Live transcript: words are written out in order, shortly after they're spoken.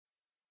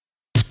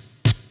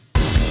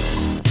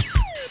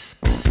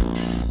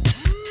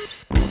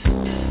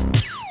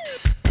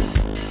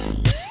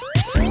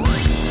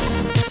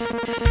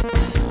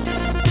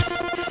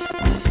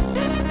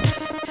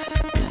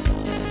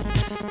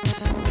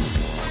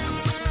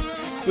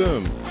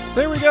Boom.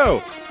 There we go.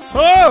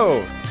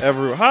 Hello,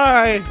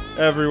 hi,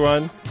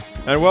 everyone,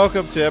 and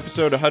welcome to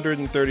episode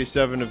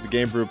 137 of the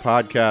Game Brew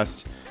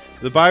Podcast,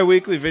 the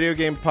bi-weekly video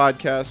game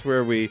podcast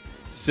where we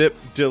sip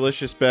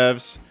delicious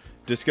bevs,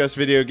 discuss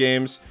video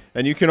games,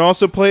 and you can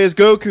also play as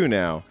Goku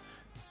now.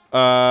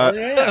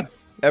 Yeah.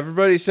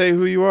 Everybody say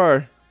who you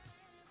are.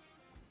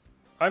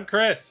 I'm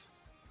Chris.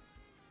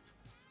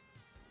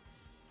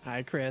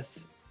 Hi,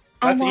 Chris.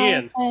 That's I'm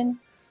Ian. Allison.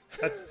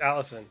 That's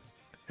Allison.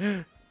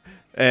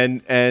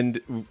 And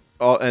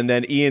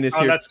then Ian is Oh,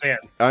 here. that's Dan.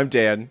 I'm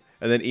Dan,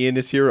 and then Ian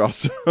is here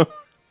also.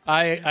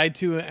 I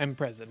too am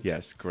present.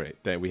 Yes,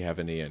 great. That we have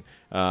an Ian.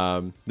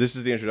 This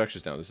is the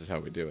introductions now. This is how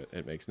we do it.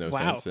 It makes no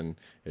sense, and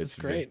it's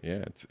great.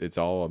 It's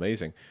all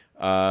amazing.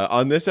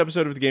 On this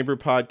episode of the Game Brew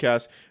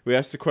Podcast, we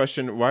asked the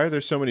question: why are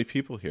there so many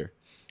people here?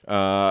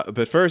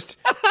 But first,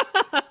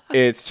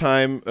 it's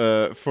time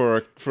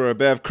for a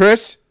bev.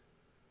 Chris,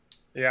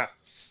 Yeah.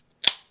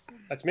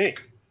 That's me.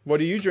 what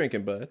are you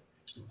drinking, bud?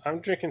 I'm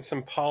drinking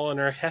some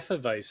Polliner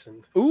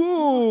Hefeweizen.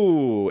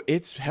 Ooh,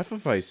 it's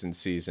Hefeweizen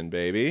season,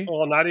 baby.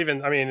 Well, not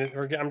even. I mean,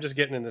 I'm just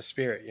getting in the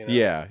spirit, you know.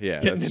 Yeah,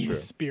 Getting that's in true. the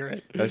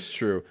spirit. That's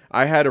true.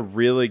 I had a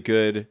really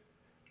good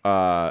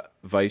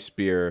Weiss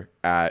beer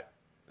at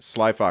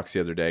Sly Fox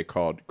the other day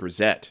called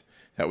Grisette.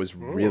 That was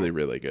really,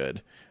 really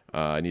good.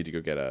 I need to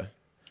go get a...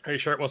 Are you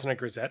sure it wasn't a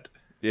grisette?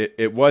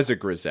 It was a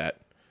Grisette,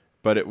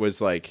 but it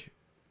was like,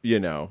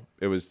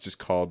 it was just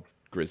called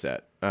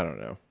Grisette. I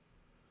don't know.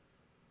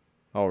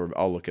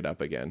 I'll look it up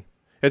again.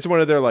 It's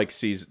one of their like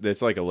season.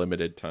 It's like a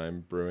limited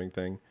time brewing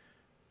thing,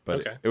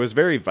 but Okay. it was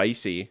very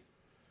vicey.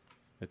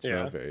 It Yeah.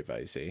 smelled very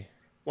vicey.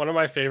 One of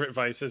my favorite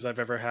vices I've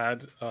ever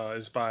had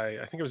is by,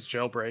 I think it was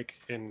Jailbreak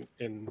in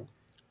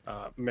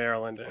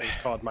Maryland. And it was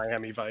called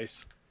Miami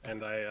Vice,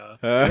 and I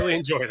really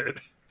enjoyed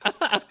it.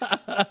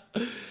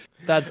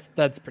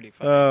 That's pretty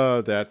fun.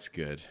 Oh, that's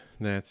good.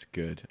 That's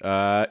good.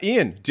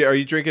 Ian, are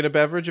you drinking a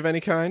beverage of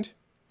any kind?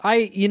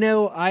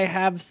 I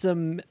have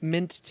some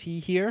mint tea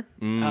here.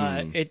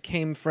 It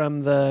came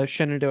from the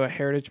Shenandoah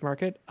Heritage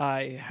Market.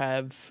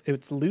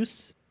 It's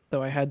loose,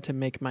 so I had to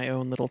make my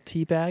own little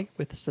tea bag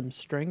with some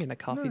string and a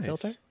coffee Nice.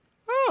 filter.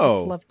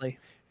 Oh, It's lovely.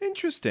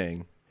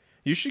 interesting.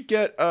 You should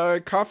get a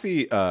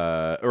coffee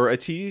or a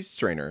tea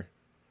strainer.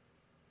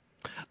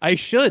 I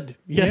should.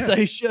 Yes, Yeah.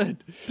 I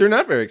should. They're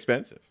not very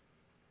expensive.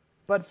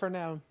 But for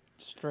now,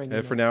 string.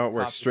 For now, it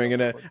works. Stringing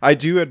it. I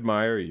do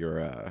admire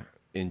your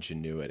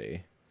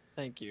ingenuity.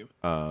 Thank you.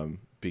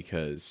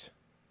 Because,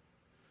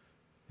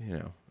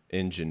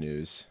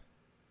 ingenues.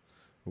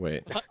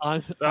 Wait.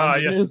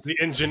 Yes, the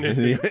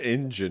ingenuity. The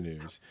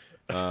ingenues.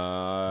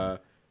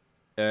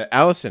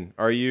 Allison,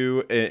 are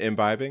you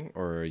imbibing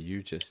or are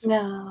you just...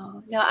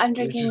 No, I'm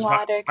drinking Just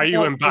water. 'cause Are you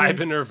I've been-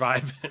 imbibing or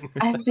vibing?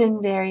 I've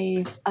been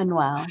very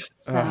unwell.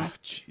 So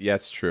Yeah,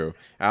 it's true.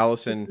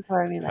 Allison this is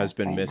where we live has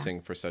been right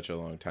missing for such a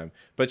long time.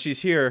 But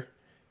she's here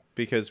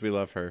because we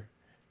love her.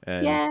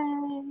 And now. Yay!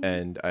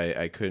 and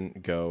I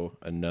couldn't go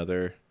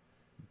another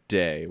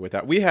day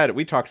without.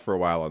 We talked for a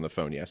while on the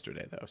phone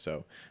yesterday though,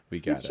 so I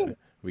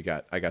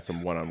got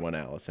some one-on-one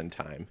Allison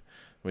time,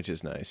 which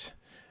is nice.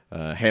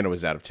 Hannah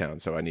was out of town,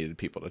 so I needed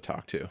people to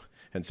talk to,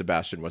 and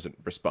Sebastian wasn't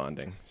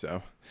responding.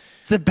 So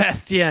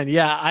Sebastian,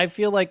 yeah, I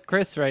feel like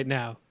Chris right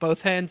now.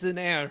 Both hands in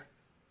air.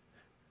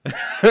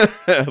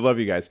 I love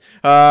you guys.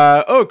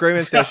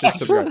 Grayman Stash is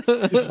subscribed.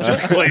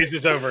 just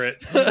glazes over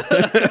it.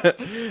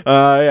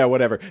 Yeah,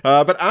 whatever.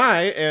 But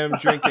I am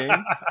drinking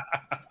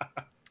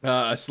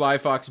a Sly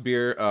Fox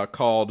beer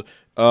called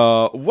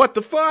What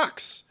the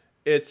Fox?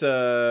 It's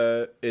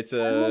a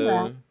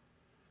that.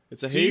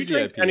 Do you hazy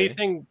drink IPA.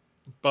 anything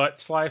but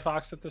Sly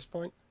Fox at this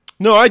point?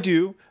 No, I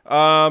do.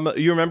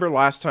 You remember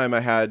last time I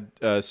had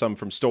some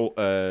from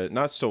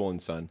not Stolen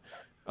Sun,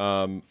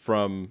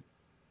 from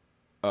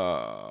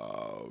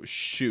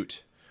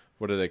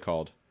what are they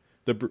called?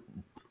 The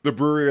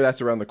brewery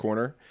that's around the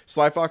corner.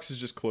 Sly Fox is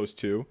just close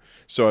too.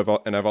 So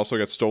I've also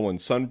got Stolen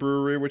Sun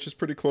Brewery, which is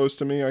pretty close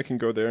to me. I can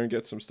go there and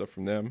get some stuff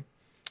from them.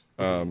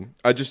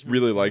 I just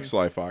really like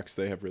Sly Fox.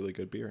 They have really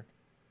good beer.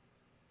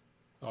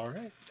 All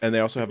right. And they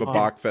also have a Awesome.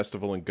 Bach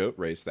festival and goat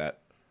race that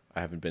I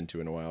haven't been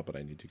to in a while, but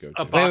I need to go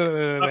to. A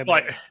Bach.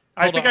 Wait.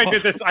 I Hold think on. I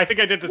did this. I think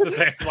I did this the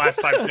same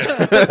last time too.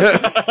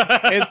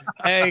 It's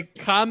a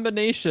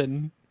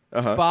combination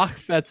Uh-huh. Bach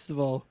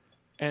festival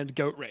and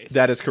goat race.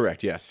 That is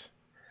correct. Yes.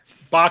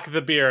 Bach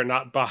the beer,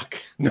 not Bach.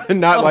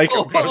 Not like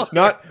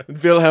not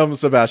Wilhelm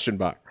Sebastian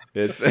Bach.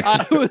 It's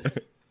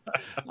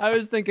I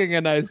was thinking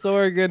a nice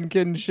organ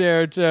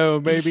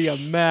concerto, maybe a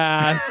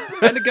mass,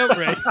 and a goat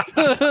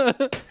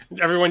race.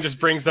 Everyone just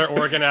brings their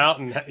organ out,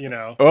 and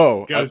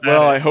goes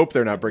well, at I it. hope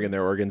they're not bringing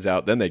their organs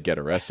out. Then they'd get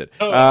arrested.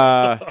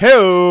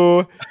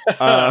 Hey-o.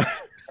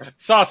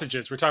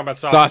 Sausages. We're talking about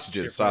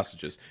sausages.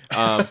 Sausages.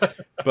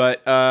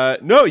 But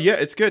no, yeah,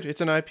 it's good. It's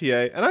an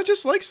IPA, and I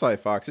just like Sly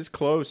Fox. It's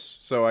close,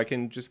 so I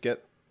can just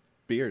get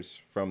beers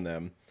from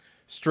them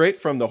straight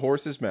from the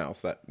horse's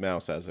mouth. That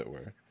mouse, as it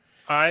were.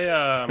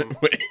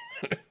 Wait.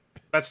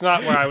 That's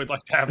not where I would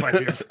like to have my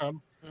beer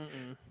from.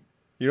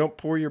 You don't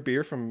pour your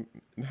beer from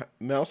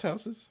mouse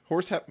houses,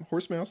 horse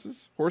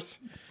mouses, horse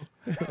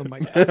Oh my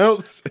god.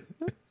 mouse.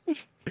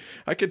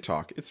 I could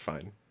talk. It's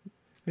fine.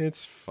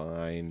 It's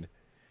fine.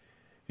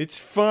 It's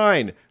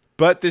fine.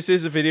 But this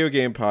is a video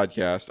game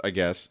podcast, I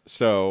guess.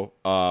 So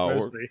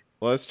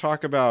let's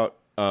talk about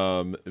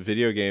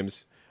video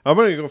games. I'm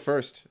gonna go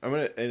first. I'm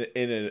gonna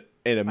in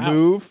a Wow.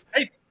 move.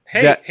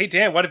 Hey,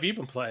 Dan, what have you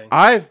been playing?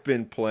 I've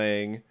been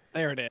playing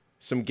There it is.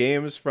 some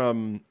games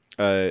from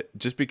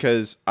just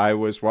because I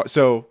was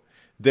so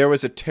there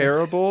was a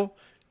terrible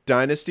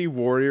Dynasty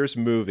Warriors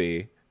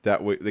movie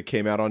that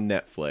came out on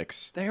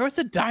Netflix. There was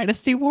a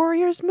Dynasty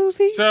Warriors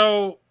movie?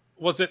 So,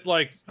 was it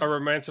like a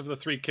Romance of the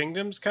Three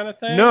Kingdoms kind of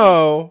thing?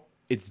 No,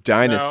 it's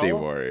Dynasty No.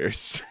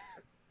 Warriors.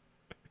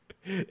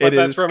 But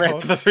that's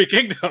Romance of the Three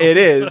Kingdoms. It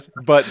is,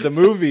 but the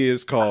movie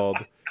is called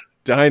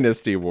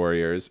Dynasty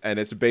Warriors, and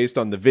it's based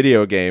on the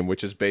video game,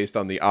 which is based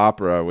on the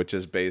opera, which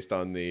is based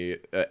on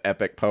the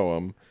epic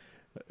poem,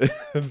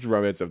 It's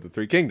Romance of the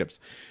Three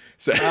Kingdoms.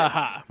 So,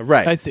 Aha.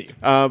 right. I see.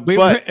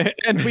 But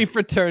And we've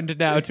returned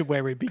now to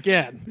where we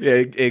began. yeah,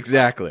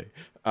 exactly.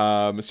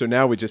 So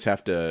now we just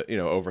have to,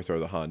 overthrow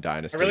the Han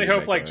Dynasty. I really and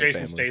hope make like our own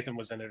Jason families. Statham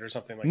was in it or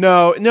something like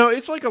No,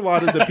 it's like a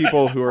lot of the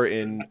people who are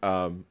in,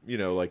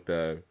 like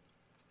the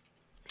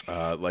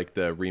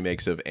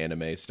remakes of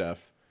anime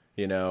stuff.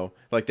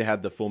 Like they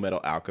had the Full Metal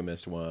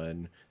Alchemist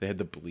one, they had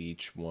the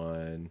Bleach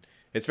one.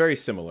 It's very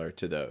similar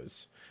to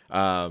those.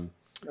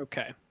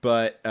 Okay.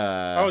 But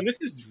that. Oh, and this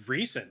is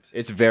recent.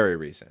 it's very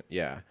recent,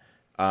 yeah.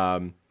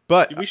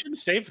 But We should have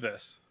saved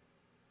this.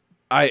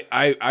 I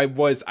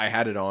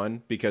had it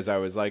on because I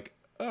was like,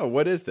 oh,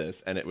 what is this?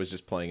 And it was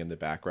just playing in the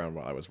background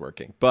while I was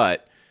working.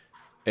 But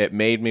it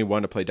made me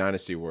want to play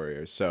Dynasty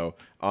Warriors. So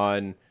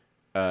on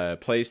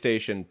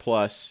PlayStation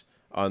Plus,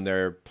 on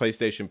their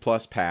PlayStation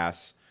Plus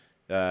Pass,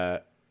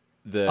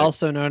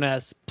 Also known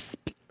as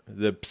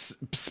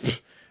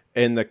PSP.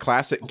 in the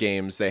classic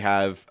games, they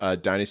have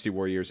Dynasty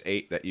Warriors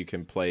 8 that you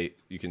can play.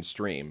 You can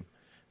stream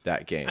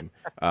that game.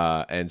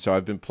 And so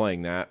I've been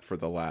playing that for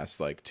the last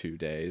 2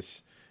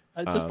 days.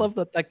 I just love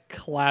that the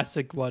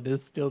classic one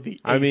is still the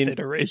eighth I mean,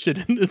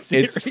 iteration in the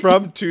series. It's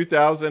from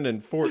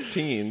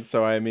 2014,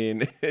 so I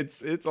mean,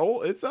 it's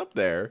old. It's up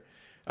there,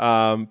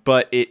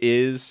 but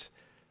it's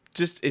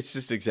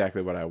just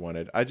exactly what I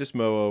wanted. I just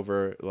mow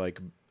over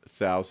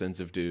thousands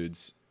of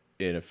dudes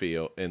in a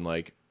field in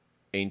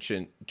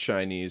ancient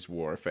Chinese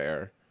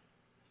warfare.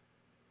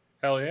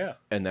 Hell yeah.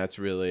 And that's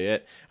really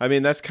it. I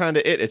mean, that's kind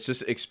of it. It's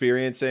just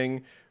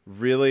experiencing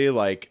really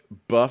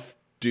buff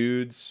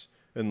dudes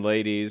and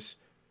ladies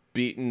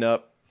beating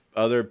up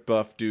other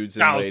buff dudes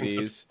and Thousands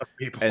ladies of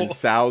people. and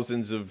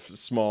thousands of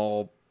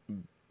small,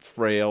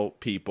 frail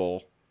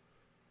people.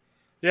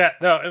 Yeah,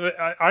 no,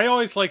 I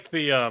always liked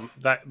the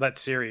that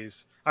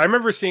series. I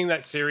remember seeing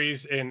that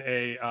series in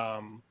a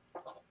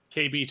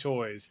KB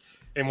Toys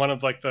in one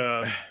of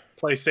the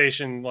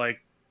PlayStation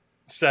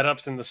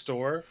setups in the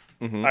store.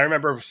 Mm-hmm. I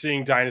remember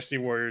seeing Dynasty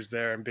Warriors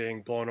there and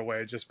being blown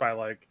away just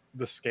by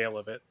the scale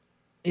of it.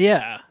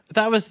 Yeah,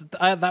 that was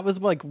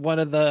one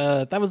of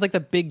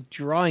the big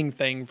drawing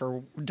thing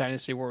for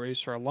Dynasty Warriors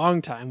for a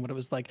long time. When it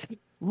was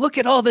look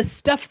at all this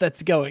stuff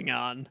that's going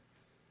on.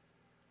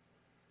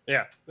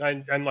 Yeah,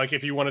 and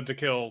if you wanted to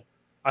kill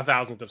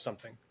 1,000 of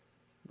something,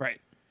 Right.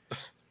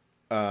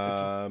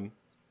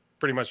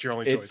 pretty much your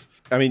only choice.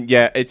 I mean,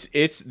 yeah, it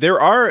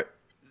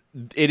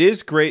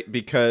is great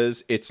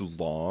because it's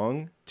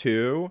long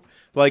too.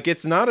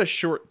 It's not a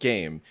short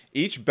game.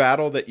 Each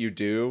battle that you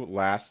do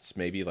lasts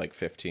maybe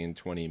 15,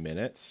 20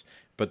 minutes,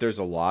 but there's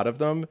a lot of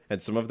them, and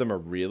some of them are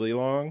really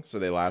long, so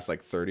they last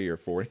 30 or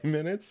 40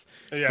 minutes.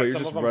 Yeah, but you're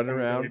some just of them running are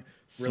around really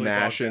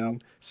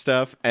smashing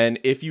stuff, and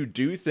if you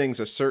do things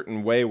a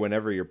certain way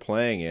whenever you're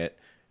playing it,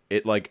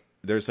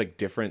 there's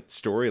different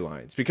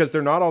storylines because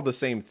they're not all the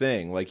same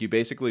thing. You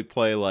basically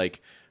play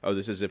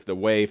this is if the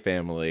Wei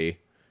family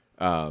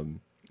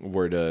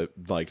were to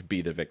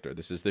be the victor.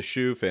 This is the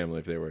Shu family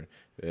if they were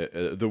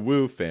the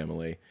Wu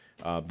family.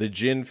 The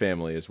Jin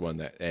family is one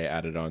that they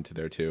added on to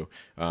there too.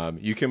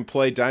 You can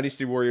play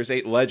Dynasty Warriors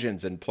 8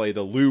 Legends and play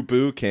the Lu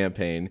Bu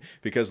campaign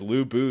because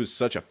Lu Bu's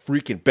such a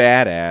freaking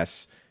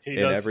badass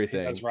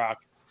everything. He does rock.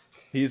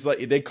 He's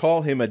they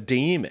call him a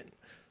demon.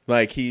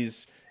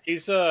 He's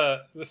so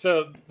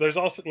there's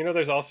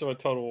also a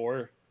Total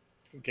War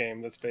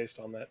game that's based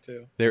on that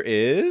too. There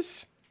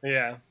is?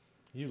 Yeah.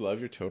 You love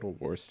your Total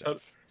War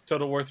stuff.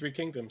 Total War Three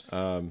Kingdoms.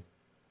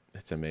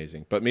 That's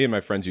amazing. But me and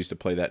my friends used to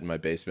play that in my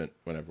basement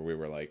whenever we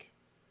were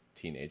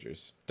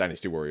teenagers.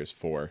 Dynasty Warriors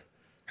 4.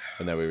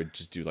 And then we would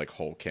just do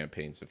whole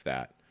campaigns of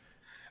that.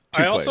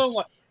 I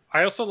also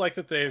like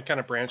that they kind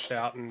of branched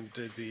out and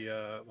did the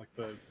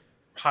the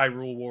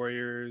Hyrule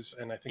Warriors,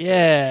 and I think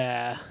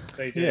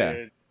they did.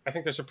 Yeah. I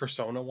think there's a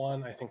Persona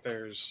one. I think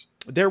there's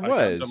There a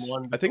Gundam was.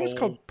 one I think it was old.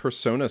 called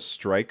Persona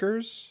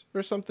Strikers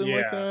or something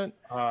like that.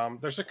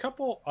 There's a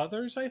couple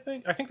others. I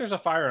think there's a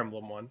Fire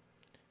Emblem one.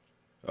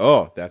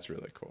 Oh, that's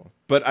really cool.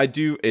 But I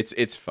do.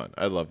 It's fun.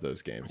 I love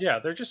those games. Yeah,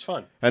 they're just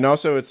fun. And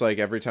also, it's like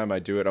every time I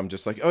do it, I'm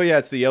just like, oh yeah,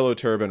 it's the Yellow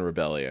Turban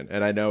Rebellion,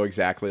 and I know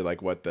exactly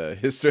like what the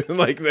history,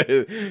 like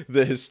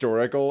the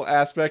historical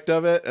aspect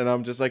of it, and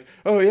I'm just like,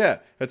 oh yeah,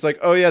 it's like,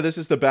 oh yeah, this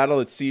is the battle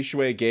at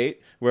Sishui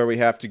Gate where we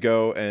have to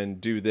go and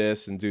do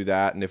this and do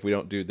that, and if we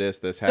don't do this,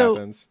 this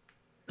happens.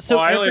 So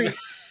Well,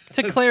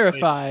 to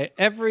clarify,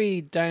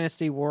 every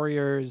Dynasty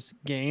Warriors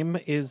game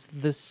is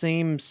the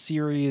same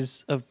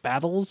series of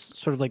battles,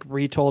 sort of like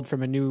retold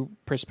from a new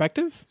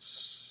perspective.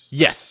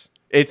 Yes,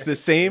 it's the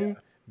same.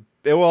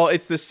 Well,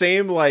 it's the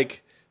same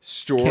like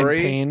story.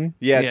 Campaign.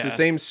 Yeah, it's the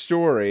same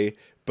story,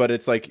 but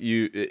it's like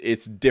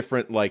it's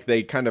different. Like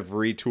they kind of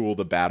retool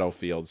the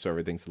battlefield so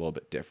everything's a little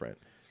bit different,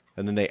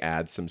 and then they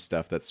add some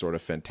stuff that's sort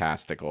of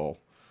fantastical.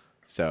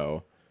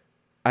 So,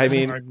 I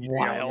mean,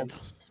 Wild.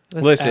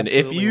 That's listen,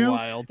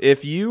 wild.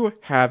 if you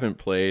haven't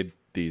played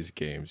these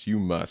games, you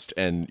must,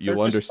 and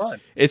you'll understand.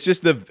 Fun. It's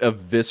just a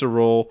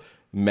visceral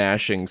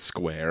mashing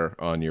square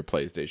on your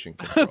PlayStation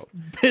controller.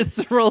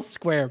 Visceral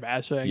square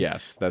mashing.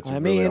 Yes, that's I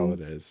really mean, all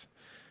it is.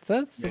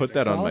 That's Put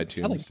that on my solid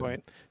selling tombstone.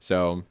 point.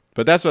 So,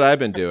 but that's what I've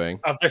been doing.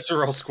 A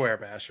visceral square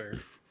masher.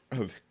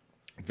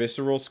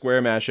 Visceral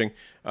square mashing.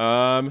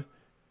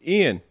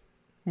 Ian,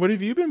 what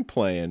have you been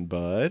playing,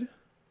 bud?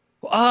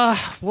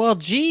 Well,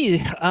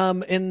 gee,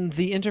 in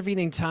the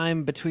intervening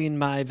time between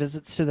my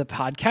visits to the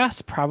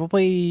podcast,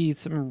 probably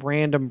some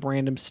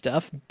random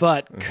stuff.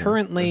 But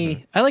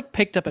currently, I like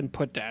picked up and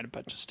put down a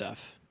bunch of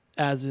stuff,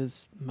 as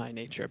is my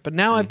nature. But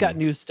now I've got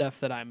new stuff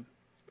that I'm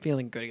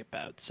feeling good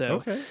about.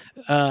 So,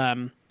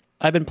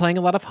 I've been playing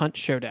a lot of Hunt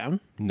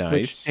Showdown.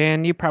 Nice.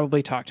 And you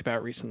probably talked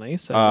about recently.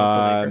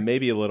 So,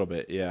 maybe a little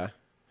bit, yeah.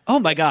 oh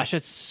my gosh,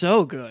 it's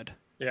so good.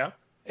 Yeah.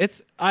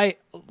 You've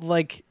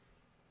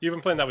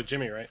been playing that with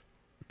Jimmy, right?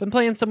 been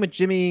playing some with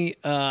Jimmy.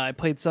 I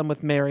played some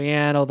with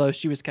Marianne, although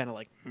she was kind of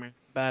like meh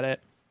about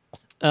it.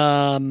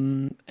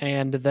 And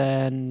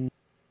then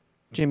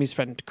Jimmy's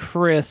friend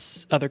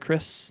Chris, a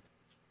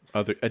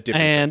different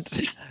and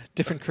Chris.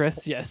 different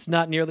Chris. Yes,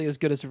 not nearly as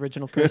good as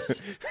original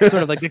Chris.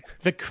 Sort of like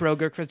the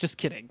Kroger Chris. Just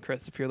kidding,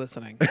 Chris. If you're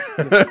listening,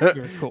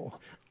 you're cool.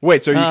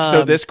 Wait,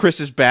 so this Chris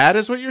is bad,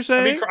 is what you're I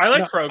saying? mean, I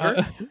like Kroger.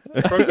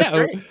 Kroger's Yeah,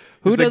 great.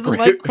 who It's a doesn't great-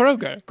 like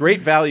Kroger?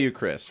 Great value,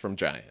 Chris from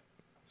Giant.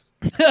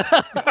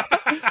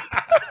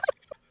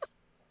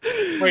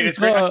 Wait, it's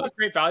great. I thought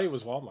Great Value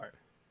was Walmart.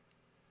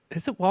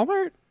 Is it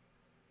Walmart?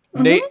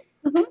 Nate.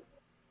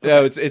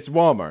 No, it's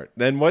Walmart.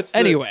 Then what's the...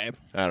 Anyway,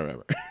 I don't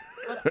remember.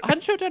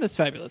 Hunt Showdown is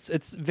fabulous.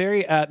 It's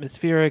very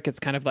atmospheric. It's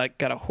kind of like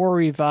got a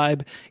horror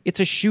vibe. It's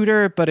a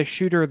shooter, but a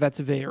shooter that's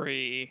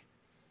very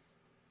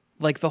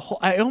like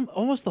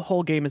almost the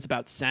whole game is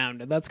about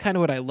sound, and that's kind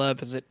of what I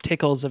love. Is it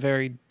tickles a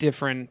very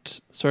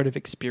different sort of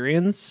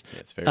experience. Yeah,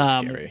 it's very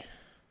scary.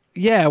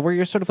 Yeah, where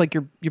you're sort of like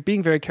you're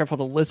being very careful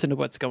to listen to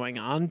what's going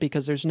on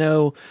because there's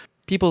no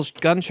people's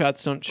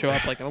gunshots don't show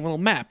up like on a little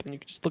map, and you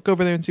can just look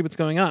over there and see what's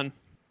going on.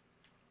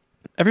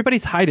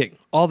 Everybody's hiding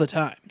all the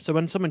time, so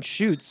when someone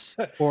shoots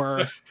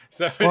or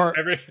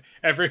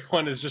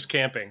everyone is just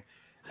camping.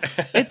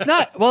 it's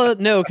not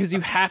no, because you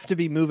have to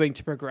be moving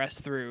to progress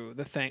through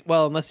the thing.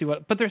 Well, unless you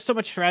want, but there's so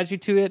much strategy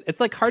to it. It's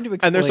like hard to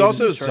explain. And there's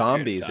also in a short period of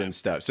zombies time. and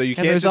stuff, so you And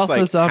can't there's just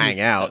also like zombies hang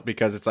and out stuff.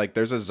 because it's like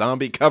there's a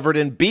zombie covered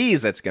in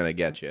bees that's gonna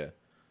get you.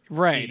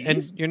 Right,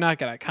 and you're not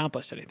going to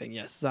accomplish anything.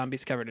 Yes,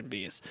 zombies covered in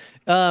bees.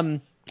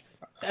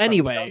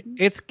 Anyway,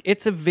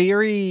 it's a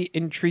very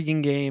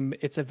intriguing game.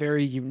 It's a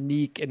very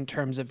unique in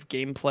terms of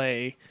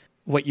gameplay.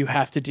 What you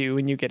have to do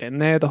when you get in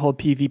there, the whole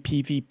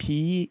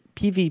PvPvE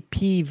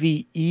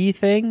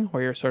thing,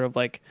 where you're sort of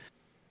like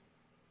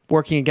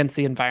working against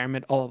the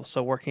environment,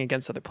 also working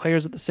against other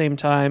players at the same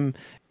time,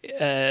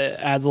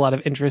 adds a lot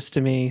of interest to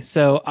me.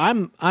 So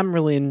I'm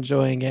really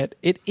enjoying it.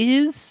 It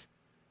is.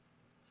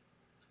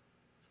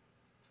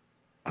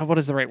 What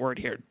is the right word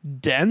here?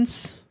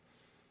 Dense.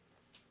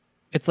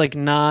 It's like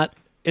not.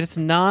 It's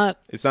not.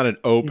 It's not an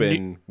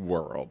open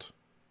world.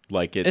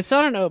 Like It's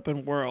not an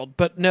open world,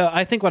 but no.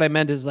 I think what I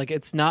meant is like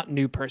it's not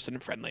new person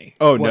friendly.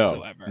 Oh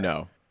whatsoever.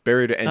 no.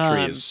 Barrier to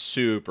entry is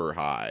super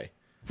high.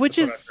 Which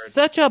That's is what I've heard.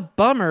 such a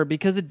bummer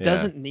because it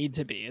doesn't need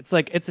to be. It's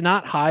like it's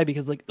not high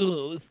because like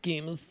oh this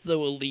game is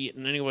so elite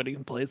and anybody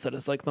who plays that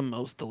is like the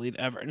most elite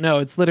ever. No,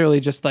 it's literally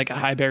just like a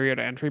high barrier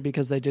to entry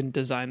because they didn't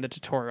design the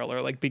tutorial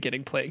or like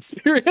beginning play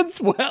experience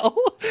well.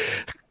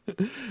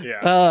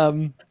 Yeah.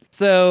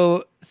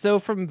 So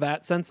from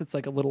that sense, it's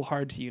like a little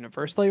hard to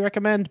universally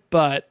recommend.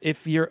 But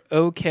if you're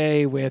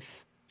okay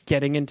with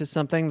getting into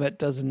something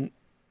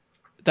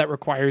that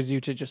requires you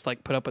to just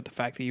like put up with the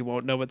fact that you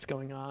won't know what's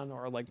going on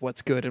or like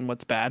what's good and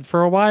what's bad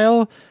for a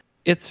while,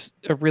 it's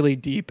a really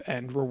deep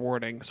and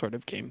rewarding sort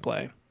of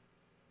gameplay.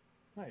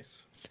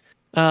 Nice.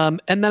 And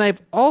then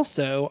I've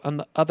also, on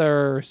the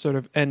other sort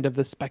of end of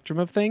the spectrum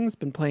of things,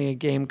 been playing a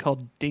game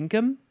called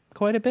Dinkum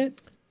quite a bit.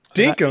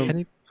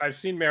 Dinkum? I've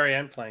seen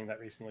Marianne playing that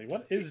recently.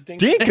 What is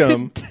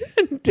Dinkum?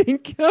 Dinkum?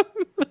 Dinkum.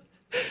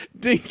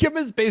 Dinkum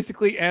is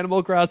basically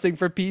Animal Crossing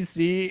for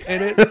PC,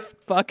 and it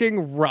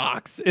fucking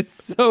rocks. It's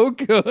so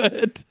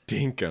good.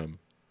 Dinkum.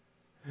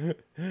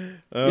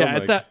 Oh yeah,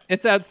 my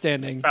it's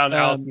outstanding. Found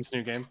Allison's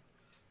new game.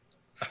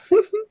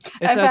 It's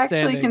I've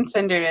actually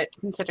outstanding.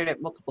 considered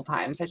it multiple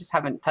times. I just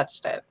haven't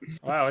touched it.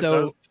 Wow, it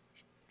so does.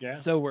 Yeah.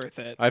 so worth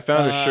it. I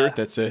found a shirt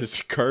that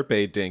says Carpe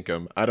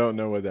Dinkum. I don't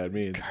know what that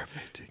means. Carpe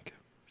Dinkum.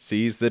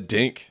 Seize the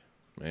dink,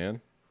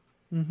 man.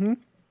 Mm-hmm.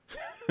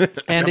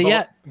 And Double,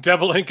 yeah,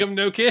 double income,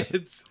 no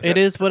kids. it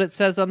is what it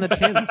says on the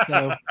tin.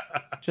 So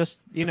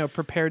just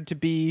prepared to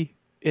be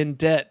in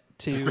debt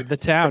to the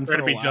town for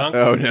Prepare a to be while.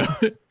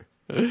 dunked.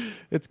 Oh no.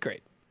 It's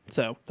great.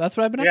 So that's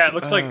what I've been up Yeah, to. it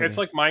looks like it's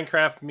like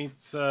Minecraft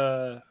meets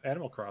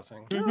Animal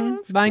Crossing. Mhm.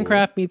 that's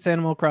Minecraft meets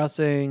Animal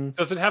Crossing.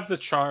 Does it have the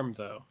charm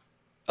though?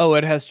 Oh,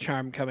 it has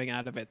charm coming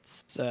out of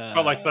its.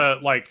 But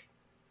like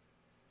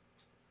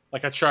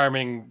like a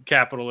charming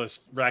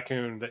capitalist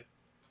raccoon that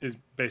is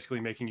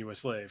basically making you a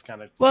slave,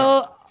 kind of.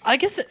 Well, I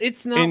guess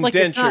it's not like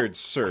it's not, Indentured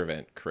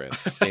servant,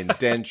 Chris.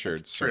 Indentured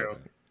True.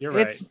 servant. You're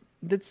right.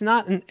 it's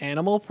not an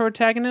animal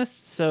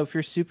protagonist. So if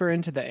you're super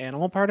into the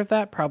animal part of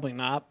that, probably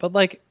not. But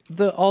like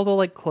all the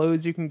like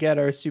clothes you can get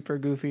are super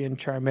goofy and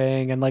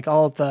charming, and like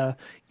all of the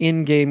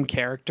in-game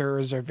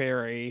characters are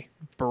very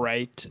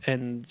bright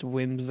and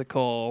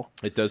whimsical.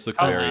 It does look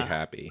Oh. very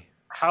happy.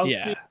 How's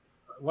Yeah.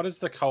 what is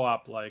the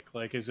co-op like?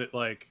 Like, is it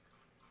like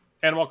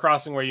Animal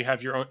Crossing where you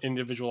have your own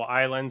individual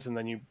islands and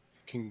then you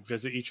can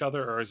visit each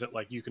other, or is it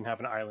like you can have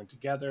an island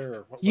together,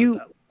 or what is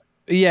that?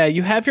 Yeah,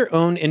 you have your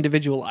own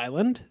individual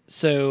island.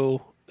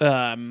 So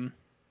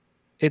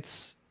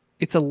it's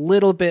a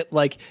little bit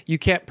like you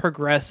can't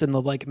progress in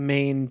the like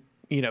main,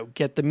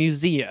 get the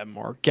museum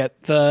or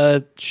get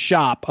the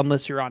shop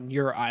unless you're on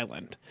your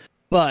island.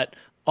 But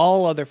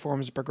all other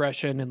forms of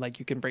progression, and like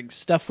you can bring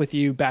stuff with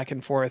you back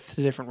and forth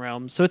to different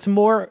realms. So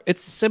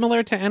it's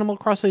similar to Animal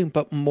Crossing,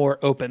 but more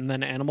open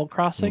than Animal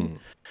Crossing.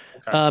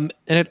 Okay. And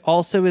it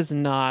also is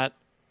not,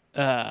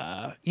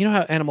 you know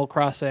how Animal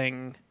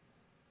Crossing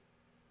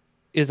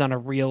is on a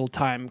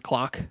real-time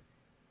clock?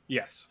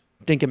 Yes.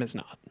 Dinkum is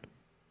not.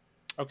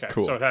 Okay.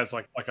 Cool. So it has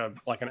like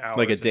an hour.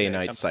 Like a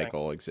day-night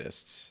cycle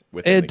exists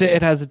within the game.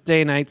 It has a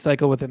day-night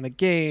cycle within the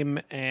game,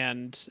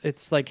 and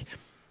it's like,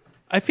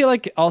 I feel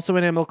like also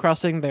in Animal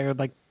Crossing they're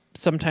like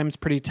sometimes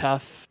pretty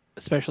tough,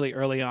 especially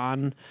early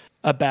on,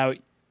 about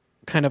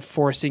kind of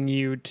forcing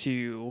you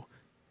to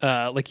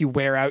like you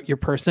wear out your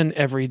person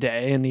every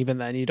day, and even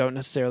then you don't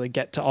necessarily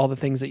get to all the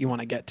things that you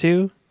want to get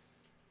to.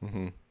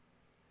 Mm-hmm.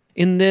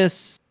 In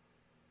this,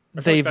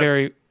 I feel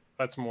they like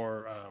that's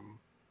more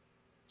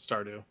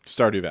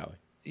Stardew Valley.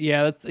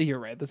 Yeah, you're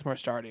right. That's more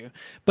Stardew.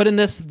 But in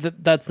this,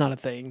 that's not a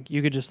thing.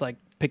 You could just like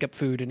pick up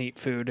food and eat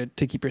food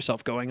to keep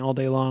yourself going all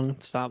day long.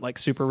 It's not like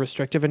super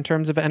restrictive in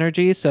terms of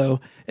energy, so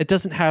it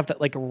doesn't have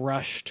that like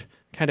rushed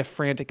kind of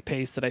frantic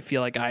pace that I feel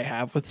like I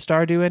have with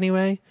Stardew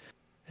anyway.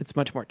 It's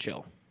much more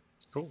chill.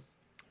 Cool.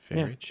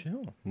 Very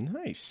chill.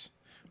 Nice.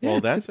 Yeah, Well,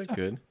 it's that's good a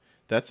good.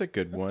 That's a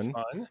good one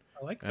Fun.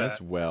 I like that.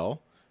 as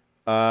well.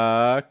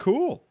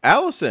 Cool.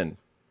 Allison,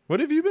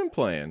 what have you been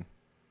playing?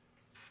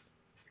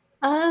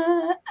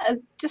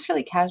 Just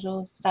really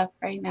casual stuff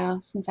right now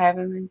since I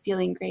haven't been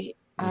feeling great.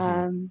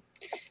 Mhm.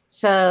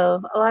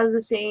 So a lot of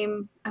the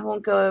same. I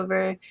won't go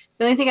over.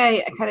 The only thing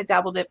I kind of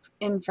dabbled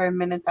in for a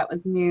minute that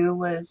was new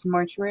was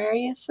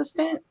Mortuary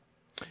Assistant.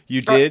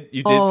 You did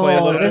play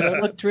a little this bit.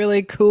 looked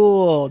really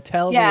cool.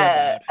 Tell me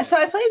Yeah, about it. so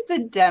I played the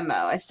demo.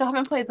 I still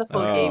haven't played the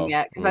full game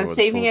yet because I'm the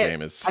saving full it.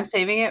 game is- I'm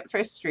saving it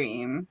for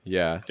stream.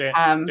 Yeah. Dan,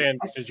 I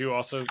did you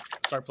also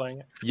start playing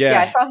it? Yeah, I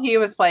Yeah. saw he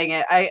was playing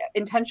it. I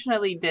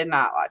intentionally did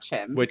not watch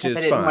him Which because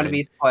is I didn't want to fine.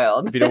 be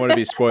spoiled. If you don't want to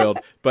be spoiled,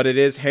 but it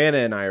is Hannah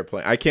and I are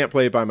playing. I can't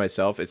play it by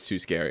myself; it's too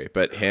scary.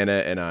 But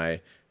Hannah and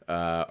I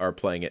are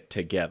playing it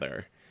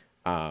together.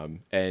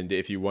 And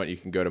if you want, you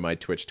can go to my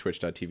Twitch,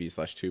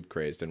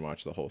 twitch.tv/tubecrazed, and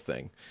watch the whole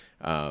thing.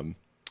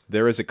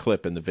 There is a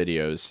clip in the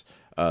videos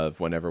of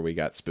whenever we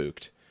got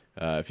spooked.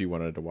 If you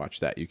wanted to watch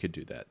that, you could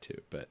do that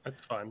too. But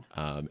That's fun.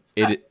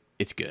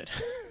 it's good.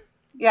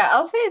 Yeah,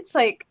 I'll say it's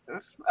like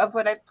of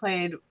what I've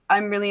played,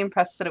 I'm really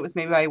impressed that it was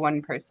made by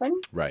one person.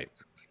 Right.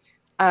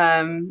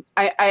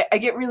 I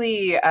get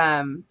really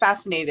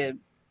fascinated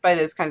by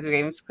those kinds of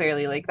games.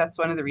 Clearly, like that's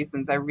one of the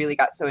reasons I really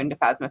got so into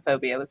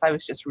Phasmophobia was I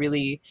was just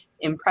really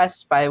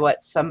impressed by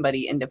what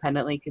somebody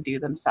independently could do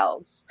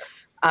themselves.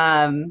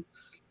 And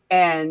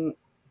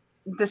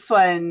this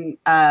one,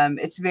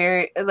 it's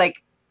very like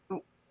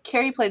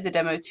Carrie played the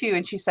demo too,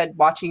 and she said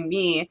watching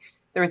me,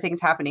 there were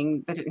things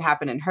happening that didn't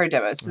happen in her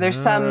demo. So there's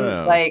some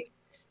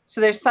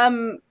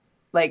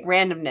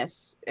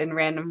randomness and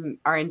random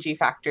RNG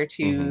factor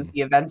to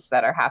the events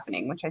that are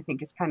happening, which I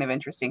think is kind of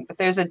interesting. But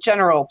there's a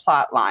general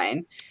plot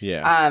line.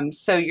 Yeah.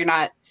 So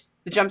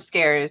the jump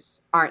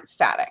scares aren't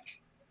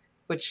static,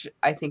 which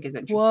I think is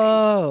interesting.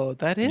 Whoa,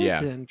 that is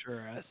Yeah.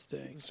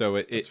 interesting.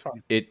 So That's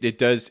fun. it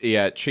does.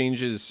 Yeah. It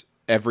changes.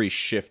 Every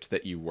shift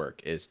that you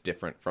work is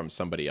different from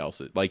somebody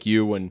else's. Like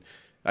you, when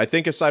I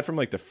think aside from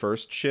like the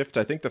first shift,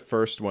 I think the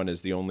first one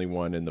is the only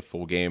one in the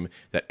full game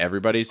that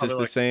everybody's is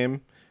the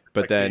same.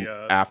 But Like then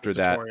the, after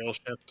that, tutorial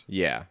shift.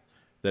 yeah.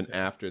 Then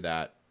after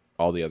that,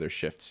 all the other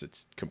shifts,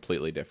 it's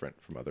completely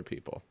different from other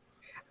people.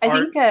 I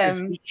think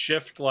Is each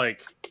shift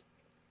like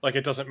Like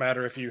it doesn't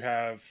matter if you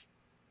have.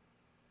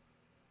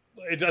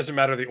 It doesn't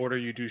matter the order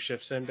you do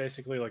shifts in.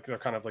 Basically, like they're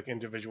kind of like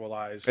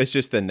individualized. It's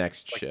just the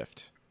next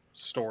shift.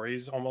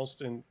 Stories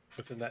almost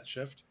within that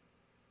shift.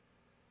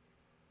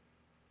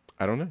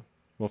 I don't know.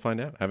 We'll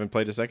find out. I haven't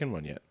played a second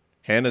one yet.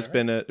 Hannah's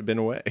been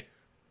away.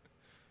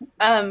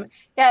 Yeah,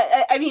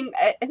 I mean,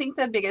 I think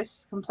the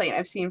biggest complaint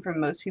I've seen from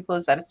most people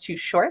is that it's too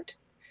short.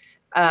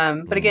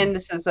 But again,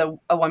 this is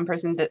a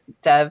one-person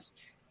dev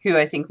who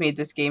I think made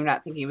this game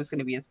not thinking it was going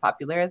to be as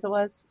popular as it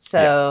was.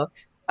 So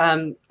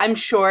I'm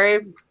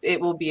sure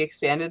it will be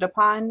expanded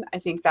upon. I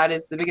think that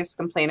is the biggest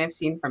complaint I've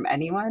seen from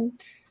anyone.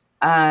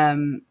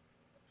 But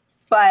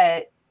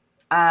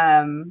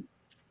I'm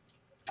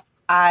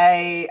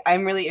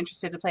really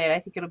interested to play it. I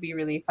think it'll be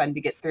really fun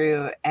to get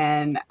through,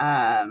 and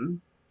yeah,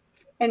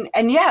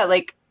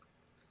 like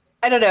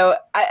I don't know.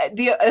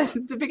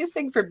 The biggest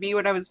thing for me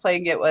when I was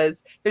playing it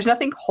was there's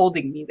nothing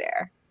holding me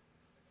there.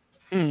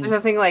 There's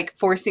nothing like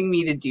forcing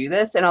me to do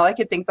this, and all I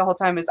could think the whole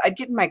time is I'd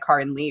get in my car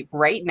and leave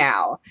right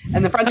now.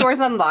 And the front door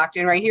is unlocked,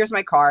 and right here's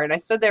my car. And I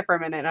stood there for a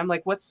minute, and I'm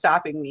like, "What's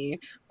stopping me?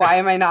 Why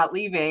am I not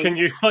leaving?" Can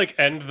you like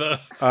end the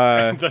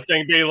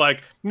thing, be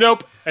like,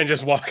 "Nope," and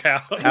just walk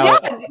out? Yeah,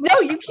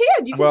 no, you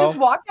can. You can just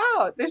walk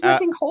out. There's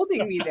nothing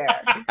holding me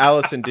there.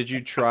 Allison, did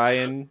you try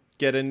and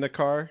get in the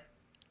car?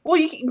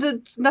 Well,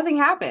 nothing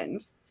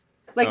happened.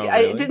 Like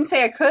really? It didn't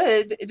say I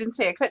could. It didn't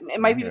say I couldn't. It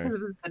might be because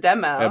it was the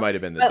demo. It might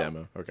have been the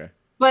demo. Okay.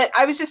 But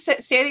I was just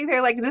standing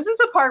there like, this is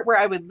a part where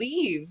I would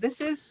leave. This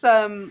is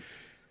some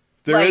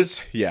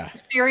serious,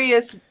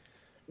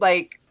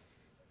 like,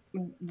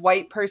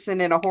 white person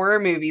in a horror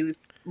movie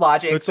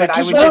logic it's that like,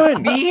 I would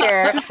run. just be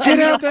here. Just get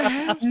out the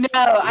house. No,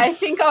 I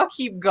think I'll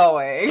keep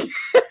going.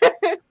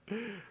 But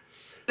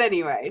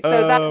anyway,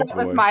 so that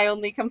was my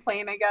only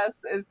complaint, I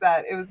guess, is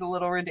that it was a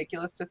little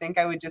ridiculous to think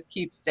I would just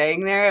keep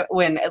staying there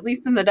when, at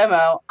least in the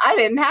demo, I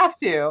didn't have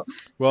to.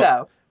 Well,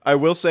 so I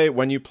will say,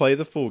 when you play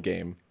the full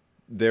game,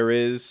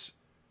 that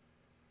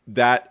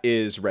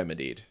is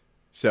remedied.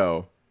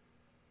 So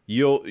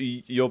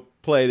you'll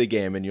play the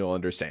game and you'll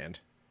understand.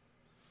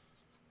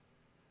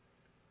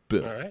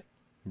 Boom. All right.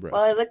 Rose.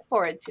 Well, I look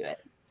forward to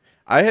it.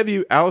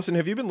 Allison,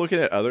 have you been looking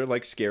at other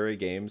like scary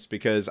games?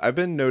 Because I've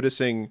been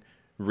noticing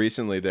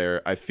recently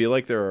I feel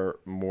like there are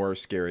more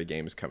scary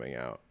games coming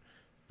out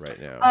right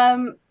now.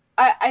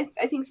 I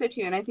think so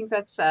too, and I think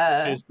that's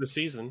is the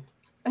season.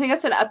 I think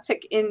that's an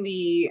uptick in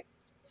the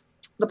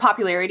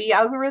popularity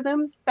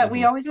algorithm that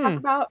we always talk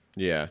about.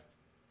 Yeah.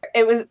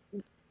 It was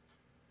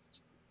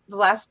the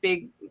last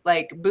big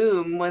like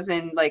boom was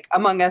in like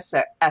Among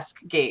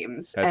Us-esque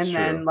games. That's and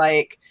true. then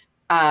like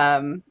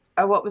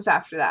what was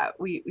after that?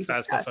 We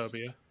discussed.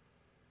 Phasmophobia.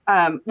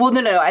 Well,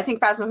 no, I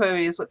think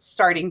Phasmophobia is what's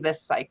starting this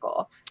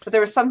cycle. But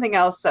there was something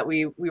else that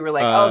we were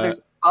like,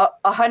 there's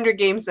 100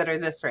 games that are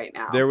this right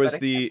now. There was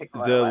the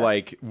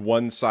like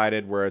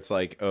one-sided where it's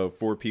like,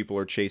 4 people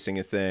are chasing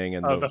a thing,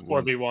 and the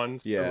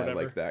 4v1s. Yeah,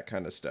 like that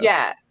kind of stuff.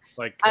 Yeah.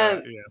 Like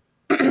I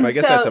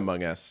guess that's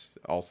Among Us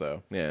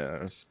also.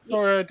 Yeah.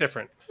 Or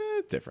different.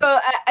 Different. So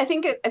I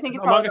think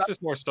it's Among Us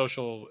is more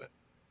social.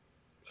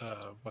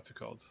 What's it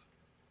called?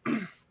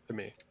 To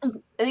me, I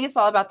think it's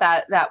all about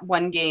that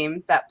one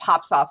game that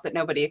pops off that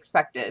nobody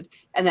expected,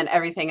 and then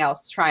everything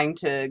else trying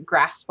to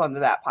grasp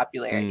onto that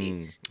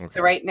popularity. Okay.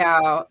 So right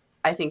now,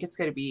 I think it's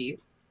going to be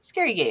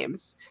scary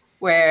games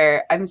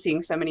where I'm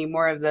seeing so many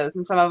more of those,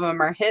 and some of them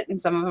are hit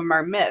and some of them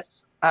are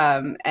miss,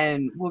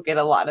 and we'll get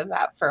a lot of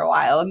that for a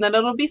while, and then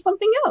it'll be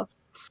something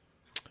else.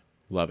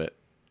 Love it.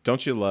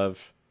 Don't you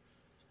love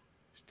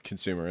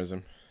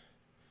consumerism?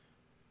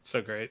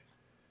 So great.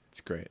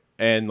 It's great.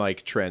 And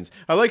like trends.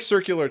 I like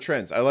circular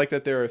trends. I like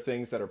that there are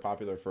things that are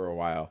popular for a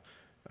while,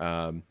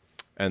 and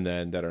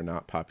then that are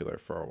not popular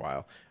for a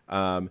while.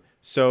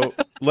 So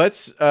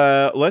let's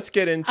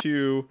get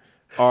into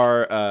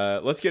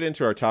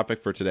our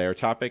topic for today. Our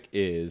topic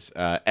is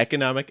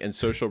economic and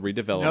social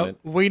redevelopment.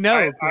 Nope, we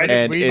know. I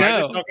just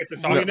don't get to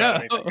talk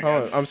about anything.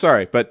 I'm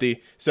sorry, but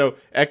so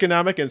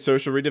economic and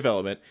social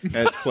redevelopment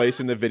has place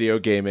in the video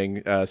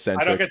gaming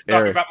centric. I don't get to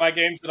talk about my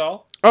games at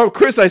all. Oh,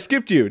 Chris, I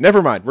skipped you.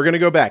 Never mind. We're gonna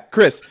go back.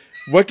 Chris,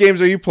 what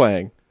games are you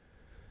playing?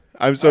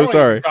 I'm so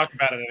sorry. I don't talk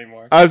about it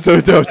anymore. I'm so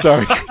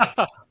sorry.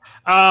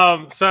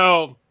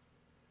 So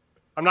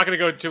I'm not going to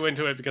go too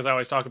into it because I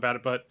always talk about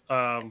it, but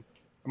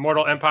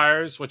Immortal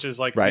Empires, which is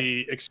like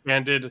the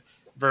expanded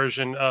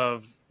version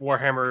of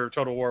Warhammer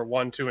Total War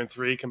 1, 2, and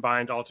 3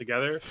 combined all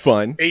together.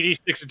 Fun.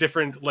 86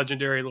 different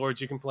legendary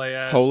lords you can play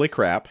as. Holy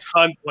crap.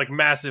 Tons, like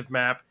massive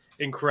map.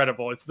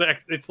 Incredible. It's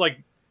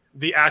like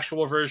the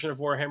actual version of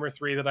Warhammer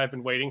 3 that I've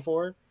been waiting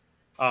for.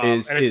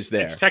 Is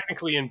there. It's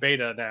technically in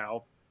beta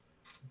now,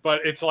 but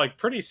it's like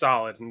pretty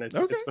solid, and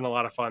it's been a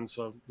lot of fun,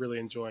 so really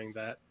enjoying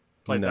that.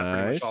 Played that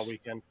pretty much all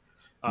weekend.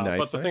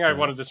 But the thing I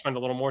wanted to spend a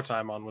little more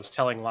time on was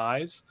Telling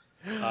Lies.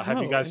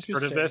 Have you guys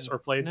heard of this or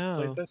played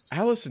this?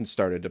 Allison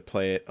started to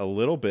play it a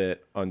little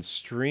bit on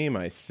stream,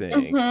 I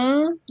think.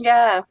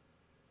 Yeah.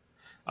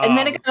 And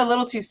then it got a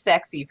little too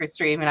sexy for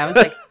stream, and I was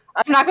like,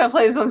 I'm not going to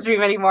play this on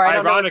stream anymore. I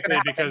don't know Ironically,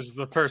 because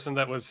the person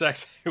that was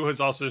sexy was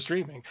also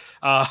streaming.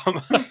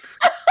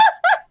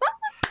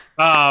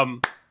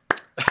 Um,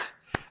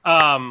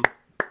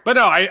 but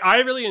no, I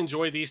really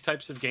enjoy these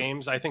types of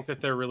games. I think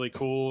that they're really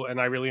cool, and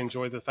I really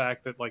enjoy the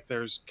fact that like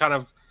there's kind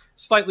of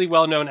slightly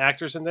well-known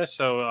actors in this.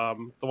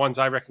 So the ones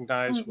I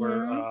recognized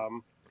were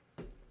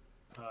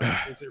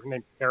is it her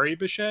name Carrie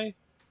Bechet?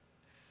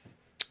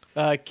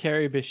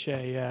 Carrie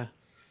Bechet, yeah.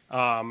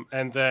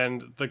 And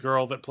then the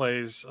girl that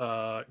plays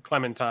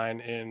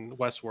Clementine in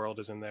Westworld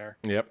is in there.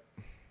 Yep.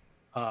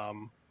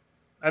 And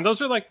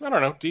those are like, I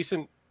don't know,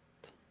 decent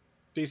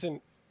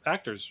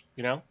actors,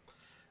 you know?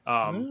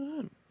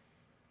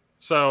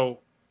 So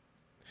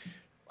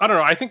I don't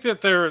know. I think that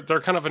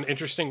they're kind of an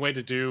interesting way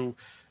to do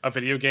a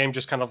video game,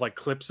 just kind of like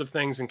clips of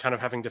things and kind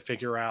of having to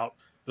figure out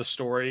the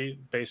story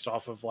based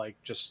off of like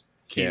just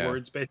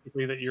keywords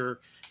basically that you're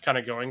kind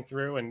of going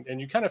through,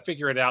 and you kind of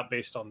figure it out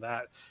based on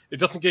that. It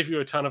doesn't give you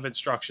a ton of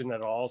instruction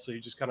at all, so you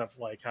just kind of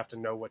like have to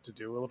know what to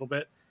do a little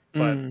bit.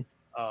 But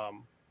I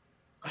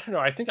don't know.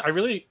 I think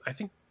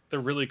they're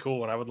really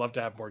cool, and I would love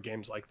to have more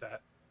games like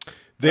that. I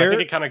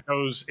think it kind of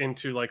goes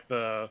into like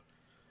they're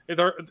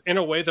in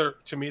a way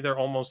to me they're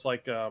almost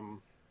like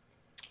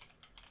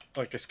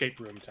escape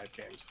room type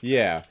games.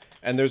 Yeah,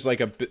 and there's like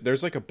a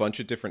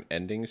bunch of different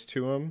endings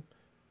to them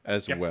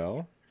as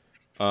well.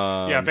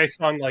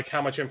 Based on like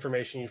how much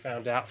information you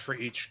found out for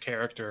each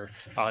character,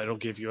 it'll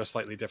give you a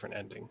slightly different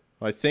ending.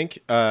 I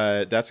think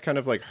that's kind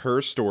of like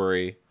her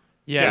story.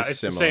 Yeah, it's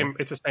similar. The same.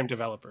 It's the same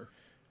developer.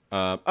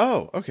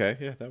 Okay,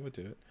 yeah, that would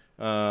do it.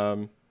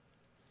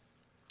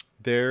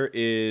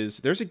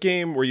 There's a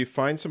game where you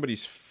find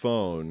somebody's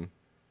phone.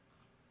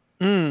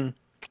 I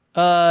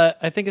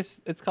think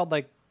it's called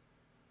like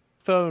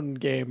phone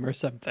game or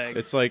something.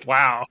 It's like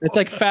wow. It's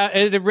like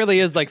it really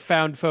is like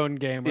found phone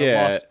game or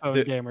lost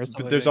phone game or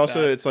something. But there's like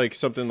also that. It's like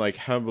something like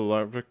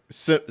Simulacra.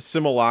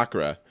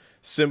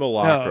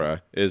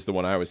 Simulacra is the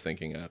one I was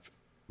thinking of.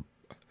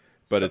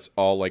 But it's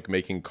all like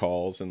making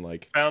calls and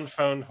like found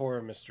phone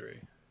horror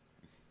mystery.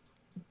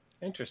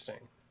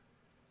 Interesting.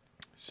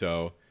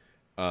 So,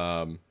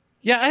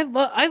 yeah,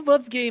 I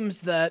love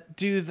games that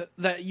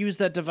that use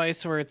that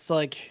device where it's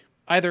like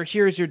either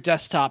here's your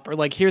desktop or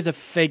like here's a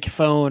fake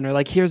phone or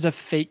like here's a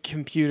fake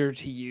computer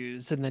to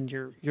use, and then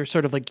you're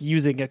sort of like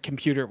using a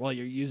computer while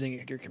you're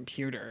using your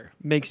computer.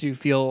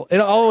 It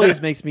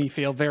always makes me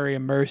feel very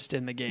immersed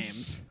in the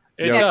game.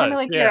 It does, kind of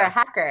like you're a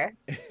hacker.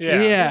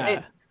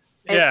 Yeah.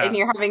 And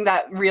you're having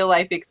that real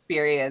life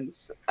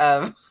experience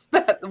of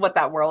what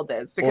that world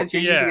is because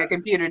you're using a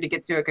computer to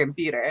get to a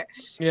computer.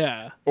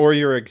 Yeah. Or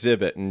your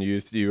exhibit, and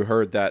you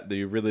heard that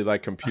you really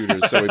like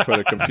computers, so we put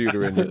a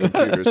computer in your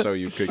computer so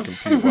you could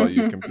compute while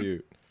you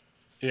compute.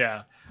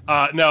 Yeah.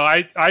 No,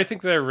 I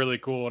think they're really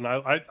cool, and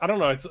I don't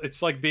know.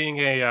 It's like being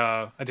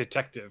a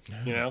detective,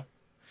 you know.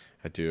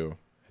 I do.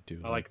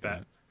 I like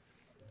that.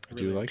 I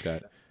do like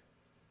that.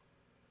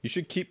 You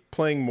should keep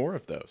playing more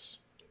of those.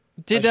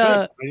 I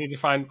need to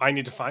find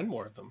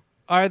more of them.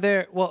 Are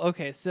there? Well,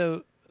 okay.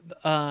 So,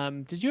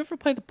 did you ever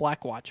play the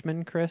Black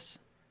Watchman, Chris?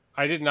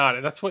 I did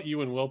not. That's what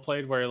you and Will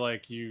played, where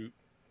like you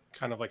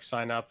kind of like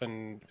sign up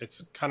and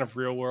it's kind of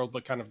real world,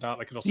 but kind of not.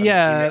 Like it'll send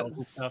emails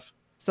and stuff.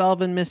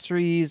 Solving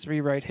mysteries,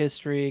 rewrite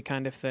history,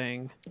 kind of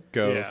thing.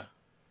 Go. Yeah.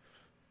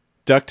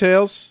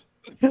 DuckTales.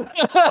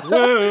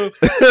 Whoa.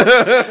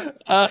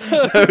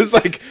 I was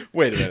like,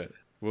 wait a minute.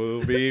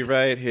 We'll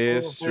rewrite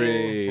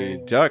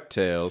history.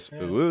 DuckTales.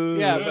 Ooh.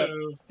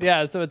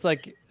 So it's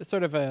like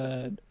sort of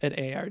an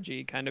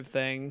ARG kind of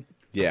thing.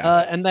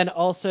 Yeah. And then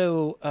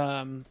also,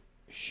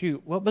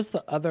 what was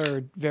the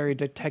other very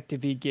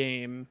detective-y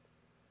game?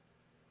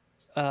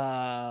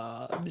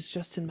 It was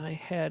just in my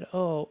head.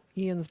 Oh,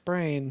 Ian's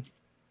brain.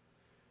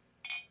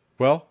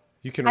 Well,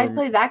 you can. I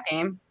played that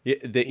game. Yeah,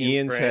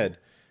 Ian's head.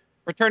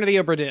 Return of the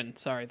Obra Dinn.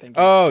 Sorry, thank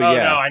you. Oh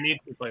yeah. No, I need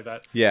to play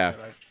that. Yeah.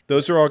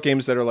 Those are all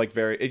games that are like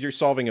you're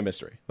solving a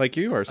mystery. Like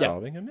you are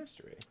solving a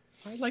mystery.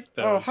 I like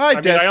those. Oh, hi,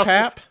 Death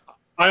Pap.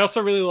 I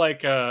also really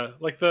like the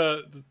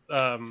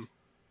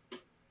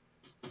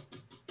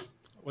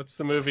what's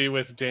the movie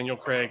with Daniel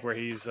Craig where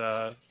he's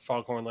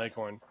Foghorn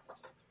Leghorn?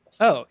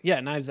 Oh, yeah,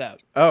 Knives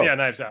Out. Oh. Yeah,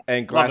 Knives Out.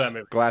 And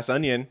Glass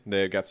Onion.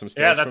 They got some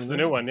stuff. Yeah, that's the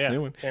new one. Yeah.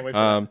 New one. Can't wait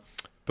for it.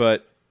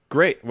 But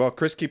great. Well,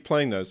 Chris, keep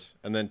playing those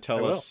and then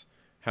tell us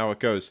how it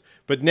goes.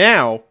 But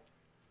now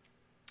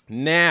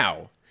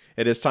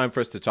it is time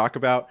for us to talk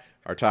about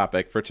our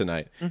topic for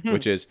tonight,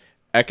 which is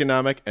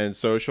economic and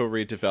social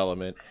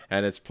redevelopment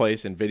and its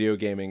place in video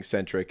gaming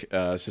centric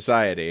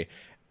society.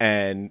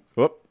 And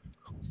hold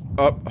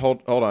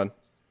on.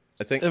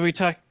 I think we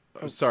talk.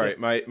 Oh, sorry,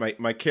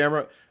 my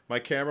camera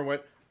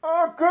went.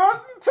 Oh,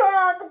 guten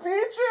Tag,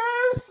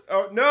 peaches!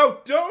 Oh no!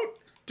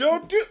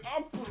 Don't do.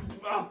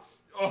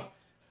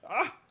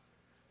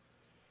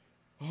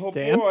 Oh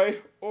Dan? boy!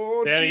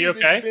 Oh, Dan, are you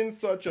geez, okay? It's been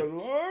such a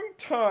long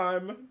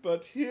time,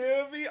 but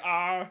here we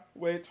are.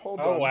 Wait,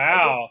 hold on. Oh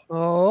wow!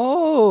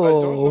 I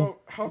don't know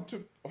how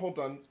to. Hold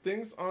on.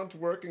 Things aren't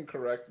working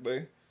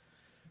correctly.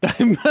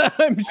 I'm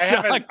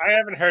shocked. I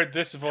haven't heard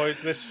this voice,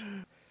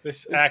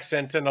 this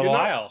accent in a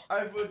while.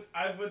 I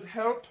would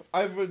help.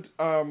 I would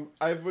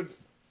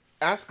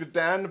ask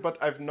Dan, but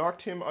I've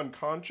knocked him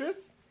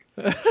unconscious.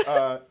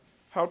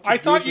 how to I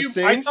do thought the you.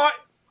 things.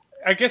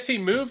 I guess he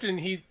moved, and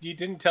he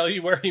didn't tell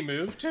you where he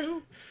moved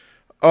to.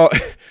 Oh,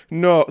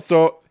 no.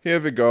 So, here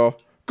we go.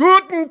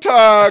 Guten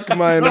Tag,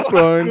 meine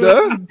Freunde.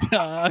 Guten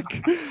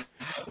Tag.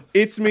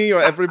 It's me,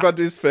 your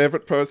everybody's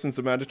favorite person,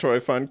 the Mandatory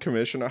Fund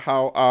Commissioner.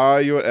 How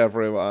are you,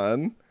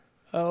 everyone?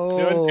 Oh,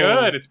 Doing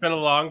good. It's been a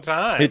long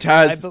time. It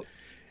has. I be-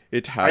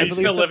 It Are you has.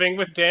 still living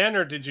with Dan,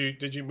 or did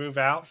you move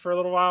out for a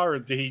little while, or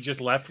did he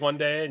just left one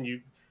day and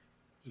you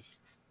just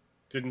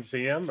didn't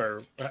see him,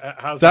 or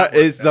how's That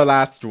is work the out?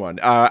 last one.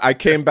 I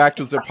came back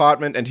to the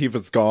apartment and he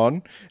was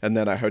gone. And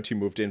then I heard he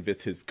moved in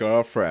with his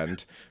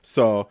girlfriend.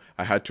 So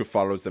I had to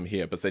follow them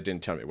here, but they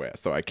didn't tell me where.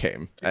 So I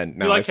came. And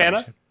now You like I found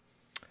Hannah? him.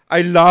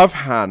 I love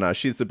Hannah.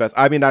 She's the best.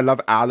 I mean, I love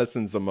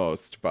Allison the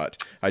most,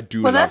 but I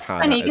do Well, love that's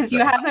Hannah. funny as because you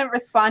the- haven't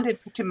responded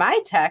to my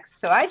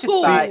text, so I just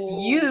thought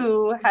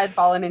you had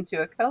fallen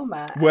into a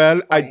coma. at Well,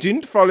 this I point.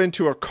 didn't fall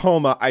into a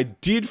coma. I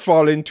did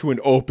fall into an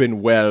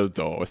open well,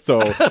 though.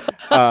 So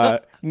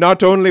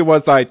not only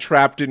was I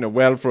trapped in a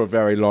well for a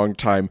very long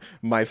time,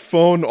 my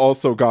phone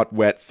also got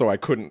wet, so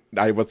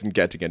I wasn't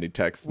getting any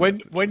text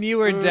messages. when you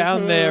were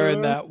down there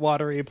in that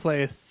watery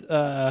place,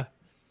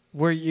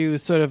 were you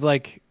sort of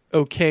like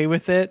okay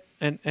with it?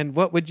 And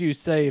what would you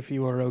say if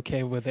you were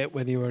okay with it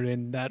when you were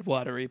in that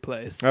watery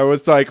place? I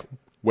was like,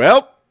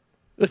 well.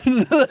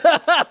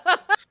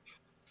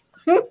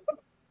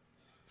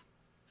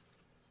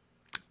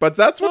 But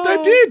that's what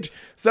I did.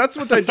 That's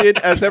what I did.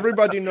 As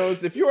everybody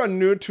knows, if you are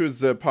new to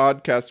the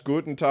podcast,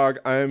 Guten Tag,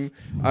 I'm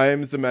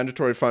the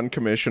Mandatory Fun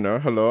Commissioner.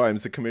 Hello, I'm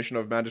the Commissioner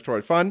of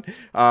Mandatory Fun.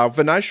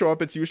 When I show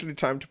up, it's usually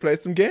time to play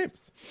some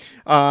games.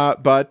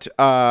 But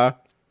that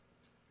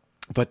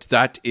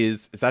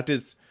is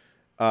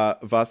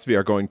what we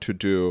are going to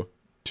do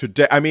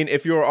today. I mean,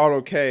 if you're all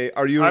okay,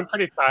 are you? I'm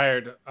pretty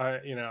tired.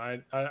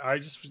 I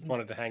just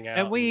wanted to hang out.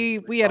 And we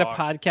had a talk.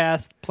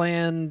 podcast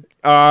planned.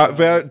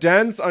 Well,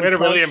 Dan's We had a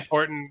really unconscious.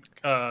 important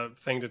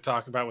thing to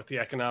talk about with the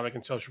economic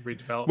and social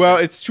redevelopment. Well,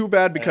 it's too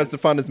bad because the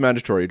fun is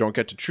mandatory. You don't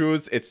get to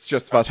choose. It's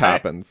just what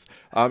happens.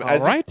 All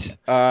right.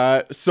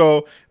 I'm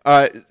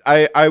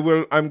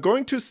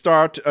going to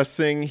start a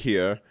thing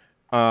here.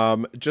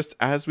 Just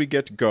as we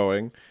get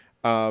going.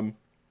 I'm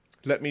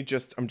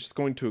just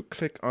going to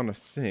click on a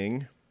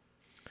thing.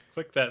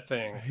 Click that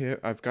thing.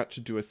 Here, I've got to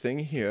do a thing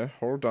here.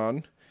 Hold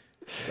on.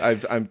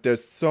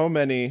 There's so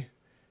many.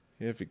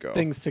 Here we go.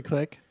 Things to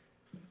click.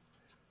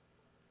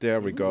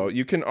 There we go.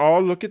 You can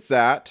all look at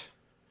that.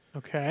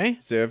 Okay.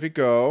 There we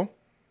go.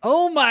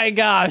 Oh my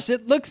gosh,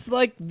 it looks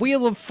like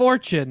Wheel of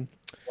Fortune.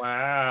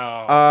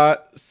 Wow.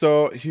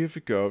 So here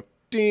we go.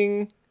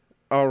 Ding.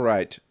 All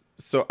right.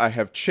 So I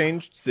have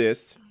changed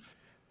this.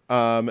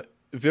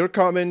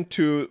 Willkommen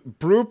to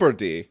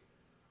BrewPardy.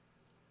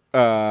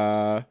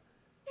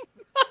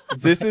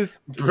 This is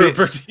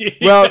BrewPardy.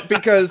 well,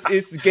 because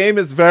this game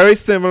is very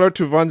similar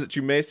to ones that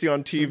you may see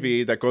on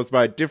TV that goes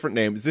by different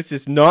names. This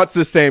is not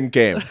the same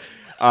game.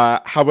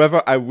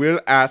 However, I will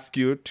ask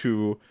you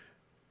to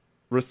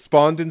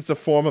respond in the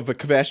form of a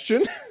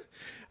question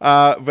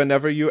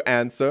whenever you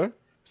answer.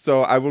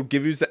 So I will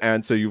give you the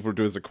answer. You will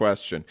do the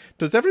question.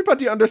 Does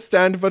everybody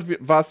understand what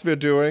we're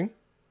doing?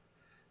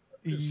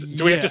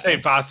 Do we have to say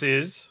was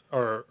is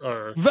or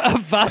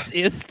Was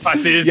ist?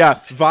 was is? Yeah,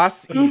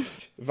 was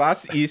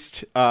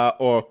ist,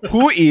 or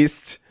who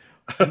ist,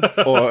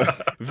 or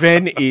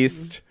wenn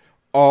ist,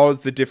 all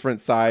the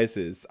different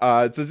sizes.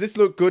 Does this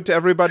look good to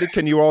everybody?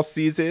 Can you all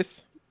see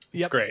this?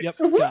 Yep, great. Yep,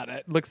 got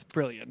it. Looks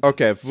brilliant.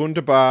 Okay,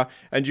 wunderbar.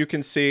 And you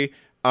can see,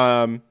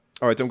 all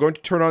right, I'm going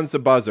to turn on the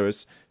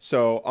buzzers.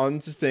 So on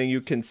the thing,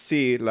 you can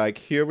see, like,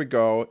 here we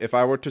go. If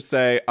I were to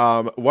say,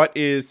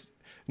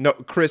 no,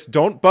 Chris,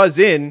 don't buzz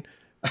in.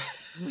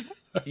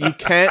 You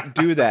can't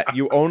do that.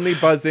 You only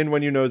buzz in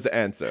when you know the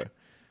answer.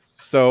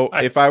 So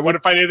What if I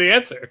knew the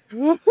answer?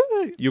 you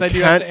Then you have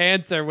can't. to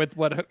answer with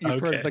what you've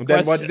heard Okay. the question.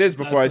 Then what it is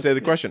before I say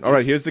the question. All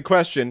right, here's the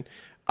question.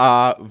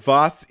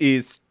 Was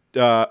ist,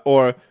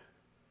 or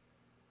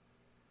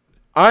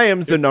I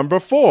am the number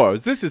 4.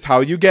 This is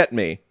how you get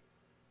me.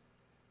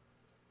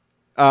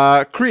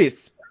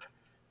 Chris.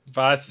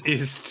 Was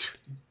is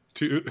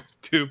two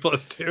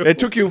plus two? It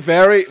took you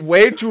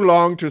way too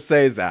long to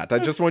say that. I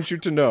just want you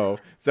to know.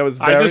 That was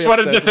very I just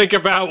wanted to upsetting. think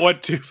about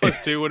what 2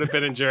 plus 2 would have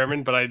been in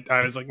German, but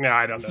I was like, no,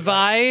 I don't know.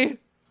 Zwei.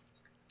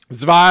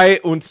 Zwei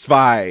und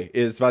zwei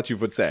is what you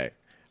would say.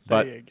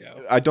 But There you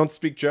go. I don't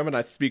speak German.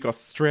 I speak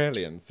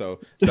Australian, so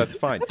that's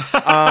fine.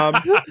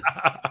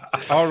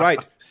 All right.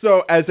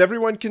 So as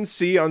everyone can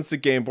see on the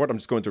game board, I'm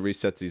just going to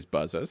reset these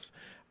buzzers.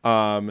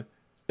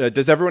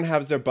 Does everyone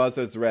have their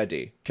buzzers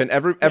ready? Can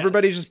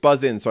everybody just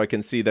buzz in so I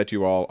can see that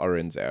you all are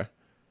in there?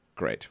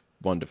 Great.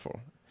 Wonderful.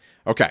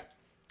 Okay.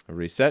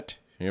 Reset.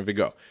 Here we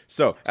go.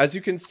 So as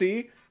you can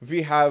see,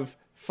 we have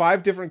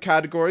 5 different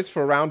categories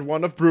for round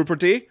 1 of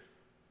BrewPardy.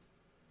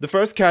 The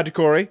first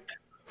category,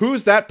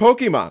 who's that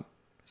Pokemon?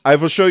 I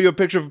will show you a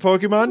picture of a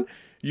Pokemon.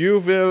 You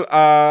will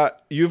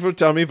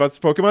tell me what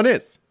Pokemon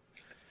is.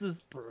 This is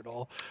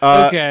brutal.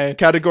 Uh, Okay.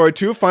 Category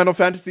 2, Final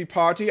Fantasy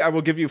Party. I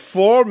will give you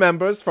 4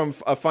 members from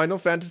a Final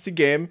Fantasy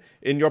game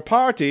in your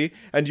party,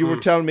 and you will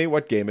tell me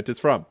what game it is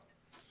from.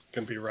 It's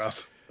gonna be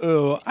rough.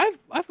 Ooh, I've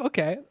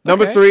okay.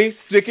 Number okay. 3,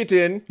 stick it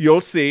in.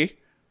 You'll see.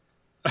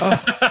 I'm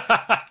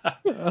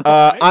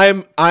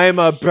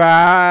a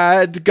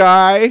bad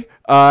guy,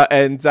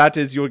 and that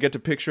is you'll get a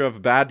picture of a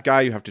bad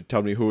guy. You have to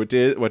tell me who it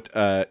is. What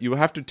you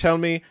have to tell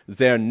me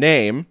their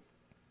name.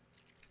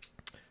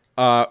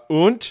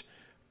 Und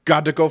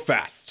gotta go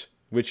fast,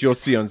 which you'll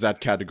see on that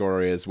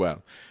category as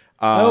well.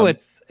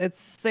 It's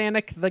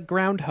Sonic the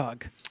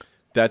Groundhog.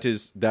 That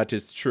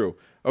is true.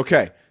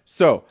 Okay,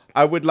 so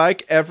I would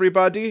like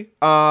everybody.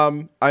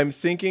 I'm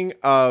thinking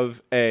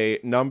of a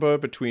number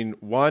between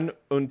 1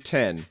 and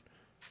 10.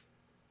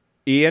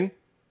 Ian,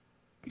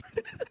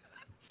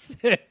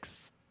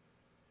 6.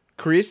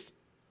 Chris,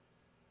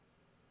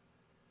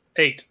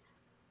 8.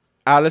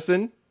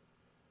 Allison,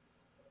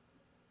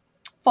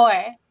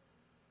 4.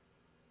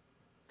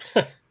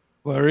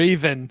 We're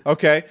even.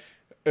 Okay,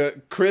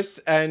 Chris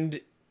and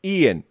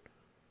Ian.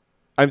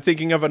 I'm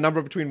thinking of a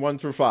number between 1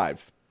 through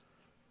 5.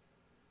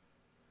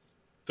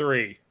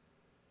 3.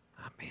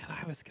 Oh man,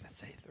 I was gonna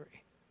say 3.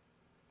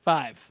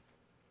 5.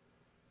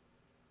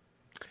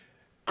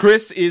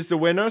 Chris is the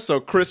winner, so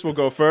Chris will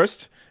go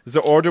first.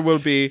 The order will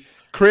be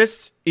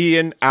Chris,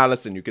 Ian,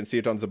 Allison. You can see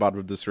it on the bottom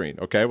of the screen.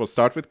 Okay, we'll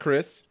start with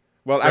Chris.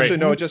 Well, actually,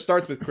 no, it just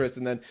starts with Chris,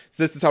 and then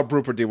so this is how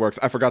BrewPardy works.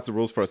 I forgot the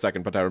rules for a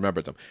second, but I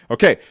remembered them.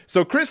 Okay,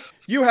 so Chris,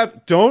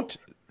 don't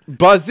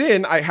buzz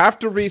in. I have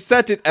to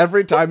reset it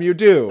every time you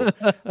do.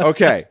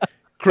 Okay,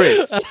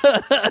 Chris.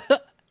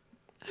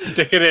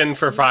 Stick it in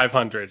for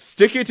 500.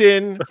 Stick it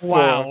in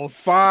Wow.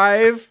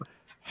 for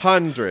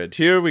 500.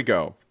 Here we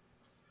go.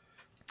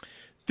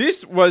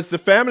 This was the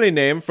family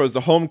name for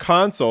the home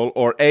console,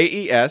 or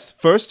AES,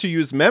 first to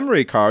use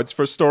memory cards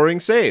for storing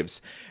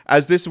saves,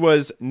 as this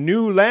was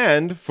new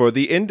land for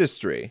the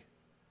industry.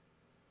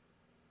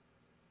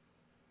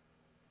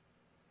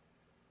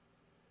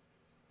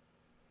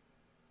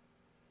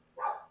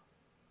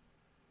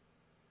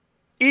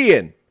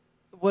 Ian.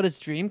 What is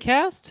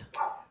Dreamcast?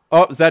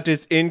 Oh, that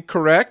is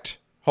incorrect.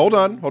 Hold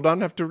on, I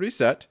have to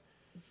reset.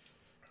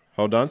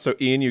 Hold on, so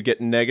Ian, you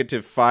get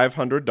negative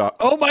 500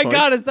 Oh my points.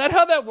 god, is that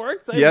how that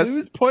works? I Yes.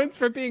 lose points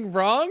for being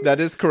wrong? That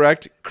is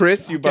correct.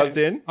 Chris, you buzzed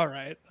in. All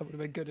right, that would have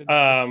been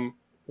good.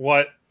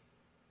 What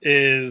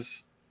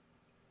is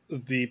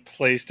the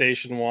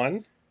PlayStation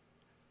 1?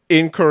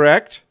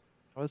 Incorrect.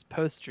 That was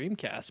post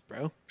Dreamcast,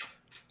 bro.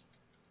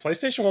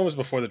 PlayStation 1 was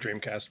before the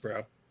Dreamcast,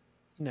 bro.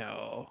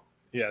 No.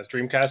 Yes,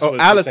 Dreamcast Oh, was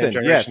the Allison, same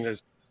generation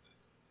yes.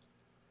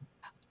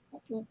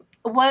 as...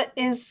 What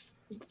is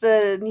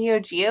the Neo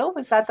Geo?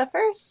 Was that the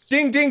first?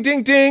 Ding, ding,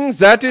 ding, ding.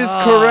 That is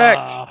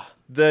correct.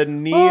 The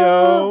Neo...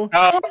 Oh,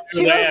 have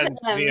two New of Land.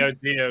 them. Neo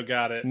Geo,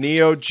 got it.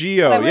 Neo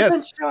Geo, I wasn't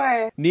yes.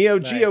 sure. Neo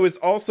Geo Nice. is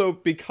also,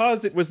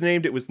 because it was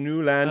named, it was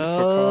new land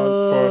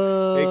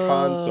for a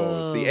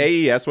console. It's the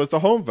AES was the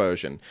home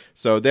version.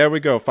 So there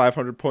we go,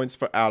 500 points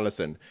for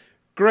Allison.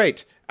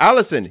 Great.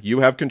 Allison,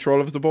 you have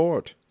control of the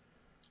board.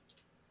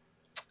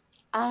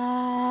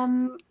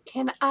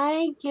 Can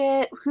I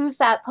get who's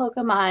that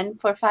Pokemon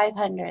for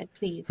 500,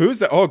 please? Who's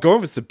that? Oh, go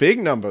with the big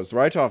numbers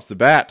right off the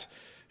bat.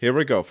 Here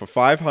we go, for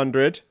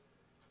 500.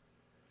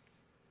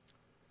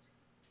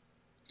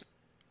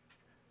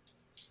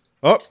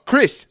 Oh,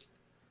 Chris.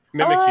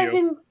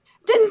 Mimikyu.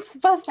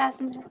 Didn't buzz fast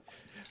enough.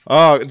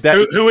 Oh,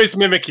 Who is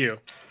Mimikyu?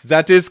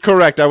 that is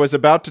correct. I was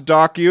about to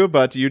dock you,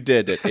 but you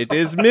did it. It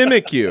is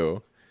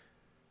Mimikyu.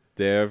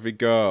 There we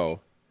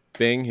go.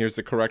 Bing, here's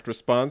the correct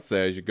response.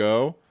 There you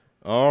go.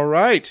 All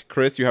right.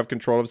 Chris, you have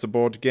control of the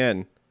board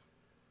again.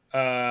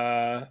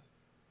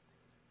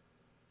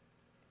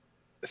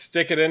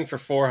 Stick it in for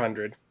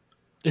 400.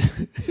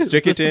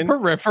 Stick it in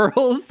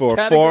peripherals for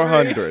category?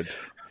 400.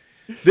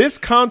 This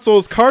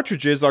console's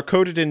cartridges are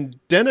coated in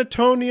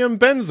denatonium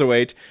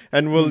benzoate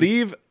and will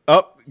leave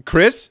up.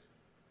 Chris?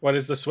 What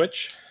is the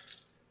Switch?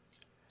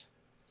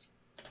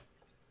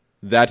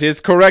 That is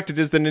correct. It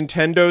is the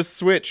Nintendo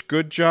Switch.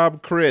 Good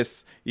job,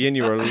 Chris. Ian,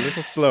 you were a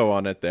little slow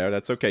on it there.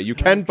 That's okay. You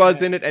can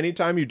buzz in at any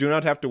time. You do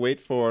not have to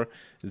wait for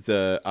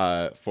the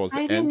I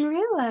end. didn't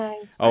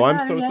realize. Oh, I'm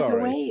I so have to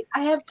sorry. wait.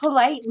 I have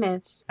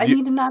politeness. I You-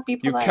 need to not be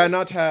You polite.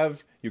 cannot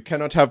have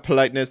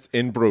politeness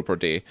in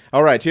BrewPardy.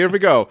 All right, here we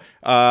go.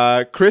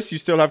 Chris, you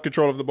still have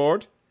control of the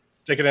board.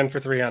 Stick it in for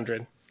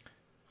 300.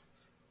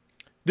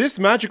 This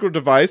magical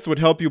device would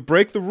help you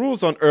break the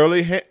rules on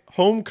early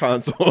home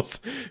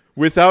consoles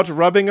without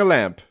rubbing a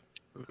lamp.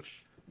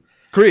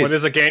 Chris.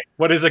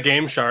 What is a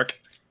Game Shark?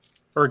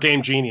 Or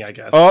Game Genie, I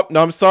guess. Oh,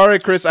 no, I'm sorry,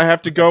 Chris. I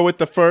have to go with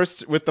the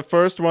first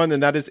one,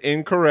 and that is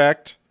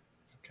incorrect.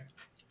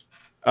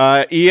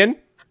 Okay. Ian?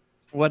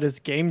 What is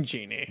Game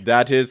Genie?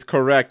 That is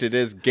correct. It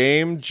is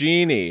Game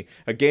Genie.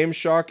 A Game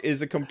Shark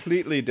is a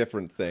completely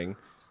different thing.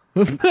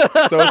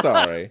 So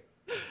sorry.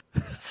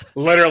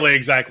 Literally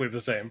exactly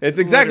the same. It's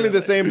exactly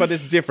the same, but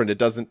it's different. It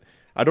doesn't...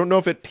 I don't know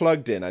if it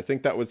plugged in. I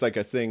think that was like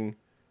a thing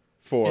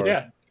for...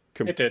 Yeah,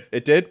 it did.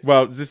 It did?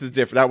 Well, this is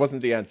different. That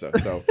wasn't the answer,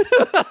 so...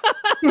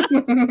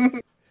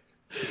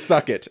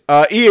 Suck it.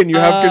 Ian, you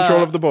have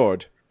control of the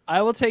board.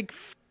 I will take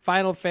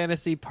Final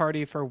Fantasy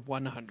Party for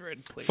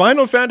 100, please.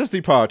 Final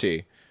Fantasy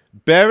Party.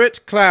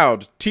 Barrett,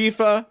 Cloud,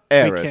 Tifa,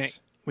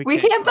 Eris. We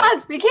can't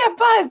buzz. We can't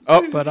buzz.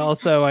 Oh, But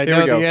also, I Here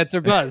we know go. the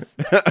answer, Buzz.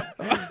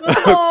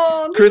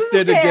 Oh, Chris this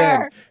isn't did again.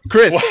 fair.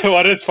 Chris,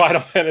 What is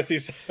Final Fantasy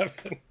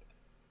VII?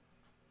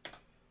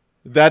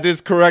 that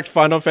is correct.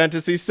 Final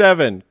Fantasy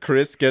VII.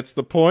 Chris gets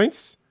the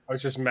points. I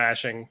was just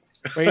mashing.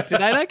 Wait,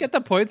 did I not get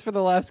the points for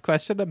the last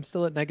question? I'm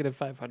still at negative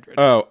 500.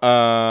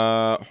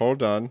 Oh,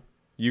 hold on.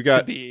 You Should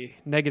got be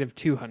negative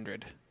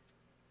 200.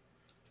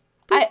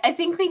 I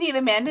think we need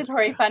a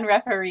mandatory fun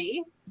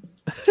referee.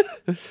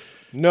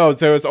 no.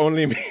 There was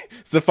only me.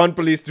 The fun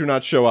police do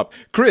not show up.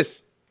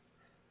 Chris,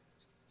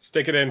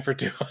 Stick it in for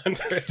 200.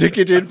 stick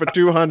it in for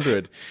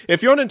 200.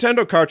 If your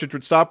Nintendo cartridge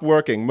would stop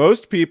working,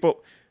 most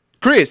people.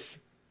 Chris.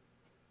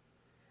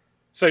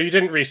 So you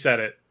didn't reset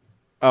it.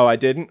 Oh, I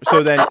didn't.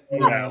 So then,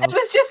 No. It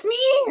was just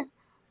me.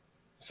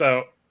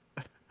 So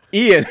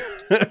Ian.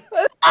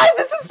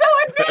 This is so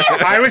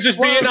unfair. I was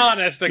just being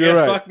honest. I You're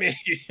guess right. fuck me.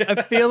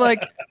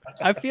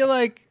 I feel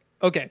like,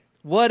 okay,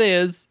 what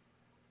is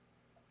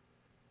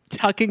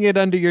tucking it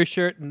under your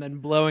shirt and then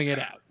blowing it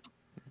out?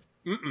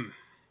 Mm-mm.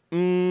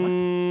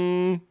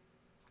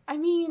 I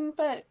mean,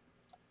 but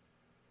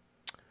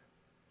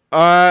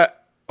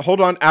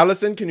Hold on,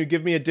 Allison. Can you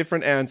give me a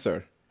different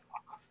answer?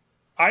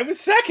 I was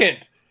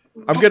second.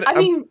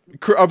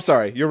 I'm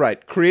sorry. You're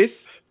right.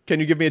 Chris, can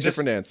you give me a Just-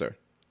 different answer?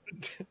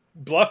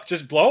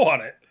 Just blow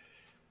on it.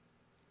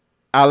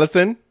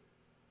 Allison?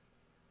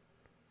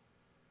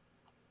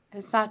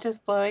 it's not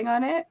just blowing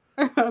on it.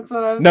 That's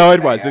what I was. No,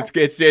 it saying. was.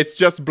 It's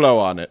just blow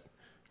on it.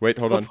 Wait,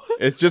 hold on.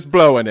 It's just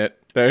blowing it.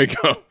 There you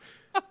go.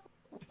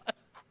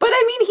 But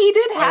I mean, he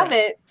did have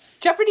it.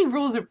 Jeopardy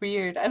rules are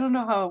weird. I don't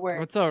know how it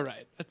works. It's all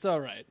right. It's all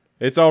right.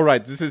 It's all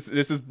right. This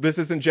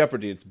isn't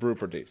Jeopardy. It's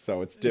BrewPardy,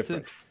 so it's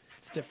different.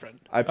 It's different.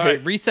 I All right,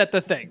 paid- reset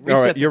the thing. All right,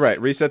 Reset the you're right.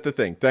 Reset the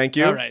thing. Thank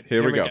you. All right,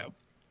 here we go.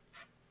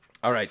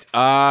 All right.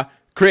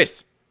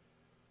 Chris,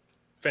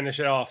 Finish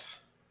it off.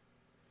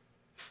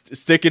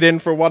 stick it in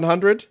for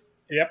 100.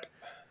 Yep.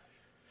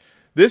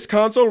 This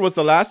console was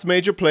the last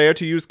major player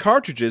to use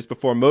cartridges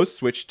before most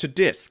switched to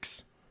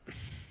discs.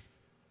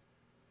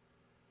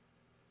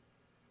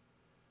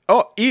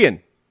 Oh,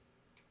 Ian.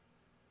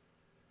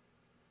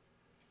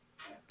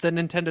 The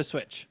Nintendo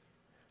Switch.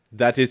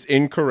 That is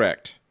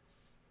incorrect.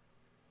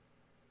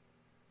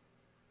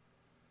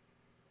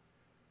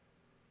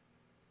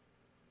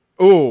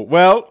 Oh,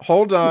 well,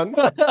 hold on.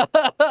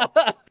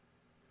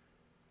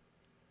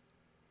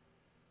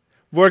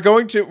 We're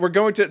going to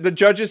the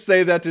judges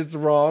say that is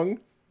wrong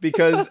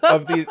because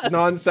of the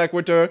non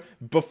sequitur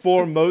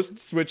before most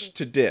switched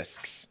to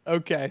discs.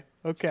 Okay.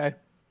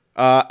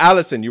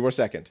 Allison, you were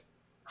second.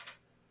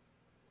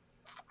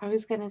 I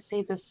was gonna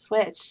say the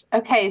Switch.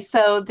 Okay,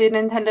 so the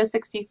Nintendo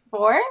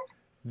 64.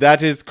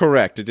 That is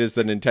correct. It is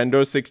the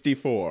Nintendo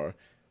 64.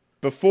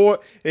 Before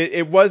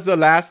it was the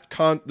last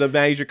the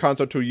major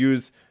console to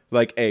use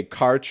like a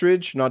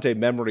cartridge, not a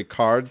memory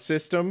card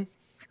system.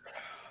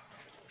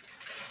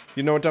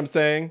 You know what I'm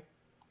saying?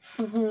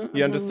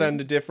 You understand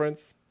the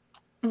difference?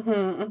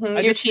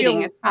 You're just cheating.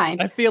 feel- It's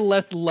fine. I feel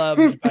less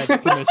loved by the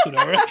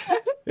commissioner.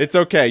 It's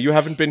okay. You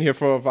haven't been here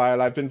for a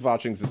while. I've been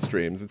watching the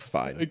streams. It's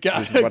fine. Got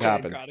This is it, what okay,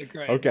 happens. got it,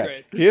 great,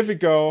 Okay. great. Here we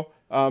go.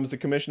 The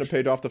commissioner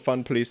paid off the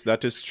fun police.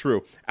 That is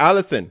true.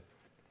 Allison,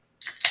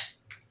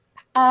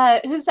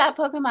 Who's that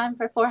Pokemon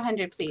for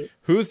 400,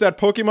 please? who's that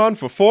Pokemon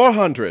for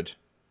 400?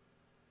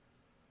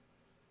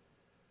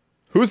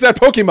 Who's that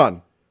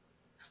Pokemon?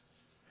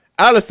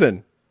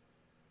 Allison.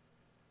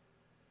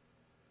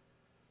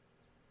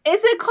 Is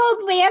it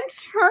called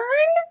Lantern?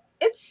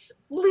 It's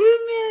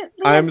Lumen.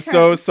 I'm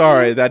so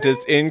sorry. That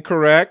is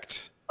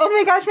incorrect. Oh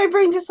my gosh, my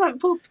brain just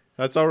went poop.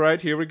 That's all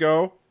right. Here we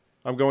go.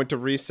 I'm going to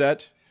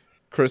reset.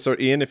 Chris or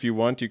Ian, if you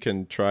want, you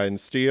can try and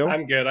steal.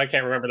 I'm good. I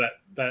can't remember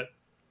that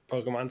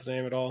Pokemon's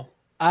name at all.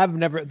 I've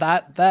never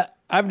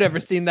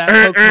seen that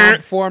Pokemon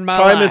before in my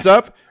life. Time is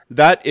up.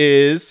 That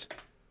is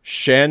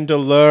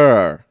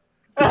Chandelure.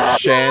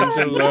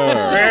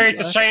 Chandelure. Where's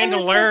the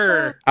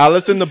chandelier?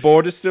 Allison, the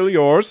board is still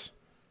yours.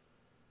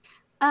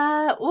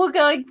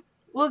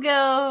 We'll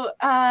go.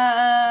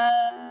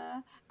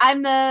 I'm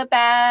the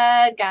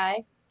bad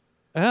guy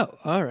Oh,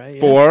 all right.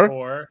 Yeah.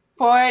 For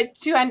Or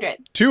 200.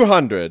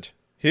 200.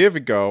 Here we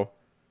go.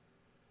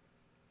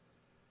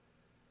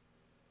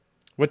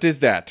 What is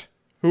that?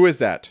 Who is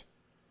that?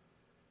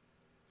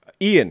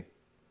 Ian.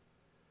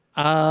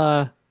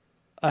 I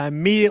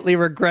immediately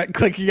regret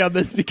clicking on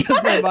this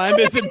because my mind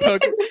is in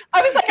Pokemon.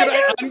 I was like, Can I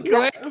know.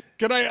 unclick?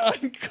 Can I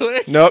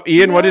unclick? No,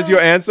 Ian, what is your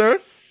answer?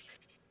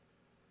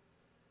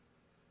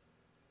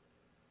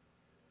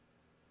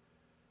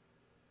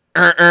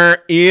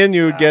 Ian,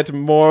 you get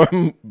more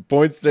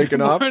points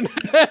taken off.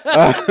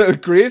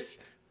 Chris,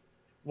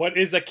 what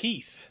is a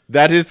keys?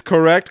 that is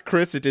correct.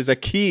 Chris, it is a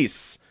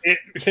keys.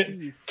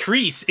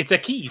 Crease. It's a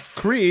keys.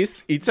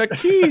 Chris, it's a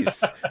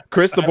keys.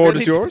 Chris, the board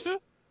is yours.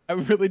 I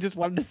really just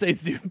wanted to say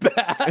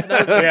Zubat.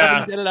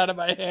 Yeah. Get it out of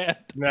my hand.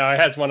 No, it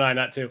has one eye,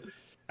 not two.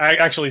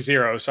 Actually,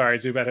 0. Sorry,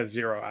 Zubat has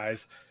 0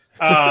 eyes.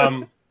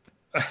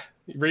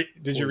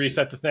 Did you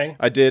reset the thing?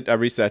 I did. I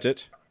reset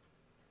it.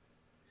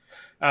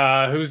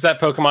 Who's that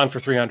Pokemon for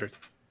 300?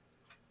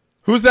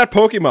 Who's that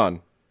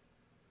Pokemon?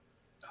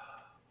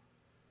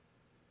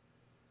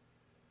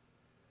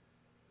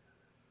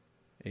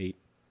 Eight,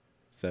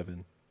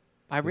 7.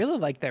 I really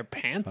like their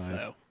pants, 5,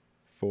 though.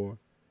 4,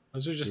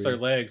 Those are just 3, their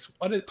legs.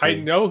 What is? 2, I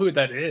know who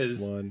that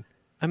is. 1.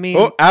 I mean,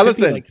 Oh, could be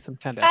Allison. like some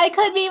kind of... I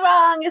could be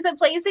wrong. Is it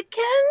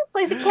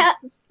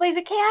Blaziken?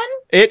 Blaziken?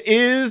 It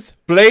is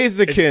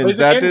Blaziken. It's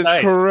That Blaziken? is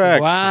Nice.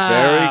 correct. Wow.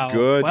 Very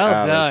good, Well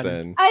done.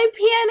 Allison.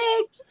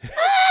 I panicked.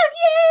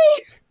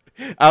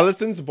 Yay!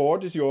 Allison's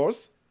board is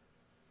yours.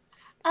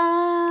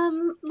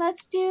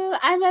 Let's do.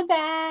 I'm a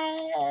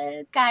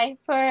bad guy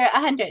for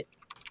 100.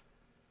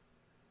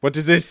 What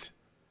is this?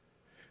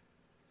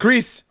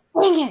 Chris.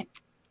 Dang it!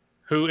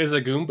 Who is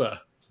a Goomba?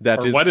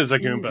 That Or is what is a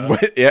Goomba?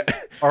 What- yeah.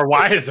 Or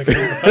why is a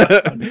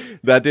Goomba?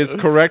 That is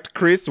correct,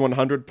 Chris.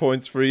 100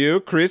 points for you.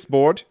 Chris,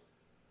 board.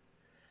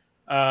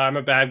 I'm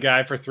a bad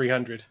guy for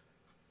 300.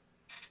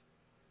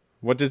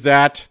 What is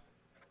that?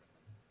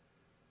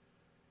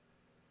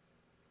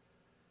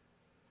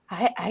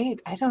 I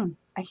don't.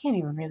 I can't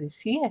even really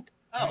see it.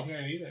 I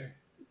can't either.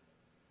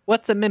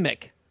 What's a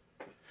mimic?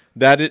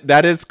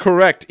 That is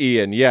correct,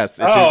 Ian. Yes,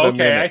 it is Oh, a okay.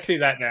 mimic. I see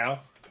that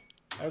now.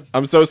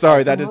 I'm so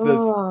sorry. That is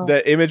Oh.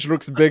 the image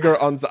looks bigger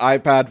on the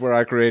iPad where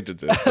I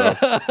created it. So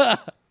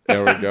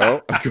there we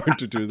go. I'm going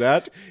to do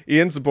that.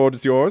 Ian's board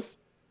is yours.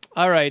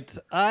 All right.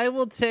 I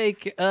will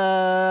take...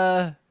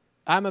 I'm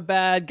a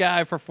bad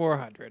guy for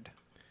 400.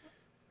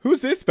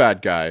 Who's this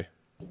bad guy?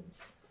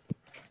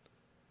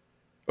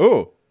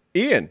 Oh,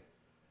 Ian.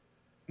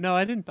 No,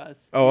 I didn't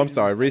buzz. Oh, You I'm didn't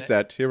sorry. buzz it.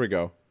 Reset. Here we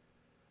go.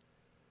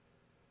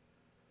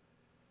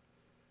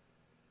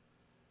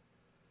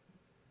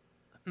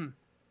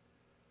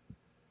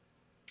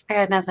 I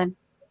got nothing.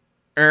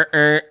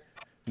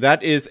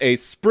 That is a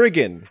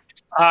Spriggan.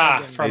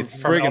 Ah, A from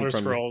Spriggan Elder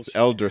Scrolls.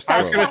 Elder I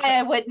was Scrolls. gonna That's why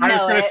I wouldn't I was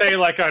know going to it. say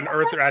like an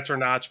Earth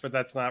Atronach, but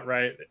that's not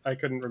right. I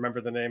couldn't remember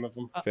the name of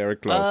them. Very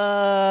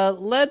close.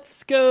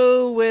 Let's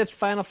go with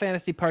Final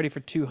Fantasy Party for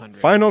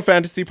 200. Final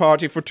Fantasy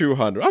Party for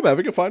 200. I'm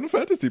having a Final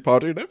Fantasy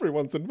Party and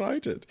everyone's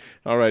invited.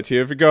 All right,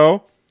 here we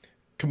go.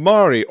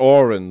 Kamari,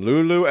 Orin,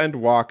 Lulu, and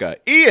Waka.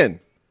 Ian!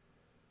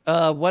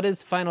 What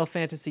is Final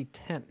Fantasy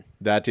 10?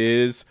 That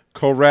is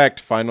correct.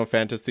 Final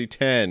Fantasy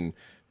 10.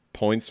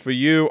 Points for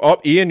you.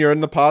 Oh, Ian, you're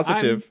in the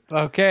positive.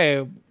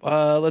 Okay.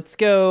 Let's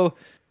go.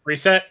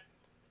 Reset.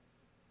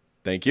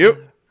 Thank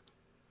you.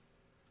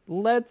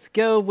 Let's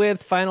go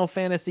with Final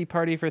Fantasy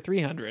Party for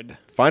 300.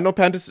 Final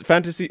Fantasy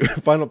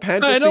Final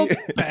Fantasy.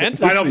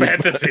 Final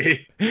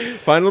Fantasy.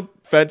 Final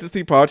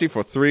Fantasy Party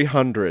for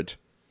 300.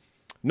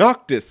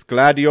 Noctis,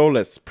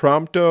 Gladiolus,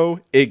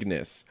 Prompto,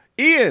 Ignis.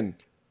 Ian!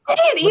 Hey,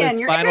 Ian, is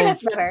your final-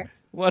 internet's better.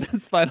 What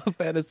is Final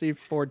Fantasy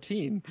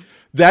 14?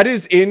 That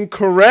is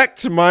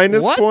incorrect.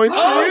 Minus What? points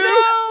for you.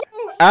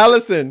 Oh,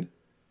 Allison.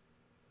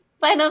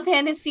 Final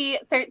Fantasy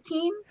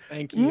 13.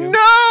 Thank you.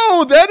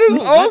 No, that is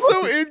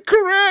also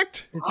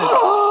incorrect. Is it-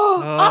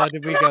 Oh,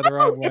 did we go the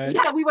wrong way?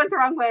 Yeah, we went the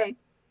wrong way.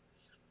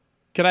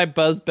 Can I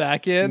buzz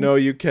back in? No,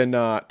 you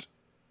cannot.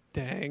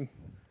 Dang.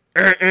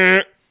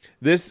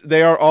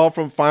 They are all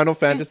from Final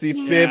Fantasy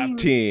 15.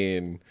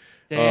 15.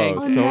 Dang. Oh, Oh,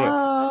 so-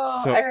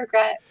 no. so- I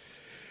regret.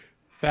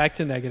 Back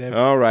to negative.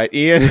 All right,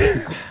 Ian.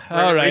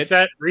 All right.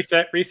 Reset.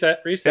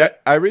 Yeah,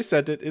 I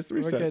reset it. It's We're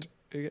reset. good.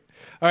 We're good.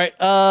 All right.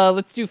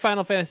 Let's do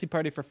Final Fantasy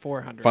Party for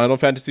 400. Final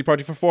Fantasy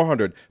Party for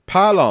 400.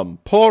 Palom,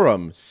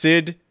 Porum,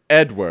 Sid,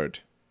 Edward.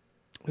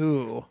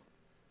 Ooh.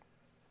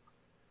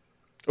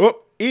 Oh,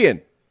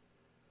 Ian.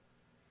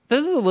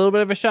 This is a little bit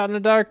of a shot in the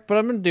dark, but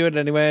I'm going to do it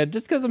anyway,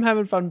 just because I'm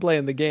having fun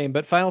playing the game.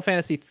 But Final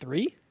Fantasy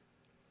 3?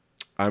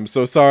 I'm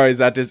so sorry.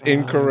 That is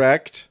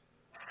incorrect.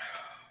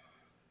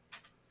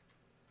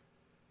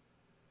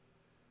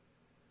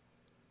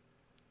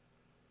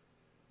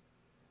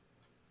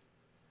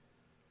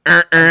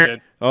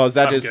 Good. Oh,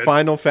 that I'm is good.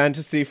 Final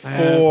Fantasy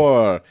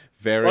 4.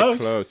 Very Close.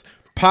 close.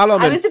 Palom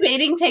I and was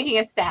debating taking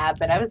a stab,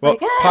 but I was Well,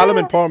 like, Palom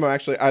and Porum are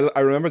actually,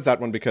 I remember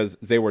that one because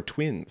they were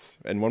twins,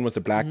 and one was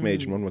a black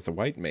mage and one was a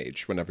white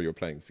mage whenever you were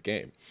playing this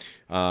game.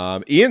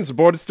 Ian's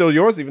board is still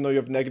yours, even though you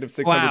have negative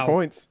 600 Wow.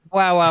 points.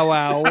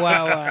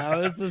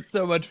 Wow. This is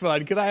so much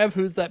fun. Can I have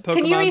Who's That Can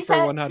you Pokemon reset?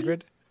 for 100?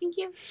 please? Thank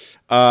you.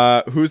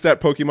 Who's that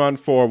Pokemon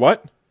for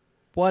what?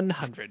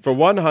 100. For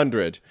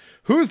 100.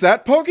 Who's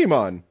that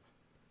Pokemon?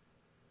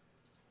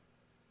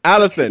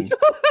 Allison.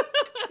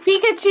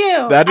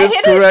 Pikachu. That I is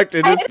hit correct.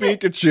 It I is hit it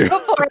Pikachu.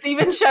 before it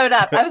even showed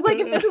up. I was like,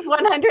 if this is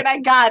 100, I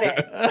got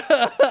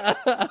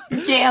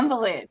it.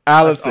 Gamble it.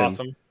 Allison.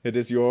 awesome. It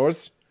is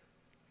yours.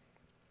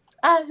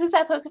 Who's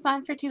that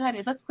Pokemon for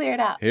 200? Let's clear it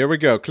out. Here we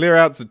go. Clear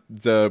out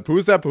the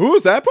who's that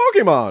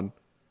Pokemon?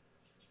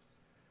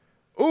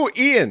 Ooh,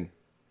 Ian.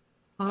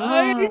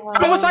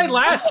 How was I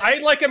last? I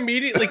like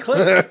immediately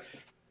clicked.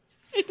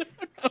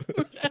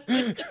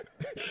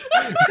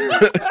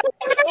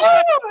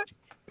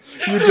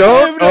 You I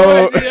don't? have no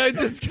Oh. idea. I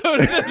just go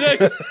to the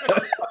next.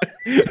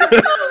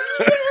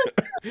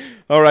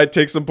 All right,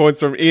 take some points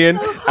from Ian.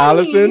 Oh,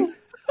 Allison?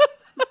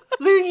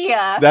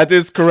 Lugia. That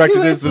is correct.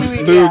 Who It is is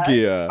Lugia?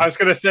 Lugia. I was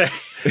gonna say.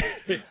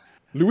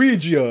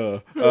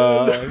 Luigia.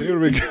 Here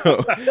we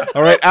go.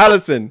 All right,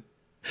 Allison.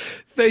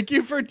 Thank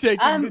you for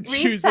taking the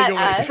choosing reset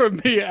away us.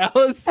 from me,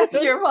 Alice.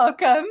 You're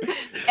welcome.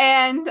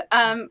 And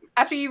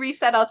after you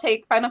reset, I'll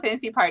take Final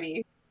Fantasy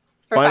Party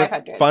for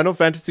 500. Final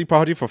Fantasy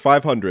Party for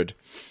 500.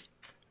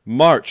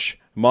 March,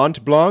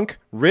 Mont Blanc,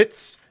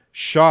 Ritz,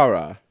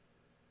 Shara.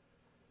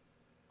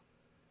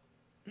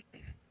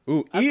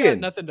 Ooh, I've got Ian.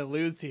 nothing to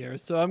lose here,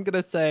 so I'm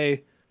gonna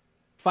say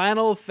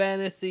Final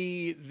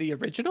Fantasy the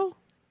original.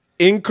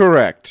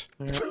 Incorrect.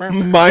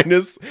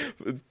 Minus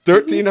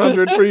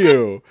 1,300 for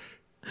you.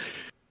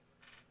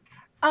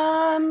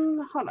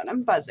 Hold on,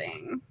 I'm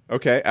buzzing.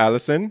 Okay,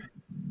 Allison.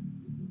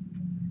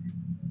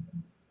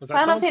 Was that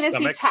Final someone's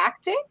Fantasy stomach?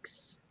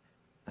 Tactics?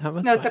 How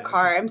much No, it's a time?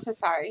 car. I'm so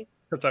sorry.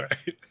 That's all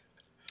right.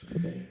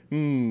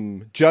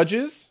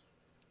 Judges?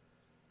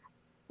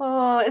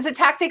 Oh, is it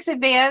Tactics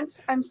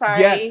Advance? I'm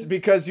sorry. Yes,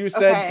 because you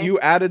said Okay. you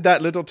added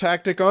that little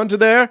tactic onto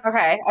there.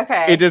 Okay.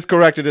 It is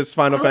correct. It is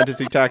Final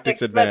Fantasy Tactics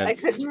but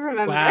Advance. I couldn't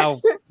remember.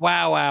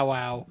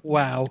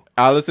 Wow.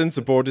 Allison,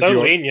 support is So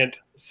yours. lenient.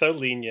 So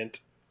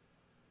lenient.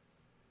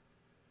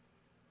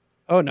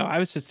 Oh no, I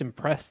was just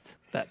impressed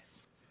that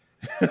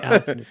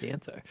Allison knew the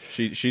answer.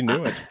 She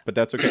knew it, but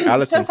that's okay. So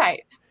Allison.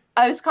 sorry.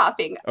 I was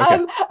coughing.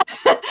 Okay.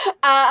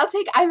 I'll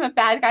take I'm a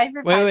bad guy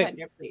for Wait,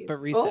 500, please. But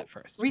reset Oh,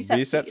 first. Reset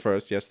please.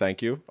 first. Yes,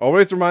 thank you.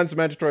 Always reminds the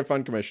Mandatory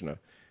Fund Commissioner.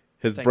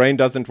 His Thank brain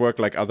doesn't work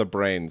like other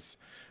brains.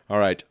 All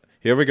right,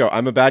 here we go.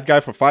 I'm a bad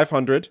guy for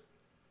 500.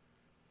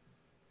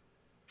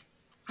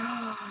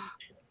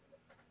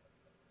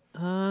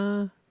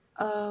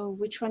 Oh,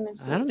 which one is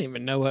this? I don't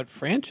even know what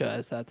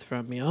franchise that's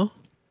from, yo. Is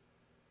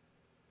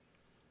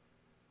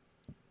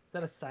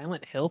that a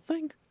Silent Hill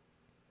thing?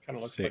 Kind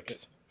of looks like it.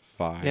 6,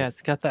 5, Yeah,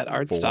 it's got that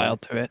art 4. style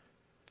to it.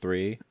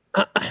 3,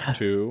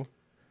 2,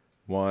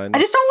 1. I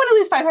just don't want to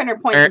lose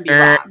 500 points and be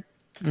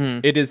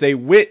wrong. It is a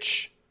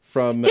witch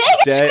from Dang, I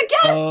Dead, should have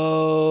guessed.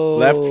 Oh,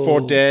 Left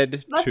 4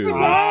 Dead Left 2. 4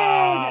 Dead.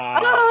 Ah.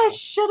 Oh, I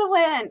should have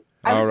went.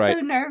 I was All right.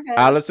 so nervous.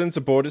 Allison,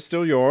 support is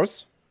still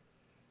yours.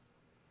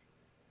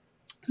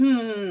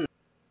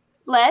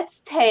 Let's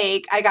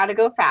take. I gotta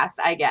go fast,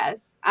 I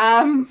guess.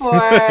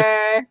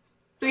 For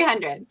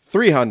 300.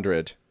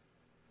 300.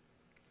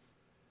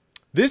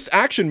 This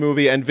action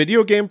movie and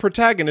video game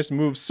protagonist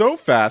moves so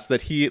fast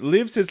that he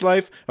lives his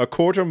life a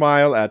quarter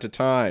mile at a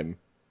time.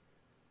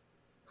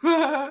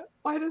 Why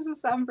does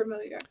this sound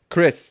familiar?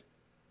 Chris,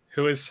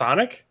 Who is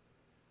Sonic?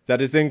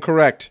 that is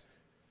incorrect.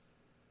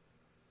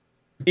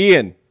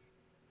 Ian,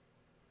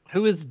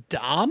 Who is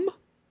Dom?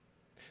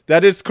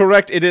 that is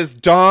correct. It is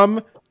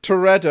Dom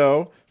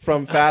Toretto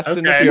from Fast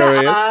and the Okay.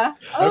 Furious.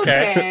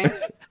 Okay.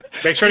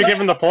 Make sure to give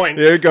him the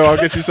points. There you go. I'll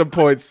get you some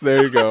points.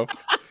 There you go.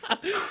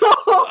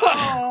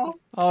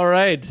 All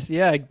right,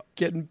 yeah,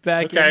 getting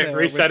back in Okay, there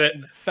reset with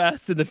it.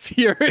 Fast and the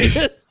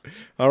Furious.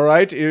 All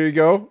right, here you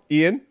go.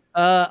 Ian,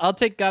 I'll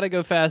take Gotta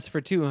Go Fast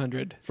for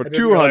 200. for I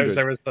didn't realize 200.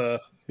 there was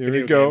the Here we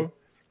video go. game.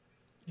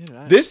 Yeah, did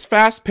I? This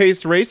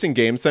fast-paced racing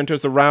game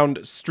centers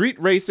around street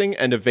racing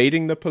and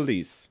evading the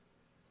police.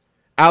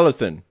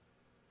 Allison,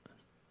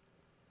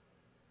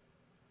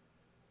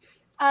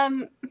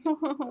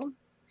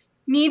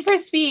 Need for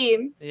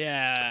Speed.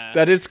 Yeah.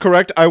 that is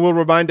correct. I will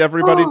remind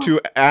everybody Oh.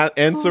 to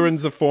answer in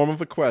the form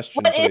of a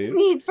question, What please. is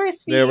Need for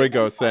Speed? There we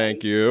go. I'm sorry.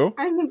 Thank you.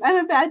 I'm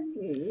a bad.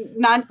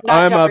 Not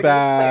I'm a Jeopardy player.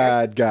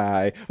 bad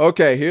guy.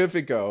 Okay, here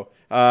we go.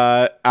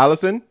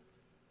 Allison,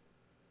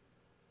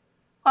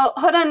 Oh,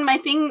 hold on.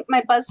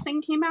 My buzz thing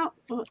came out.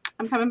 Oh,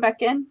 I'm coming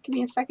back in. Give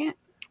me a second.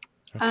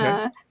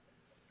 okay.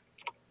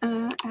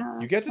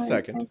 You get a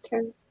second.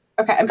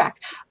 Okay, I'm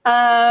back.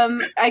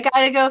 I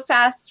gotta go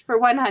fast for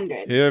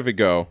 100. Here we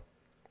go.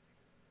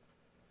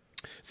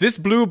 This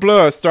blue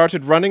blur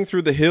started running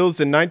through the hills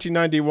in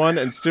 1991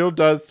 and still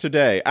does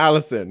today.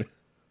 Allison.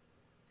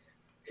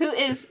 Who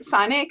is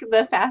Sonic,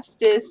 the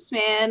fastest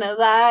man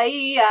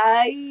alive?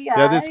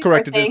 That is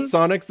correct. It Thing. is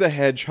Sonic the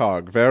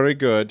Hedgehog. Very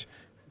good.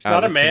 It's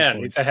not a Allison man.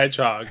 points. He's a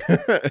hedgehog.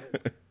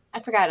 I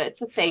forgot it.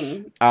 It's a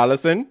thing.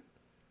 Allison,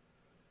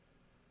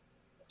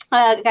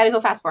 Gotta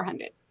go fast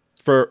 400.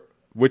 for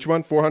which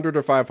one? 400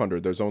 or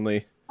 500? There's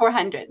only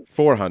 400.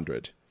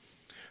 400.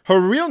 Her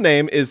real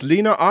name is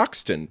Lena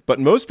Oxton, but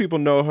most people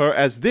know her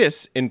as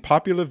this in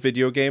popular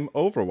video game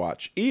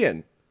Overwatch.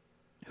 Ian.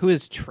 Who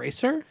is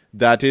Tracer?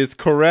 That is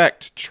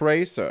correct.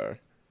 Tracer.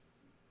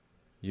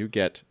 You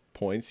get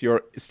points.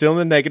 You're still in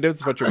the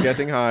negatives, but you're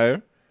getting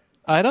higher.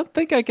 I don't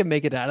think I can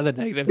make it out of the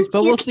negatives,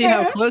 but You we'll see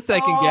how can't? close I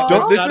can get.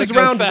 Don't, with this Gotta is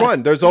Go round Fast.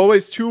 1. There's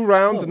always 2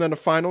 rounds and then a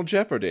final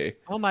Jeopardy.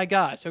 Oh my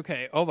gosh.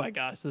 Okay. Oh my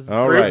gosh. This is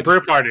All Brew, right.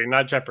 Brew Party,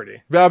 not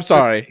Jeopardy. I'm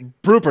sorry.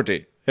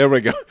 BrewPardy. Here we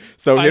go.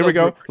 So here we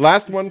go.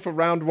 Last one for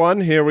round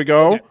 1. Here we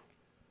go. Okay.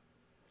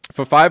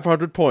 For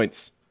 500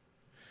 points.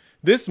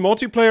 This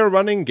multiplayer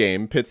running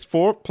game pits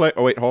 4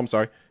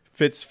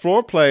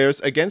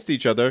 players against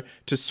each other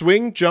to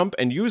swing, jump,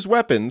 and use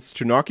weapons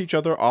to knock each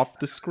other off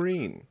the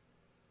screen.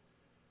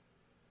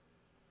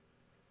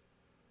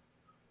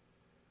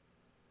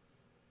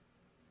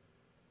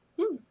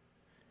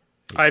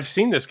 I've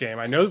seen this game.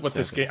 I know what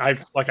this game.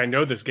 I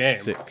know this game.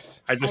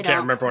 6. I just can't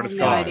remember what it's I have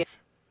no called. idea.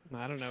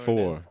 5. I don't know. 4.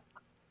 What it is.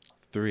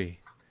 3.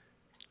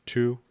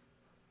 2.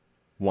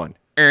 1.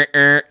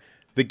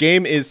 The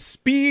game is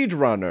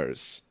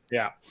Speedrunners.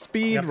 Yeah.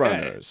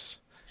 Speedrunners.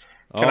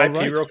 Can I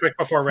pee real quick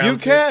before round You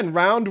two? can.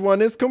 Round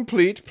 1 is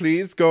complete.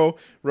 Please go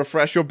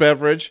refresh your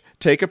beverage.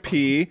 Take a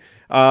pee.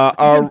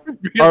 Our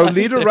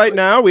leader right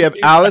now, we have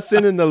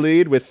Allison in the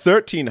lead with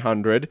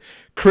 1,300.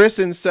 Chris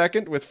in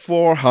second with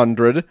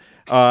 400.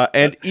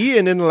 And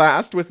Ian in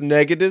last with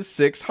negative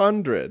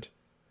 600.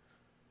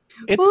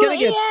 It's Ooh, gonna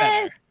get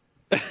yeah.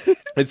 better.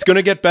 It's going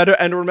to get better.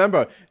 And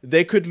remember,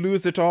 they could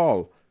lose it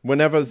all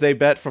whenever they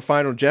bet for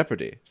Final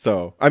Jeopardy.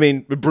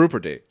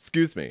 BrewPardy.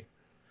 Excuse me.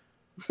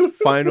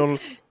 Final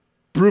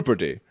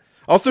BrewPardy.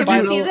 Also,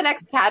 Can we see the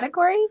next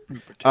categories?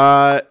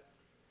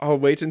 I'll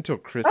wait until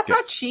Chris That's not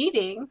gets.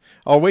 cheating.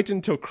 I'll wait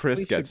until Chris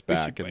We gets should- we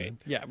back, should and wait.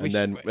 Yeah, we and should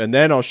then wait. and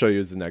then I'll show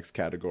you the next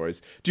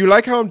categories. Do you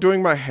like how I'm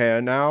doing my hair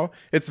now?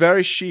 It's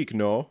very chic,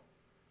 no?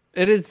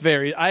 It is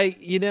very.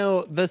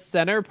 The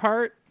center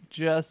part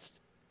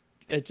just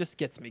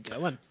gets me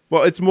going.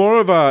 Well, it's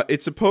more of a.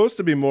 It's supposed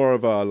to be more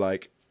of a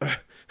like.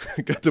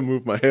 Got to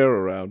move my hair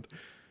around.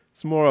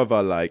 It's more of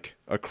a like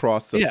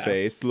across the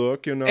face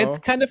look, you know. It's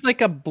kind of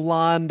like a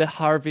blonde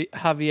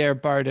Javier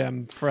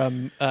Bardem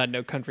from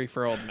No Country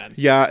for Old Men.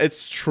 Yeah,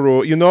 it's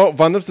true. You know,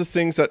 one of the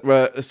things that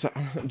were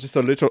just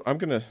a little. I'm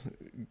gonna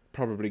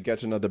probably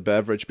get another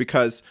beverage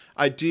because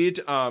I did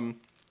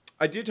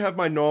have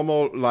my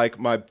normal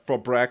for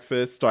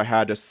breakfast I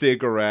had a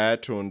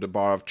cigarette and a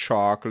bar of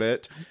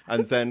chocolate,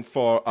 and then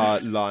for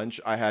lunch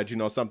I had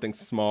something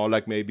small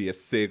like maybe a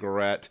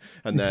cigarette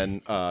and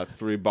then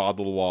 3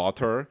 bottled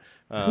water.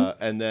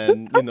 And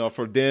then,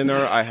 for dinner,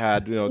 I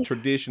had,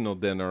 traditional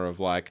dinner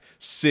of like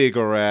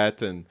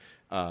cigarette and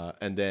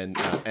then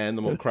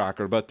animal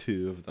cracker, but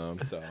 2 of them.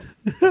 So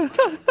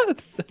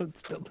That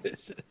sounds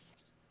delicious.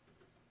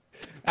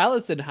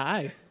 Allison,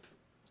 hi.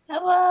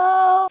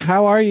 Hello.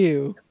 How are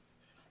you?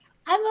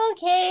 I'm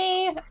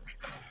okay.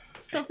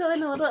 Still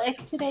feeling a little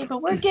ick today,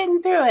 but we're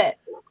getting through it.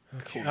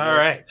 All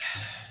right.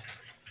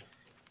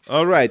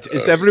 All right.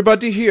 Is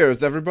everybody here?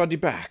 Is everybody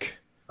back?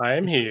 I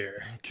am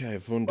here. Okay,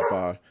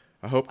 wunderbar.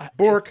 I hope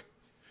Bork.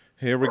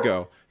 Here we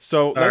go.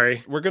 So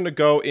we're gonna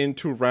go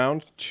into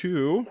round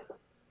 2.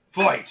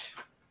 Fight.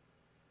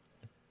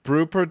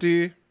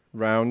 BrewPardy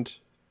round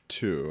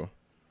 2.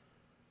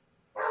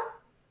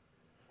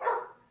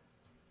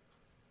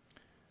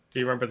 Do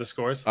you remember the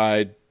scores?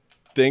 I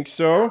think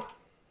so.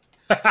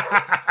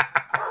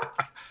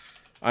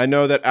 I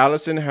know that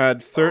Allison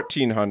had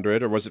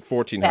 1,300, or was it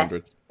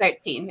 1,400? Yes,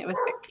 13. It was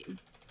 13.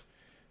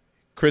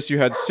 Chris, you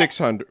had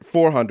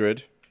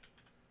 400.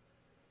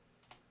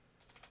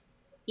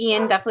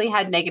 Ian definitely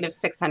had negative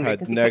 600 Had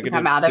because he couldn't negative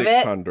come out of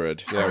it.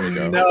 600. There we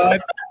go. No, I'm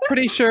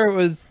pretty sure it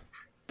was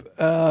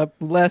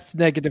less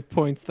negative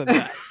points than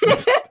that.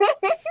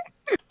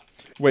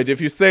 Wait,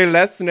 if you say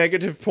less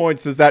negative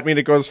points, does that mean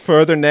it goes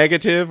further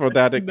negative, or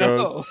that it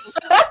goes? No.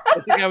 I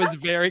think I was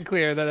very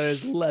clear that it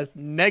is less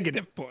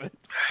negative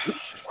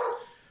points.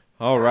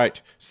 All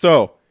right.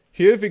 So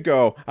here we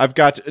go. I've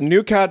got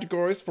new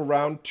categories for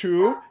round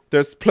 2.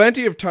 There's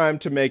plenty of time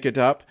to make it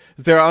up.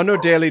 There are no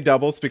daily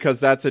doubles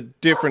because that's a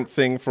different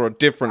thing for a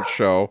different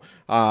show,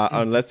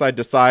 unless I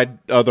decide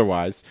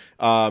otherwise.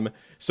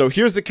 So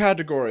here's the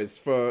categories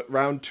for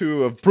round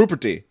 2 of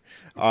BrewPardy.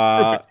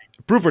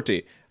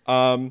 BrewPardy.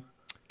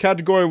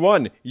 Category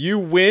 1, you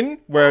win,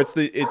 where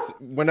it's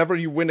whenever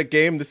you win a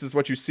game, this is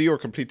what you see or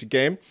complete a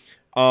game.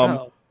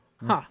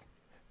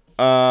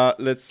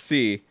 Let's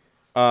see.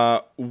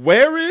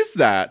 Where is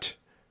that?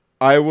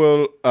 I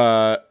will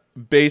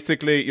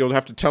basically, you'll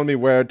have to tell me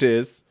where it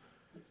is.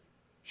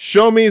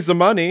 Show me the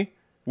money,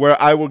 where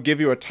I will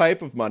give you a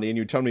type of money and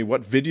you tell me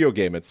what video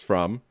game it's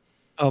from.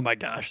 Oh my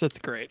gosh, that's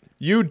great.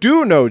 You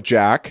do know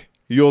Jack.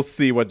 You'll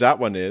see what that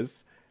one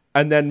is.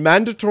 And then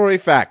mandatory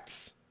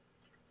facts.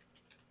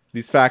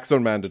 These facts are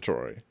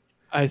mandatory.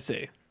 I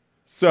see.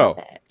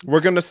 So, we're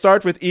going to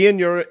start with Ian.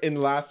 You're in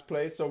last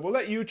place, so we'll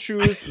let you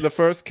choose the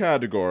first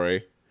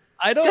category.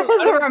 Just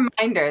as a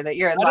reminder that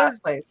you're in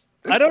last place.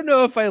 I don't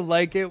know if I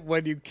like it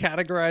when you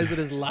categorize it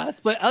as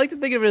last place. I like to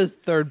think of it as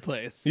third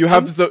place. You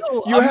have the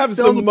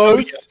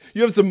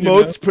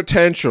most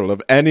potential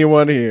of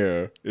anyone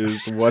here,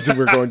 is what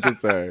we're going to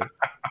say.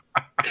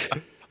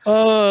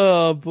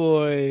 Oh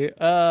boy.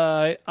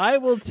 I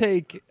will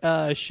take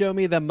show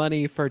me the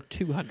money for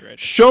 200.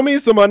 Show me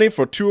the money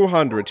for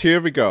 200. Here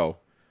we go.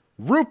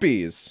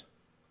 Rupees.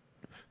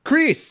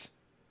 Crease.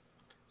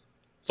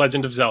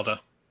 Legend of Zelda.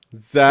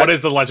 What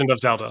is the Legend of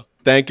Zelda?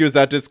 Thank you.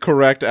 That is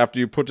correct after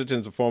you put it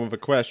in the form of a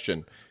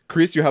question.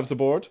 Crease, you have the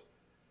board?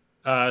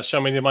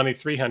 Show me the money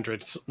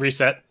 300.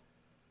 Reset.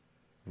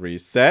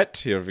 Reset.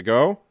 Here we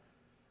go.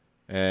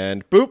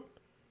 And boop.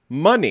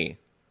 Money.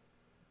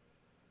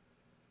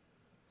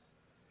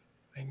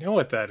 I know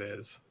what that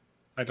is.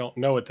 I don't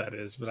know what that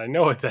is, but I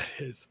know what that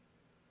is.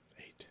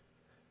 8,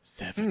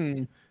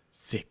 7,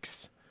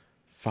 6,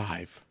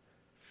 5,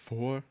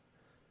 4,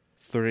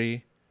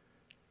 3,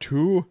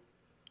 2,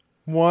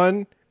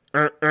 1.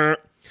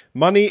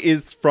 Money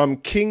is from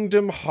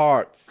Kingdom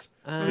Hearts.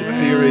 The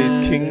series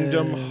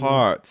Kingdom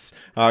Hearts.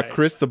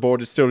 Chris, the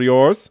board is still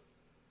yours.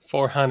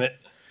 400.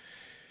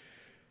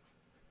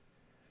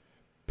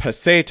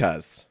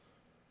 Pesetas.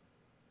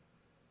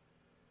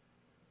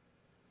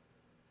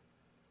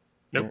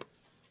 Nope.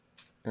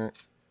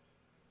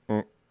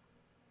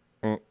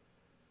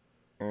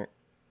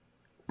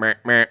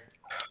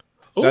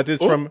 That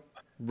is from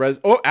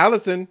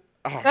Allison.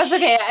 Oh, That's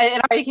okay.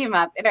 It already came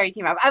up.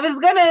 I was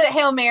gonna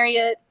Hail Mary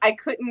it. I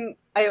couldn't.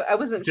 I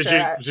wasn't Did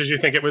sure. Did you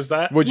think it was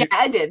that?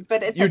 I did,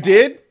 but it's you okay.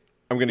 did?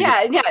 I'm gonna.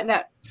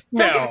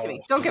 No. Don't give it to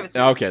me. Don't give it to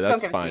me. Okay,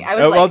 that's fine.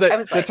 I was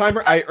late. The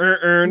timer I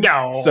earned.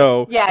 No.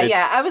 So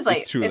I was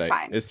late. It's too late.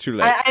 Fine. It's too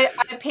late. I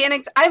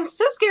panicked. I'm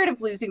so scared of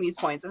losing these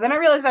points, and then I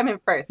realized I'm in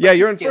first. Yeah,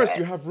 you're in first.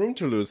 You have room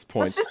to lose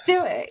points. Let's just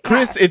do it.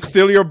 Chris, it's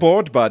still your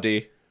board,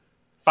 buddy.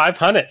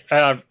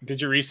 500.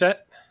 Did you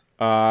reset?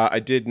 I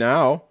did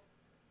now.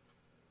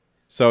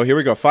 So here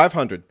we go.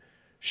 500.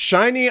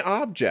 Shiny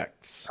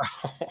objects.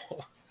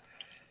 Oh.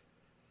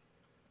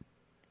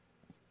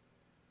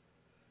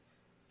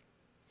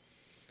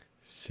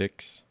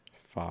 Six,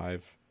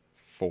 5,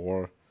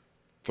 4,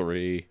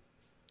 3,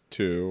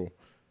 2,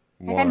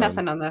 1. I got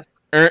nothing on this.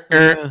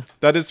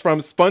 That is from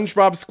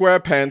SpongeBob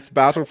SquarePants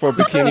Battle for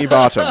Bikini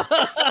Bottom.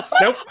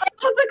 Nope.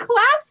 That's a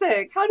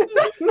classic. How did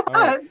that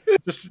not?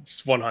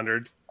 Just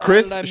 100.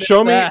 Chris,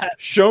 show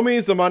me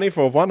the money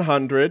for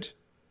 100.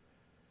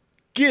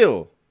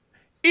 Gil.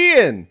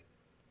 Ian.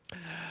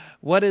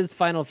 What is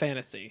Final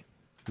Fantasy?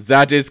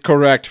 That is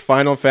correct.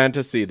 Final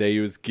Fantasy. They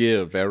use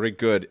Gil. Very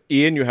good.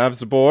 Ian, you have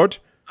the board.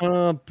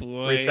 Oh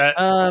boy. Reset.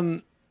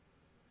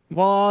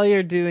 While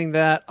you're doing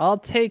that, I'll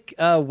take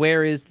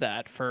Where Is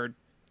That for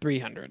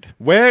 300.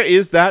 Where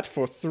is that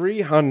for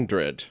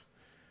 300?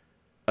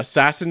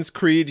 Assassin's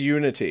Creed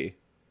Unity.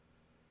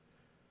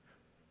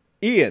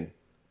 Ian.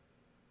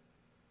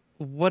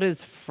 What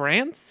is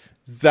France?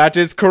 That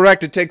is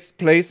correct. It takes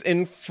place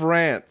in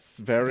France.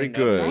 Very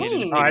good. Nice.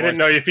 I didn't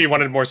know if you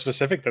wanted more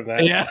specific than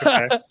that. Yeah.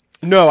 Okay.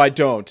 No, I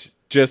don't.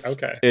 Just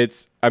Okay.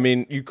 It's. I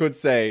mean, you could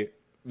say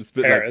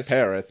Paris. like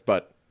Paris,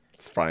 but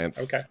it's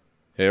France. Okay.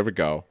 Here we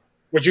go.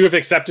 Would you have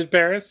accepted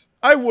Paris?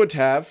 I would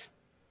have.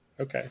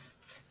 Okay.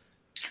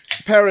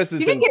 Paris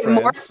is You can in get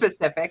France. more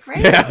specific, right?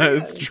 Yeah,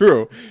 it's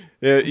true.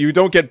 You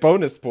don't get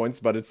bonus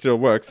points, but it still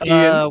works.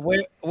 Ian,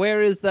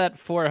 where is that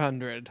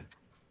 400?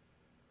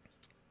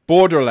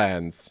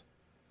 Borderlands.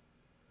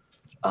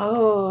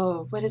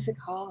 Oh, what is it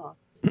called?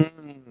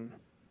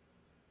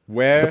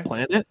 Where It's a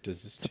planet?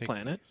 does this It's a take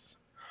planet. place?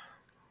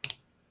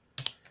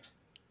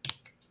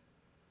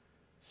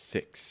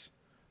 6,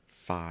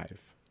 5,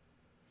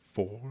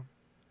 4,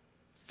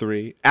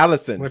 3.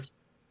 Allison. With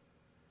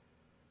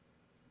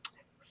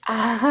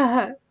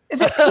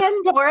Is it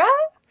Pandora?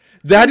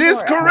 That is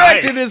Pandora.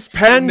 correct. Nice. It is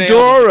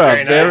Pandora.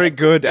 Very Very nice.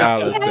 good,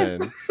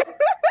 Allison.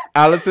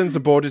 Allison, the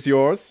board is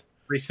yours.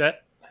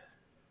 reset.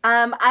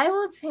 I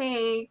will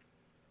take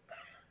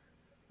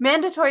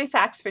mandatory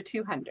facts for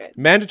 200.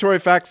 Mandatory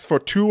facts for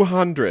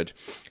 200.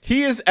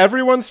 He is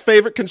everyone's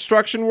favorite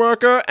construction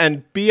worker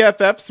and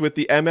BFFs with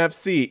the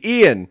MFC.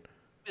 Ian.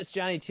 It's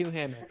Johnny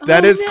Two-Hammer.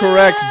 That is no.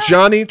 correct.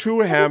 Johnny Two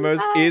Hammers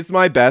is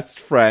my best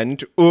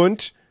friend,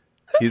 and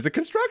he's a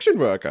construction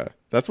worker.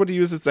 That's what he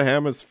uses the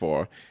hammers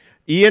for.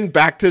 Ian,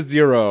 back to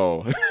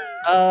 0.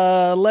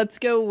 Let's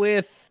go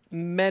with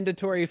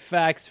mandatory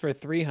facts for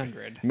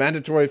 300.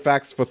 Mandatory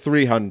facts for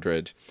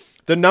 300.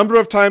 The number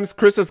of times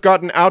Chris has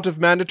gotten out of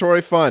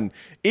mandatory fun.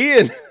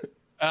 Ian.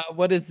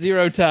 What is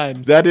 0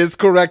 times? That is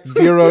correct.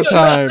 0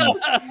 times.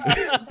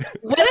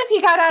 What if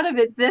he got out of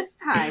it this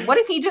time? What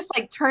if he just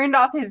like turned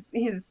off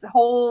his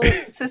whole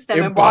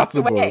system and walked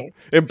away?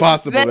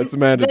 Impossible. It's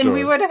mandatory. Then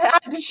we would have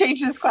had to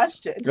change this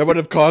question. That would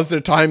have caused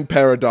a time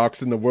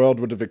paradox and the world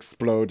would have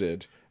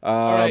exploded.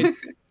 All right.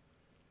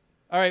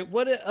 All right.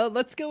 What?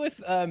 Let's go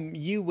with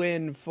you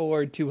win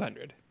for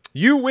 200.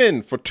 You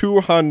win for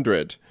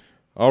 200.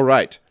 All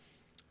right.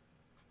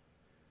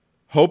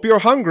 Hope you're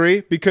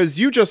hungry because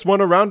you just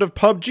won a round of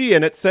PUBG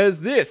and it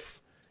says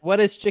this. What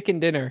is chicken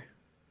dinner?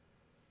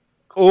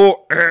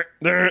 Oh,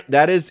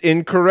 that is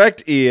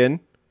incorrect,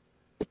 Ian.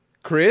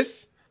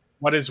 Chris?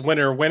 What is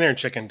winner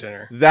chicken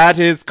dinner? That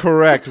is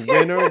correct.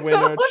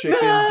 Winner,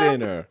 chicken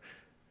dinner.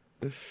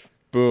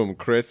 Boom.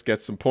 Chris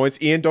gets some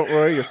points. Ian, don't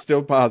worry. You're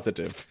still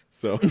positive.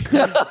 So.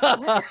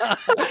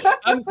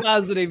 I'm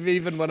positive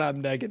even when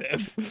I'm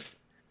negative.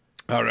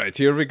 All right.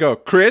 Here we go.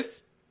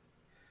 Chris?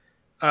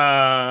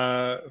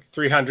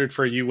 300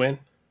 for you win.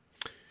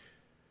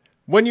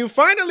 When you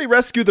finally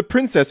rescue the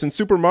princess in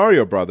Super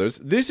Mario Brothers,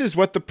 this is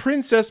what the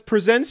princess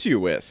presents you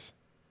with.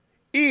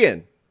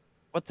 Ian?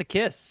 What's a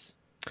kiss?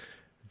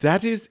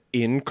 That is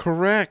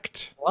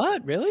incorrect.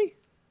 What? Really?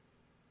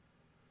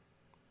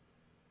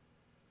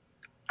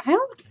 I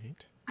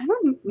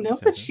don't know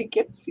what she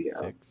gives you.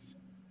 6,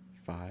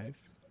 5,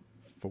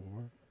 4,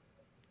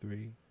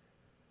 3,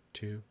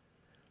 2,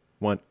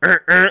 1.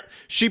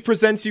 She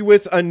presents you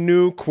with a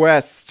new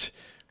quest.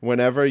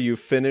 whenever you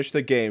finish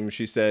the game,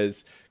 she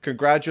says,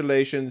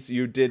 "Congratulations,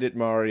 you did it,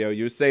 Mario.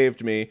 You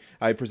saved me.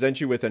 I present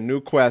you with a new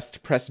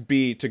quest. Press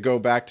B to go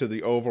back to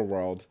the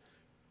overworld."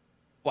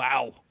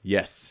 Wow.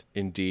 Yes,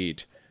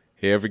 indeed.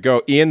 Here we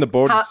go. Ian, the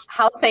board is...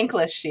 How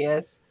thankless she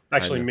is.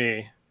 Actually,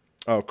 me.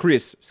 Oh,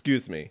 Chris,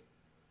 excuse me.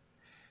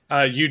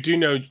 You do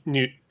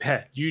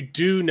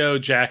know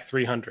Jack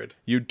 300.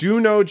 You do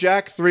know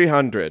Jack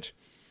 300.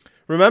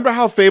 Remember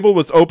how Fable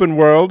was open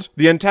world?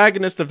 The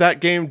antagonist of that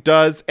game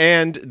does,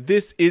 and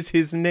this is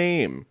his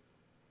name.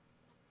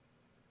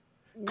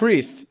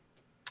 Chris.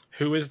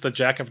 Who is the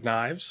Jack of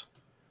Knives?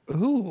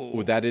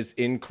 Ooh. That is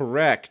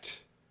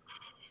incorrect.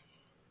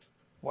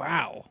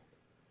 Wow.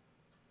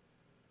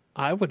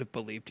 I would have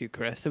believed you,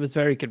 Chris. It was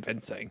very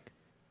convincing.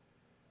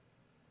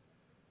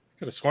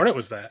 Could have sworn it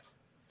was that.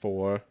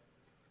 4,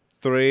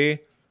 3,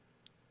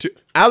 2.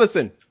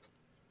 Allison.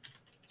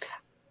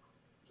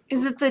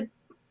 Is it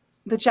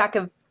the Jack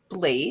of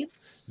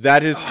Blades?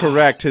 That is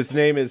correct. His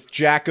name is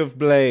Jack of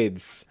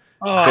Blades.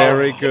 Oh.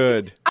 Very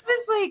good. I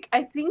was like,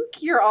 I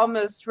think you're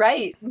almost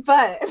right,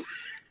 but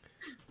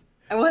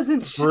I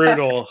wasn't sure.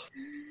 Brutal.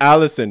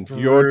 Allison,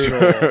 your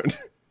turn.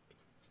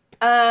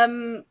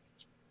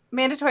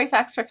 Mandatory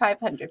facts for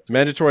 500.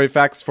 Mandatory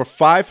facts for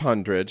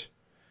 500.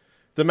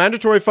 The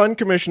Mandatory Fund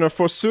Commissioner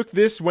forsook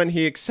this when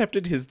he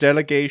accepted his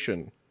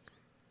delegation.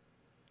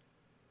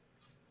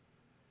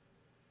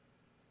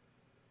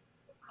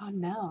 Oh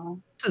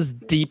no. This is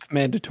deep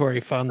mandatory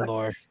fun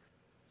lore.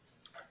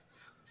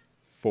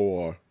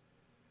 4,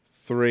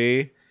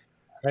 3.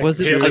 Was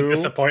it feel like Two.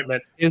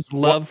 disappointment? Is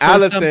love for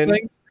Allison.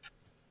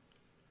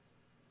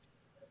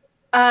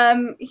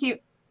 something?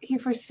 He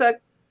forsook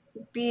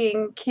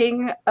being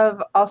king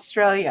of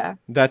Australia.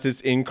 That is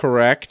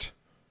incorrect.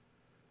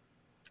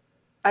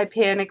 I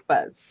panic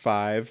buzz.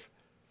 5,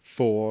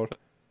 4,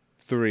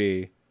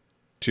 3,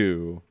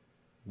 2,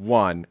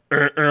 1.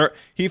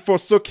 He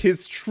forsook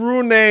his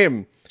true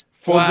name.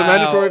 For the Wow.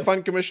 Mandatory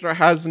Fund Commissioner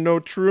has no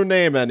true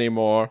name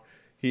anymore.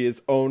 He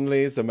is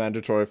only the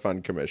Mandatory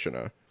Fund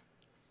Commissioner.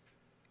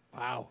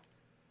 Wow.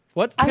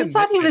 What? I just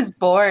thought he commitment. was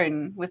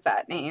born with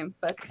that name,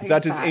 but I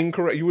That guess is not.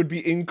 incorrect. You would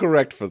be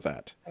incorrect for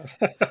that.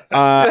 Do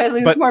I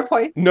lose but more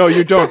points? no,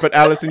 you don't. But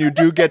Allison, you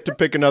do get to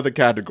pick another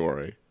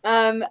category.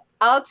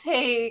 I'll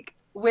take.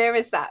 Where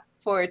is that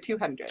for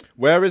 200?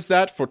 Where is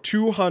that for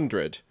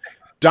 200?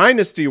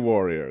 Dynasty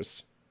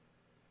Warriors.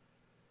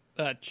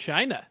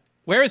 China.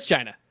 Where is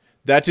China?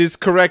 That is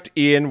correct,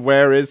 Ian.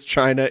 Where is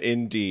China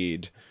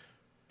indeed?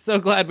 So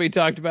glad we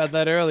talked about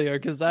that earlier,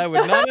 because I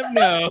would not have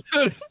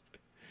known.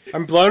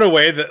 I'm blown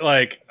away that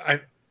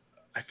I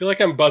feel like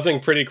I'm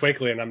buzzing pretty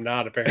quickly, and I'm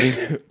not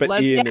apparently. But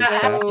Let's- Ian Yeah, is I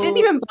fast. didn't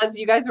even buzz.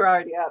 You guys were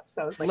already up,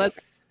 so I was like,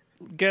 Let's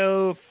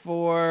go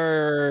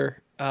for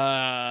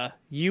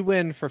you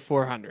win for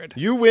 400.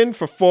 You win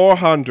for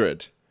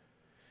 400.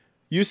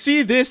 You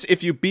see this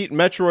if you beat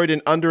Metroid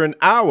in under an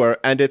hour,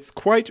 and it's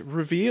quite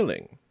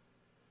revealing.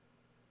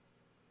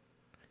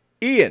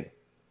 Ian.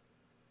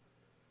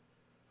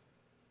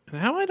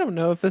 Now I don't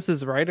know if this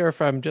is right or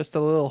if I'm just a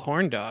little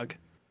horn dog.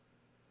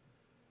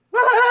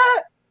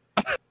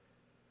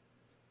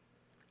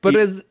 But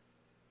is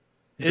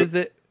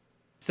it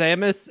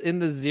Samus in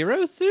the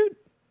Zero suit?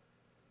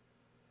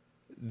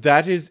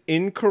 That is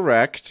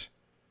incorrect.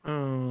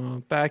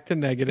 Oh, back to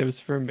negatives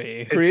for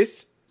me.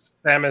 Chris?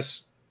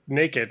 Samus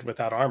naked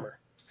without armor.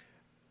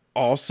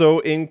 Also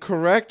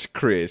incorrect,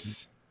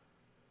 Chris.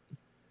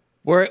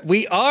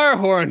 We are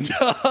horn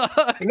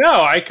dog.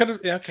 No, I could have.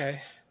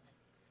 Okay.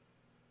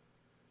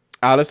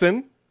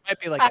 Allison? Might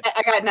be like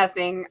I got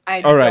nothing.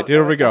 All right,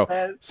 here we go. What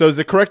that is. So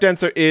the correct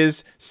answer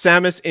is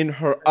Samus in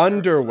her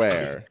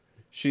underwear.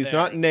 She's There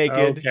not we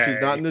naked. Okay. She's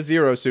not in the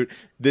Zero suit.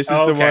 This is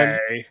the one.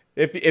 Okay.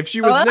 If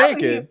she was Oh,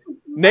 naked,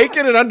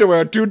 naked and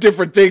underwear are two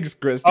different things,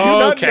 Chris. Do you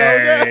not know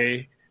that?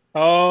 Okay.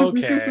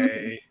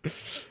 Okay.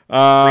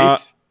 Uh,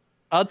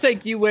 I'll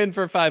take you win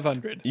for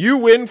 500. You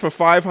win for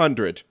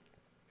 500.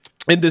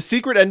 In the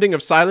secret ending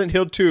of Silent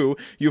Hill 2,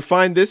 you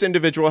find this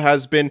individual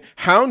has been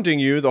hounding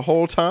you the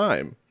whole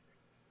time.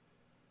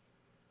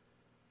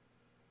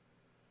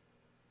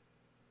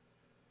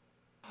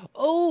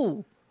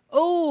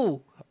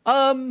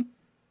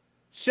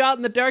 Shot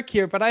in the dark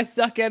here, but I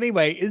suck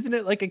anyway. Isn't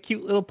it like a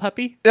cute little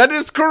puppy? That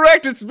is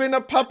correct. It's been a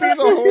puppy the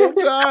whole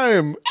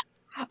time.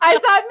 I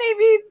thought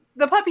maybe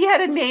the puppy had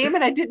a name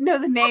and I didn't know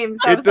the name,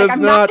 so I It was like, does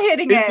I'm not. not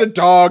hitting It's it. a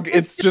dog.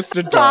 It's just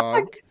a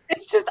dog.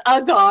 It's just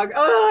a dog.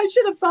 Oh, I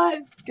should have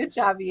buzzed. Good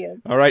job,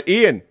 Ian. All right,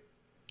 Ian,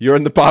 you're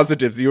in the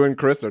positives. You and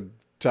Chris are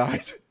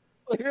tied.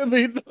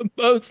 Clearly the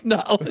most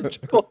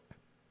knowledgeable.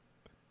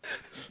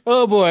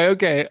 Oh boy.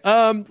 Okay.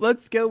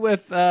 Let's go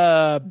with.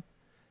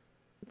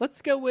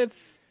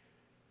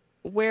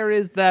 Where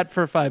is that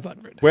for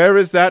 500? Where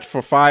is that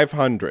for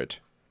 500?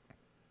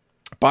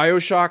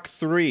 BioShock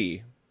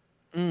 3.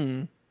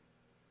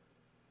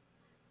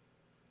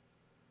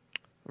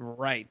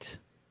 Right.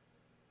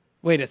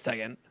 Wait a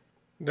second.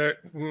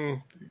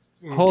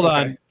 Hold okay.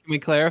 on. Can we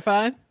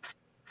clarify?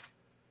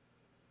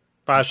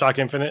 BioShock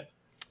Infinite.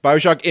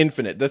 BioShock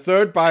Infinite. The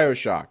third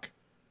BioShock.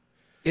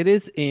 It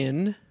is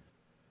in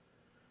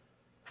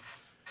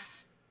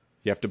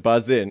You have to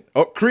buzz in.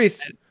 Oh,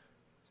 Chris.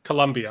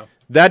 Colombia.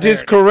 That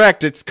is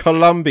correct. It's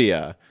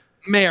Colombia.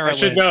 Maryland. I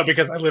should know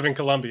because I live in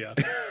Colombia.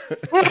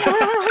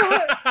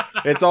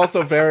 It's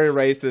also very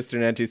racist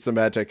and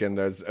anti-Semitic, and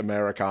there's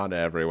Americana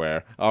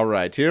everywhere. All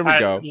right, here we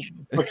go.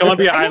 The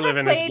Colombia I never live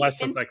in is played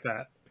less like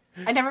that.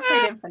 I never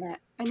played Infinite.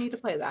 I need to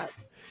play that.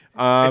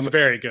 It's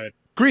very good.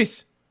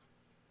 Greece.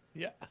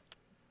 Yeah.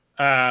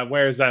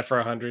 Where is that for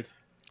 100?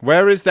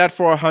 Where is that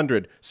for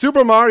 100?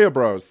 Super Mario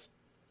Bros.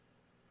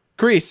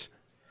 Greece.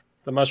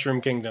 The Mushroom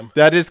Kingdom.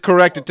 That is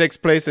correct. It takes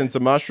place in the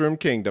Mushroom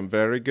Kingdom.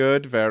 Very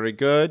good. Very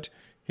good.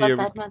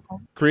 Here,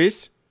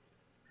 Greece.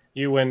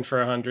 You win for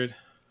 100.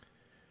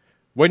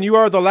 When you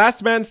are the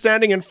last man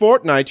standing in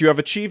Fortnite, you have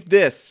achieved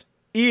this.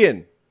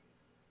 Ian.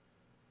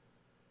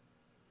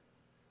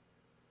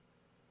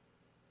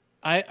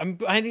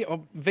 I need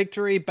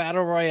Victory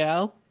Battle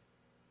Royale.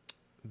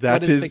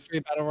 That what is Victory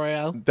Battle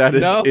Royale? That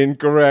is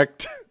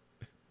incorrect.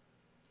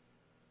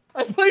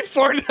 I play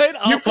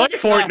Fortnite. You play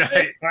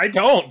Fortnite. I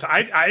don't.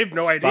 I have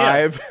no idea.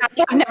 5,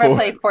 I've never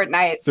played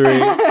Fortnite.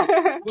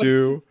 3,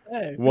 2,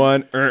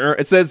 1.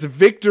 It says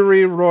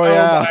Victory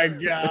Royale. Oh my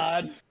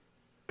god.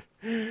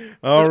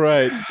 All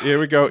right, here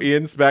we go.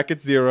 Ian's back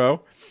at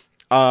 0.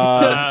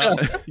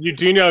 You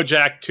do know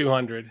Jack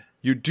 200.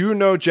 You do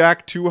know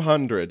Jack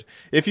 200.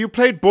 If you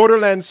played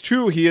Borderlands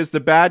 2, he is the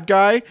bad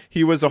guy.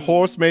 He was a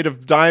horse made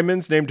of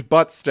diamonds named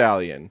Butt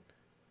Stallion.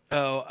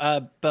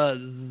 Oh,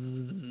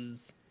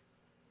 Buzz.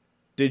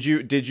 Did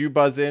you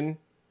buzz in?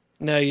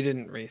 No, you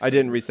didn't reset. I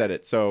didn't reset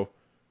it, so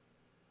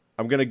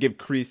I'm gonna give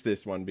Crease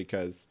this one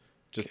because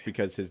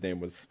his name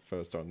was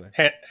first on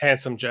there.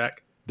 Handsome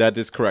Jack. That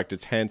is correct.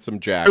 It's Handsome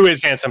Jack. Who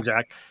is Handsome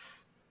Jack?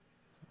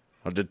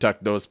 I'll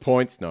deduct those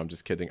points. No, I'm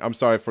just kidding. I'm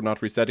sorry for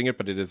not resetting it,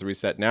 but it is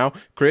reset now.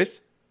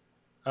 Chris?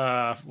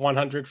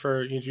 100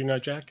 for You Do Know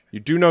Jack. You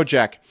do know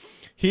Jack.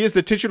 He is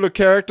the titular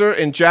character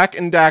in Jack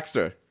and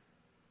Daxter.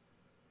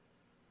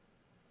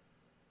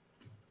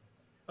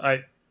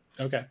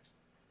 Okay.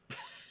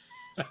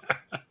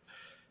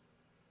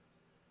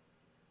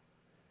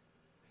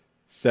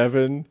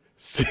 7,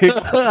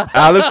 6.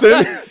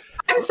 Allison?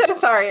 I'm so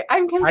sorry.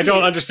 I'm confused. I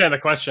don't understand the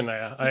question.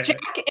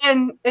 Jack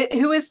and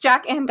who is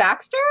Jack and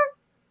Daxter?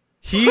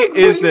 He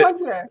is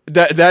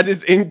that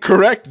is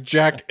incorrect.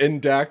 Jack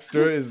and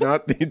Daxter is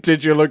not the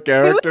titular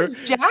character. Who is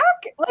Jack?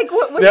 Like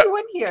what do you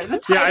want here? The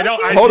title? Yeah, I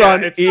don't. Hold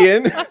on,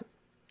 Ian.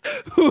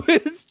 Who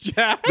is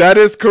Jack? That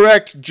is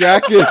correct.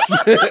 Jack is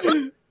both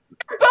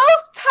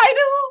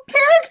title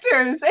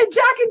characters and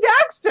Jack and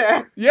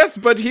Daxter. Yes,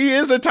 but he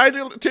is a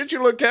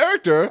titular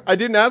character. I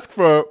didn't ask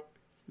for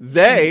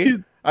they.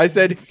 I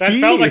said that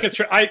he. felt like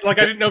a I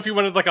didn't know if you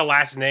wanted like a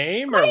last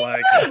name or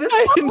like. This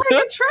felt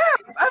like a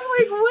trap. I'm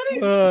like,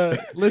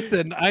 what?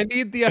 Listen, I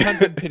need the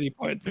 100 pity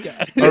points,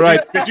 guys. All right.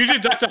 Did you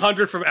deduct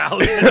 100 from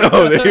Allison?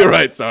 Oh, you're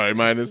right. Sorry,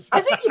 minus. I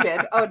think you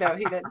did. Oh no,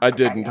 he did. I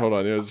didn't. Hold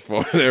on. It was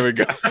 4. There we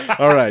go.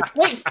 All right.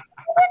 Wait,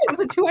 it was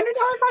a $200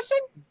 question.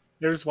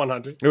 It was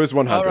 100. It was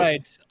 100. All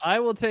right. I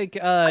will take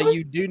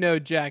You Do Know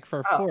Jack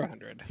for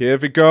 400. Here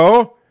we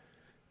go.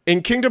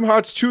 In Kingdom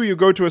Hearts 2, you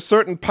go to a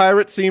certain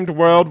pirate-themed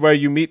world where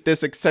you meet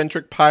this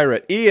eccentric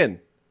pirate.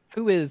 Ian.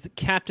 Who is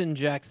Captain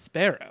Jack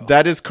Sparrow?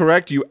 That is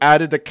correct. You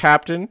added the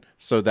captain,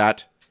 so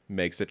that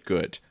makes it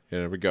good.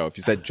 Here we go. If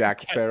you said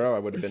Jack Sparrow, I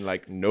would have been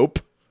like, nope,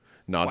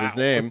 not his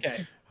name.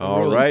 Okay.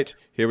 All right.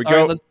 Here we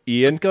go. Right,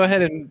 Ian. Let's go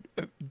ahead and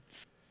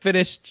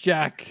finish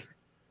Jack.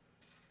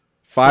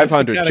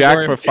 500.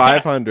 Jack for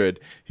 500.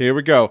 Here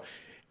we go.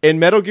 In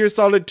Metal Gear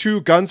Solid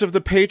 2, Guns of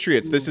the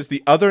Patriots, this is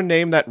the other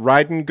name that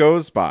Raiden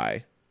goes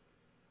by.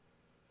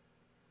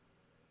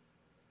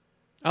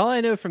 All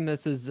I know from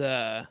this is,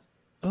 oh,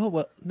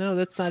 well, no,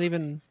 that's not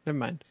even, never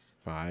mind.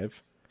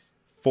 5,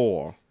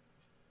 4,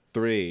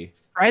 3.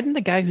 Raiden,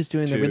 the guy who's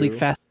doing the really 2.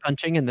 fast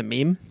punching in the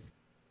meme?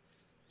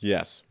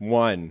 Yes,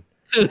 1.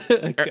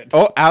 Good.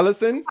 Oh,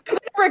 Allison? I'm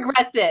gonna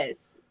regret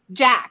this.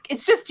 Jack.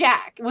 It's just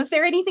Jack. Was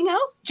there anything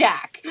else?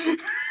 Jack.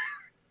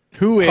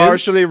 Who is?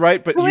 Partially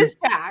right, but Who is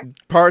Jack?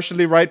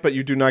 Partially right, but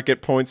you do not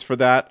get points for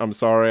that. I'm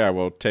sorry. I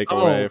will take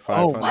away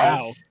 500. Oh,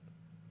 wow.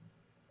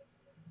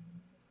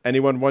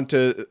 Anyone want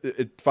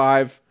to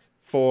 5,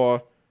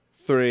 4,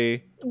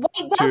 3, White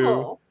 2,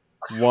 Devil.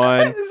 1.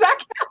 Zach.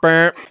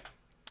 Burp.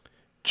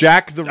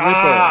 Jack the Ripper.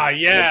 Ah,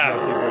 yeah.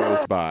 That's what he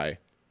goes by.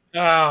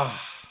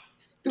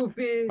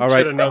 Stupid. All right,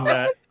 Should have known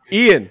that.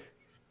 Ian.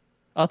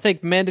 I'll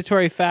take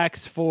mandatory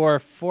facts for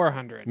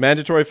 400.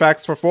 Mandatory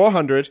facts for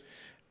 400.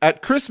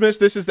 At Christmas,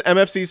 this is the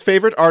MFC's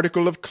favorite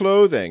article of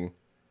clothing.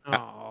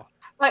 Oh.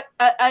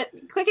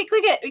 Click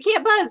it. We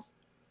can't buzz.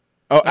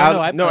 Oh,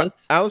 I no,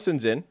 buzzed.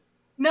 Allison's in.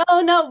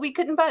 No, we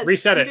couldn't buzz.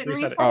 Reset We it, didn't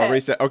reset it. Oh,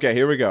 reset. Okay,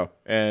 here we go.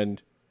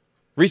 And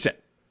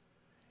reset.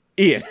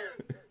 Ian.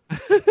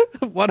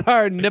 What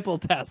are nipple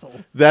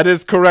tassels? That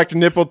is correct.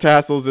 Nipple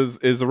tassels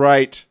is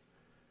right.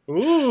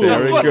 Ooh.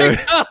 Very Oh good.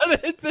 my god,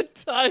 it's a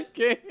tie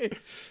game.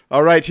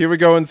 All right, here we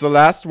go. It's the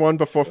last one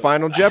before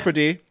Final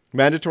Jeopardy.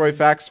 Mandatory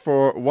facts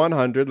for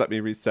 100. Let me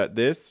reset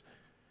this.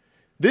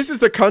 This is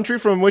the country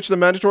from which the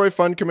Mandatory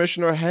Fund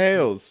Commissioner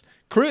hails.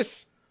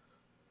 Chris.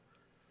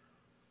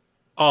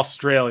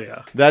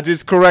 Australia. That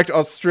is correct.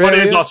 Australia. What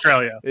is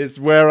Australia? Is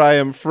where I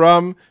am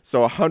from.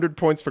 So 100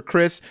 points for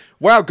Chris.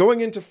 Wow,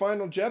 going into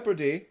Final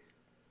Jeopardy.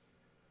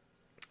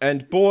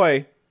 And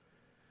boy,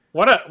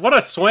 what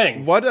a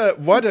swing. What a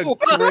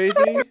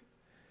crazy.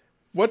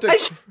 What I a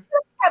should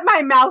just kept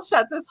my mouth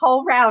shut this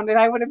whole round, and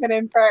I would have been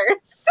in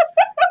first.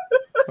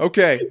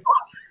 Okay.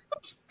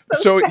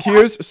 So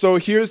here's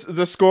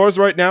the scores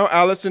right now.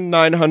 Allison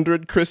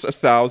 900, Chris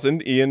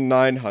 1,000, Ian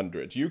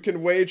 900. You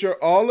can wager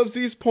all of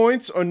these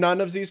points or none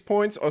of these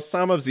points or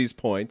some of these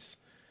points.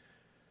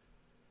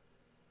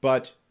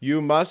 But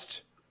you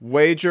must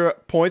wager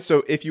points.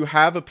 So if you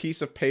have a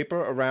piece of paper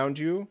around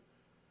you,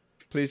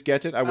 please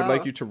get it. I would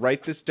like you to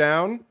write this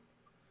down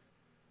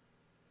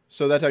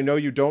so that I know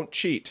you don't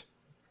cheat.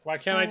 Why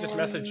can't I just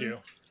message you?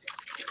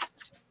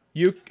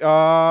 You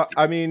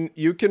I mean,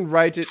 you can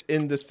write it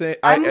in the thing.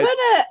 I'm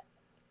gonna.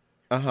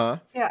 Uh-huh.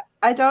 Yeah,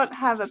 I don't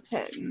have a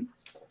pen.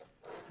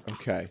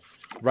 Okay.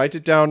 Write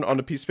it down on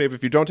a piece of paper.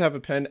 If you don't have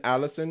a pen,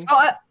 Allison.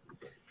 Oh,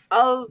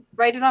 I'll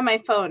write it on my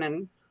phone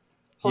and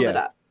hold it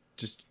up.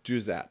 Just do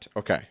that.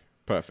 Okay.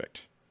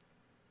 Perfect.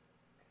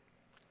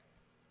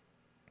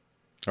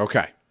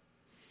 Okay.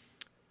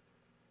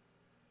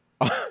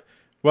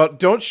 Well,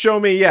 don't show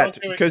me yet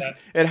because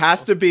it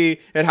has to be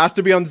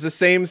on the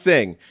same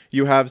thing.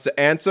 You have the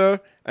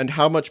answer and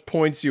how much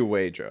points you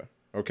wager,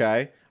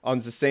 okay? On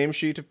the same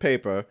sheet of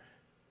paper.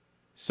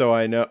 So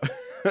I know.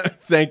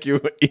 Thank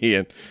you,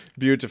 Ian.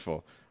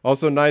 Beautiful.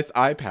 Also nice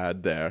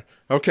iPad there.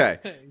 Okay.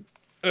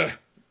 Thanks.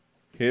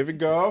 Here we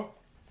go.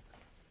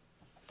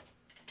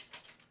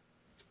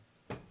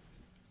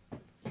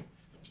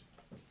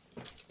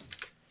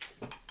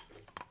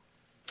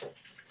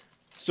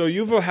 So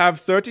you will have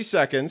 30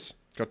 seconds.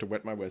 Got to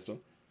wet my whistle.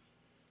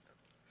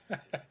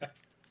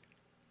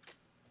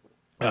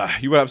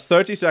 You will have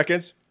 30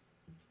 seconds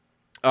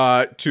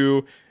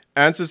to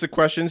answer the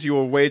questions. You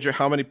will wager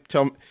how many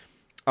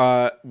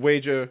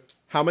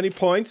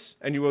points,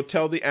 and you will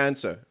tell the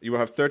answer. You will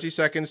have 30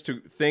 seconds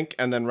to think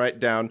and then write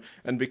down.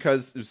 And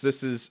because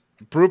this is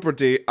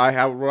BrewPardy, I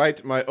have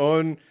write my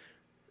own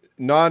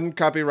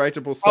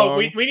non-copyrightable song. Oh,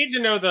 we need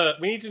to know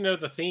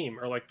the theme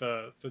or like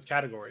the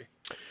category.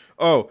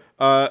 Oh,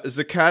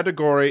 the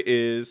category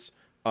is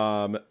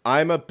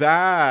I'm a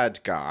bad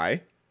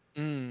guy.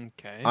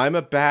 Okay. I'm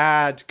a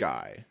bad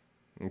guy.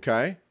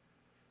 Okay?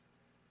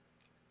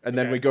 And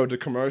then we go to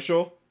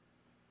commercial.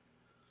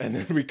 And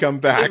then we come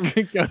back.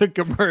 We go to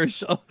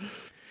commercial.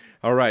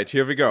 All right,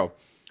 here we go.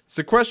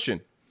 So question.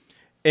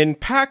 In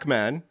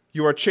Pac-Man,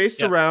 you are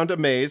chased around a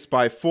maze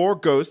by 4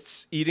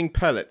 ghosts eating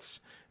pellets.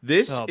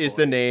 This is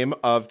the name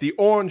of the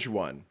orange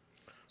one.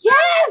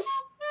 Yes!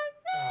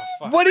 Oh,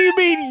 fuck. What do you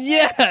mean,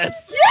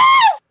 yes?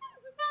 Yes!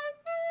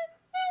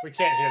 We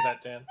can't hear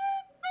that, Dan.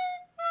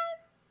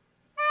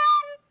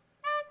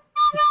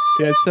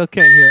 Yeah, I still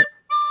can't hear it.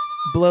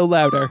 Blow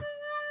louder.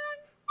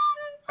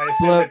 I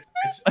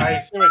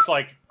assume it's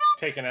like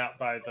taken out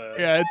by the.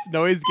 Yeah, it's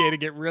noise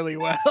gating it really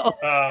well.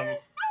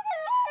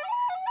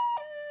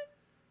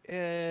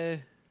 And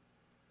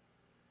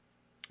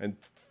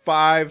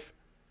 5,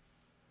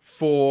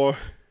 4.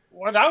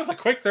 Well, that was a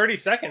quick 30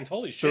 seconds.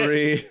 Holy shit.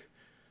 3,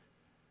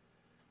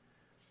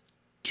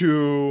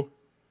 2,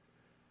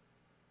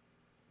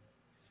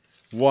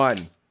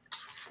 1.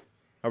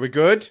 Are we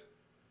good?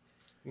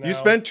 No. You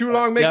spent too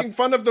long making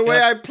fun of the way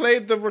I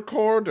played the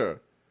recorder.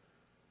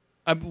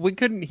 We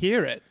couldn't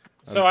hear it.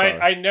 So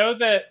I know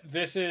that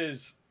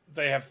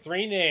they have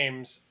 3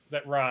 names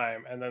that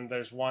rhyme, and then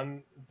there's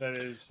one that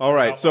is. All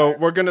right, so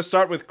we're going to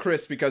start with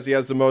Chris because he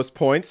has the most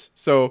points.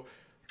 So,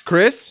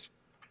 Chris?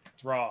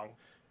 It's wrong.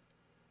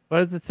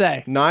 What does it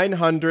say?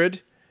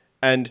 900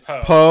 and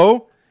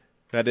Poe.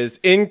 That is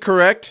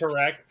incorrect.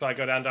 Correct, so I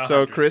go down to 100.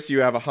 So, Chris, you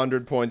have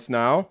 100 points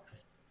now.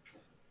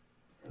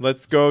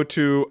 Let's go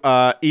to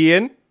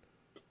Ian.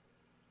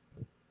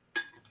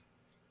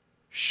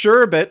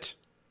 Sherbet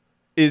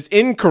is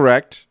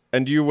incorrect,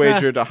 and you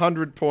wagered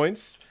 100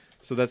 points.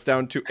 So that's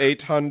down to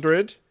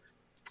 800.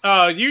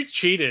 Oh, you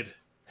cheated.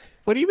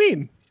 What do you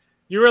mean?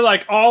 You were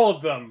like all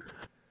of them.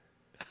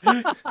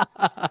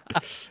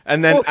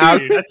 And then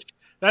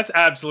that's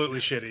absolutely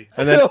shitty.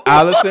 And then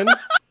Allison.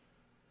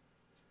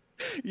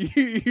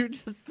 You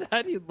just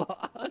said you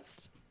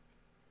lost.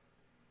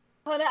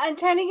 Hold on, I'm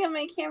trying to get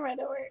my camera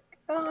to work.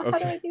 Oh, how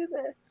do I do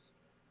this?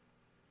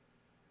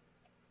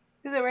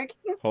 Is it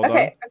working? Hold on.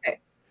 Okay.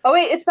 Oh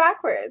wait, it's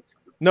backwards.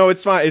 No,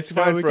 it's fine. It's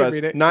fine we for can us.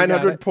 read it.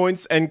 900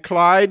 points. And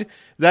Clyde,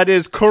 that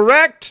is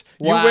correct.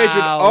 Wow. You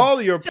wagered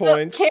all your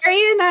points.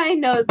 Carrie and I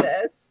know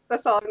this.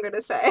 That's all I'm going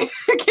to say.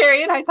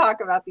 Carrie and I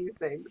talk about these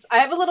things. I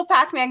have a little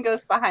Pac-Man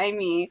ghost behind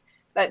me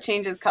that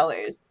changes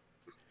colors.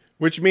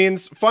 Which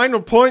means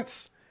final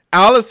points.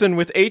 Allison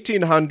with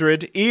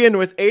 1,800, Ian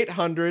with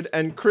 800,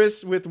 and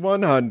Chris with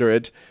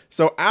 100.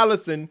 So,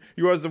 Allison,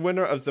 you are the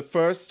winner of the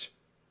first.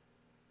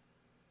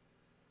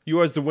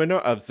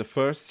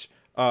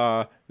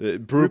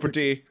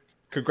 BrewPardy.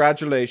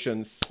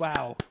 Congratulations.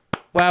 Wow.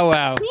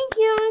 Wow. Thank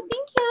you.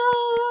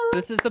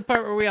 This is the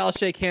part where we all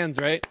shake hands,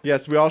 right?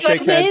 Yes, we all Do I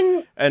shake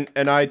hands, win?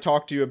 and I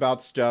talk to you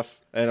about stuff.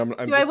 And I'm Do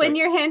just I win like,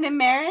 your hand in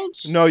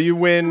marriage? No, you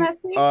win I'm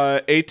asking?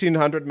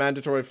 1,800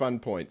 mandatory fun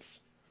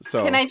points.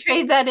 So Can I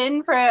trade that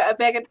in for a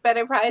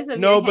better prize of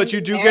no, your but hand you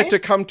in do marriage? get to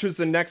come to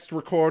the next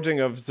recording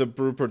of the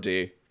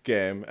BrewPardy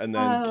game, and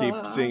then keep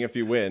seeing if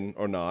you win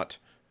or not,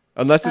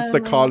 unless it's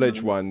the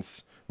college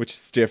ones, which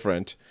is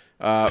different.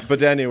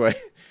 But anyway,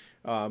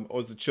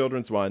 or the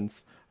children's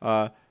ones.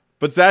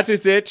 But that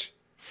is it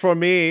for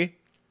me.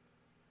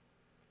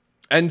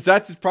 And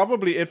that's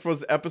probably it for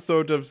the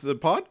episode of the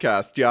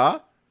podcast, yeah?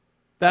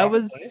 That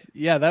Probably.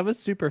 that was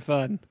super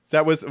fun.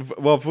 That was,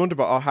 well,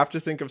 wunderbar. I'll have to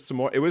think of some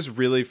more. It was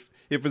really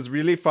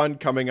fun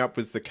coming up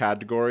with the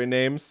category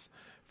names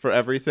for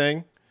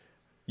everything.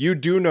 You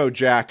do know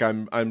Jack.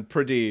 I'm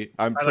pretty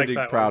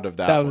that proud one. of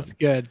that That one. was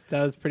good.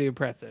 That was pretty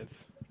impressive.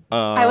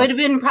 I would have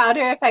been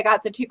prouder if I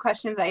got the 2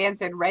 questions I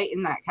answered right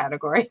in that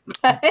category.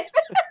 But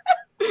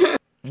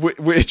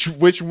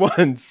Which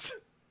ones?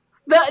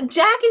 the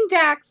Jack and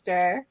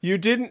Daxter, You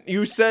didn't.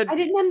 You said I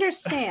didn't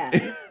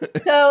understand,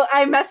 so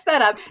I messed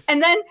that up.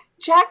 And then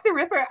Jack the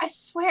Ripper, I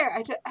swear,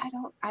 I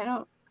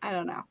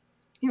don't know.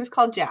 He was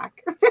called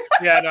Jack.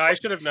 Yeah, no, I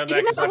should have known He that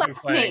didn't because have a I've been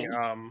last playing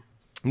name.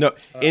 no.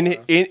 In the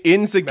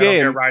Metal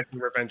Gear game, Rising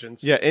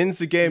Revengeance. yeah, in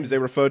the games they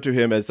refer to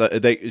him as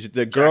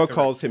the girl the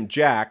calls him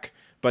Jack,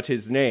 but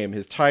his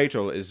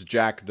title is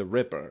Jack the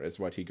Ripper, is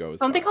what he goes.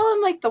 Don't they by. call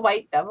him like the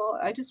White Devil?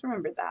 I just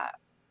remembered that.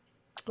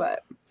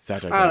 But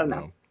That I don't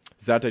know.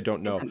 That I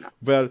don't know. I don't know.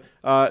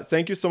 Well,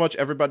 thank you so much,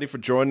 everybody, for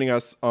joining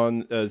us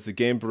on the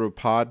Game Brew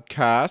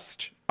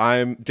podcast.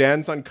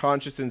 Dan's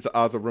unconscious in the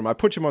other room. I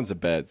put him on the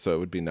bed, so it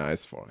would be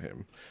nice for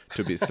him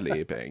to be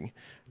sleeping.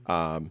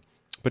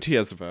 But he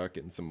has work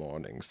in the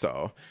morning,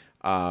 so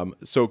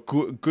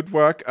good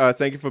work.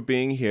 Thank you for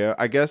being here.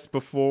 I guess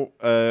before,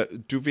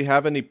 do we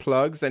have any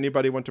plugs?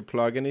 Anybody want to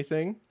plug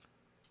anything?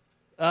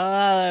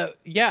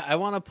 Yeah, I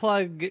want to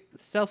plug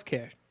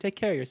self-care. Take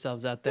care of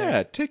yourselves out there.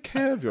 Yeah, take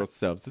care of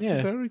yourselves. It's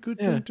a very good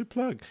thing to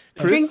plug.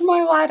 Chris? drink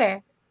more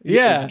water.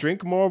 Yeah.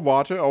 Drink more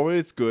water.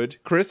 Always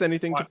good. Chris,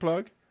 anything to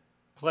plug?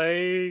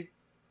 Play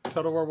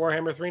Total War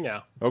Warhammer 3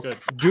 now. It's good.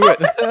 Do it.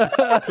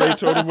 Play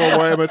Total War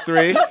Warhammer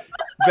 3.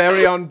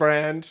 Very on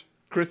brand.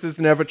 Chris has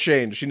never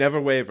changed. She never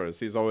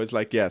wavers. He's always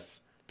like, yes,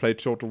 play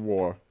Total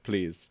War,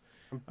 please.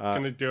 I'm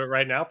gonna do it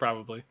right now,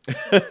 probably.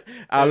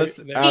 Alice,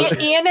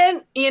 Ian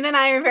and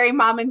I are very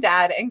mom and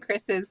dad, and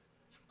Chris is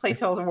play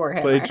Total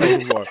Warhammer. play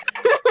Total War.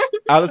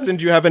 Allison,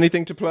 do you have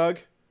anything to plug?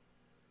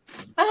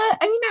 I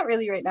mean, not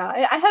really right now. I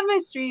have my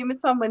stream.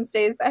 It's on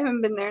Wednesdays. I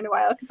haven't been there in a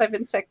while because I've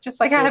been sick, just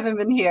like I haven't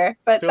been here.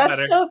 But Feel that's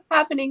better. still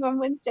happening on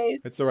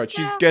Wednesdays. It's all right.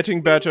 She's Yeah.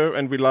 getting better,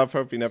 and we love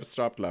her. We never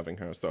stopped loving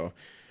her. So,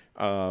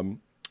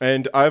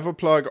 and I have a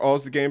plug. All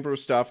the Game Brew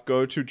stuff.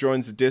 Go to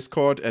join the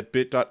Discord at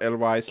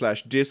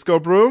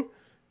bit.ly/discobrew.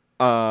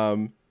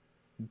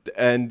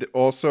 And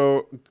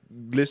also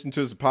listen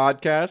to the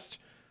podcast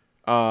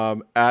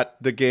at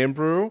the Game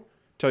Brew.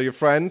 Tell your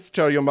friends,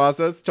 tell your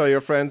mothers, tell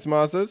your friends'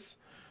 mothers.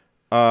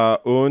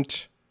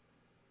 Und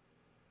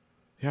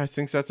yeah, I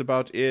think that's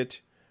about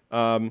it.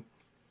 Game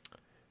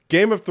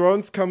of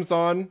Thrones comes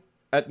on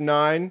at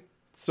 9,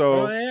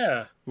 so Oh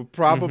yeah. we'll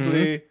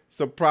probably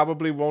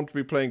won't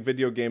be playing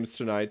video games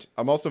tonight.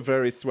 I'm also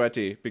very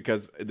sweaty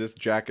because this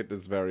jacket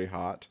is very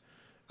hot.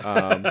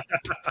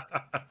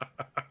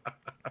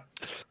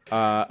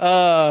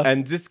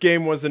 And this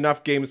game was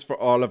enough games for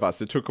all of us.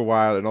 It took a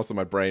while, and also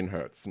my brain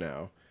hurts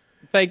now.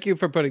 Thank you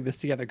for putting this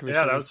together,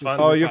 Commissioner. that was This fun.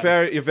 Oh, you're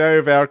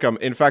very welcome.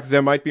 In fact,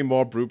 there might be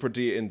more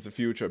BrewPardy in the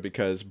future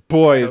because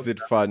boy, is it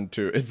fun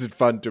to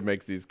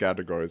make these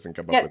categories and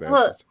come up with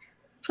well, answers.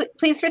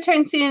 Please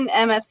return soon,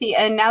 MFC.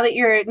 And now that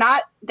you're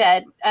not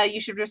dead, you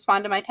should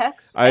respond to my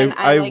text. I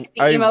like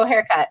the emo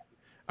haircut.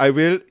 I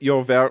will.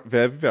 You're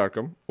very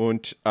welcome.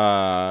 Und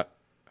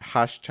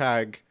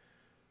Hashtag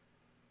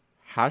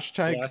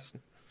Yes.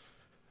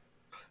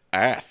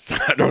 ass.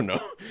 I don't know.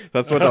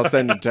 That's what I'll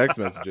send in text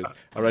messages.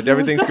 All right,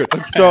 everything's good.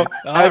 So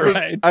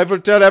I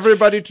will tell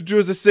everybody to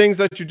do the things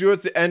that you do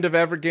at the end of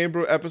every Game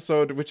Brew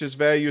episode, which is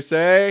where you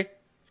say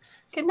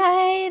Good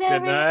night,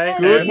 Good night. everybody.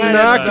 Good Good night,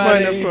 Nacht,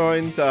 meine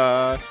everybody.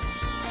 Freunde.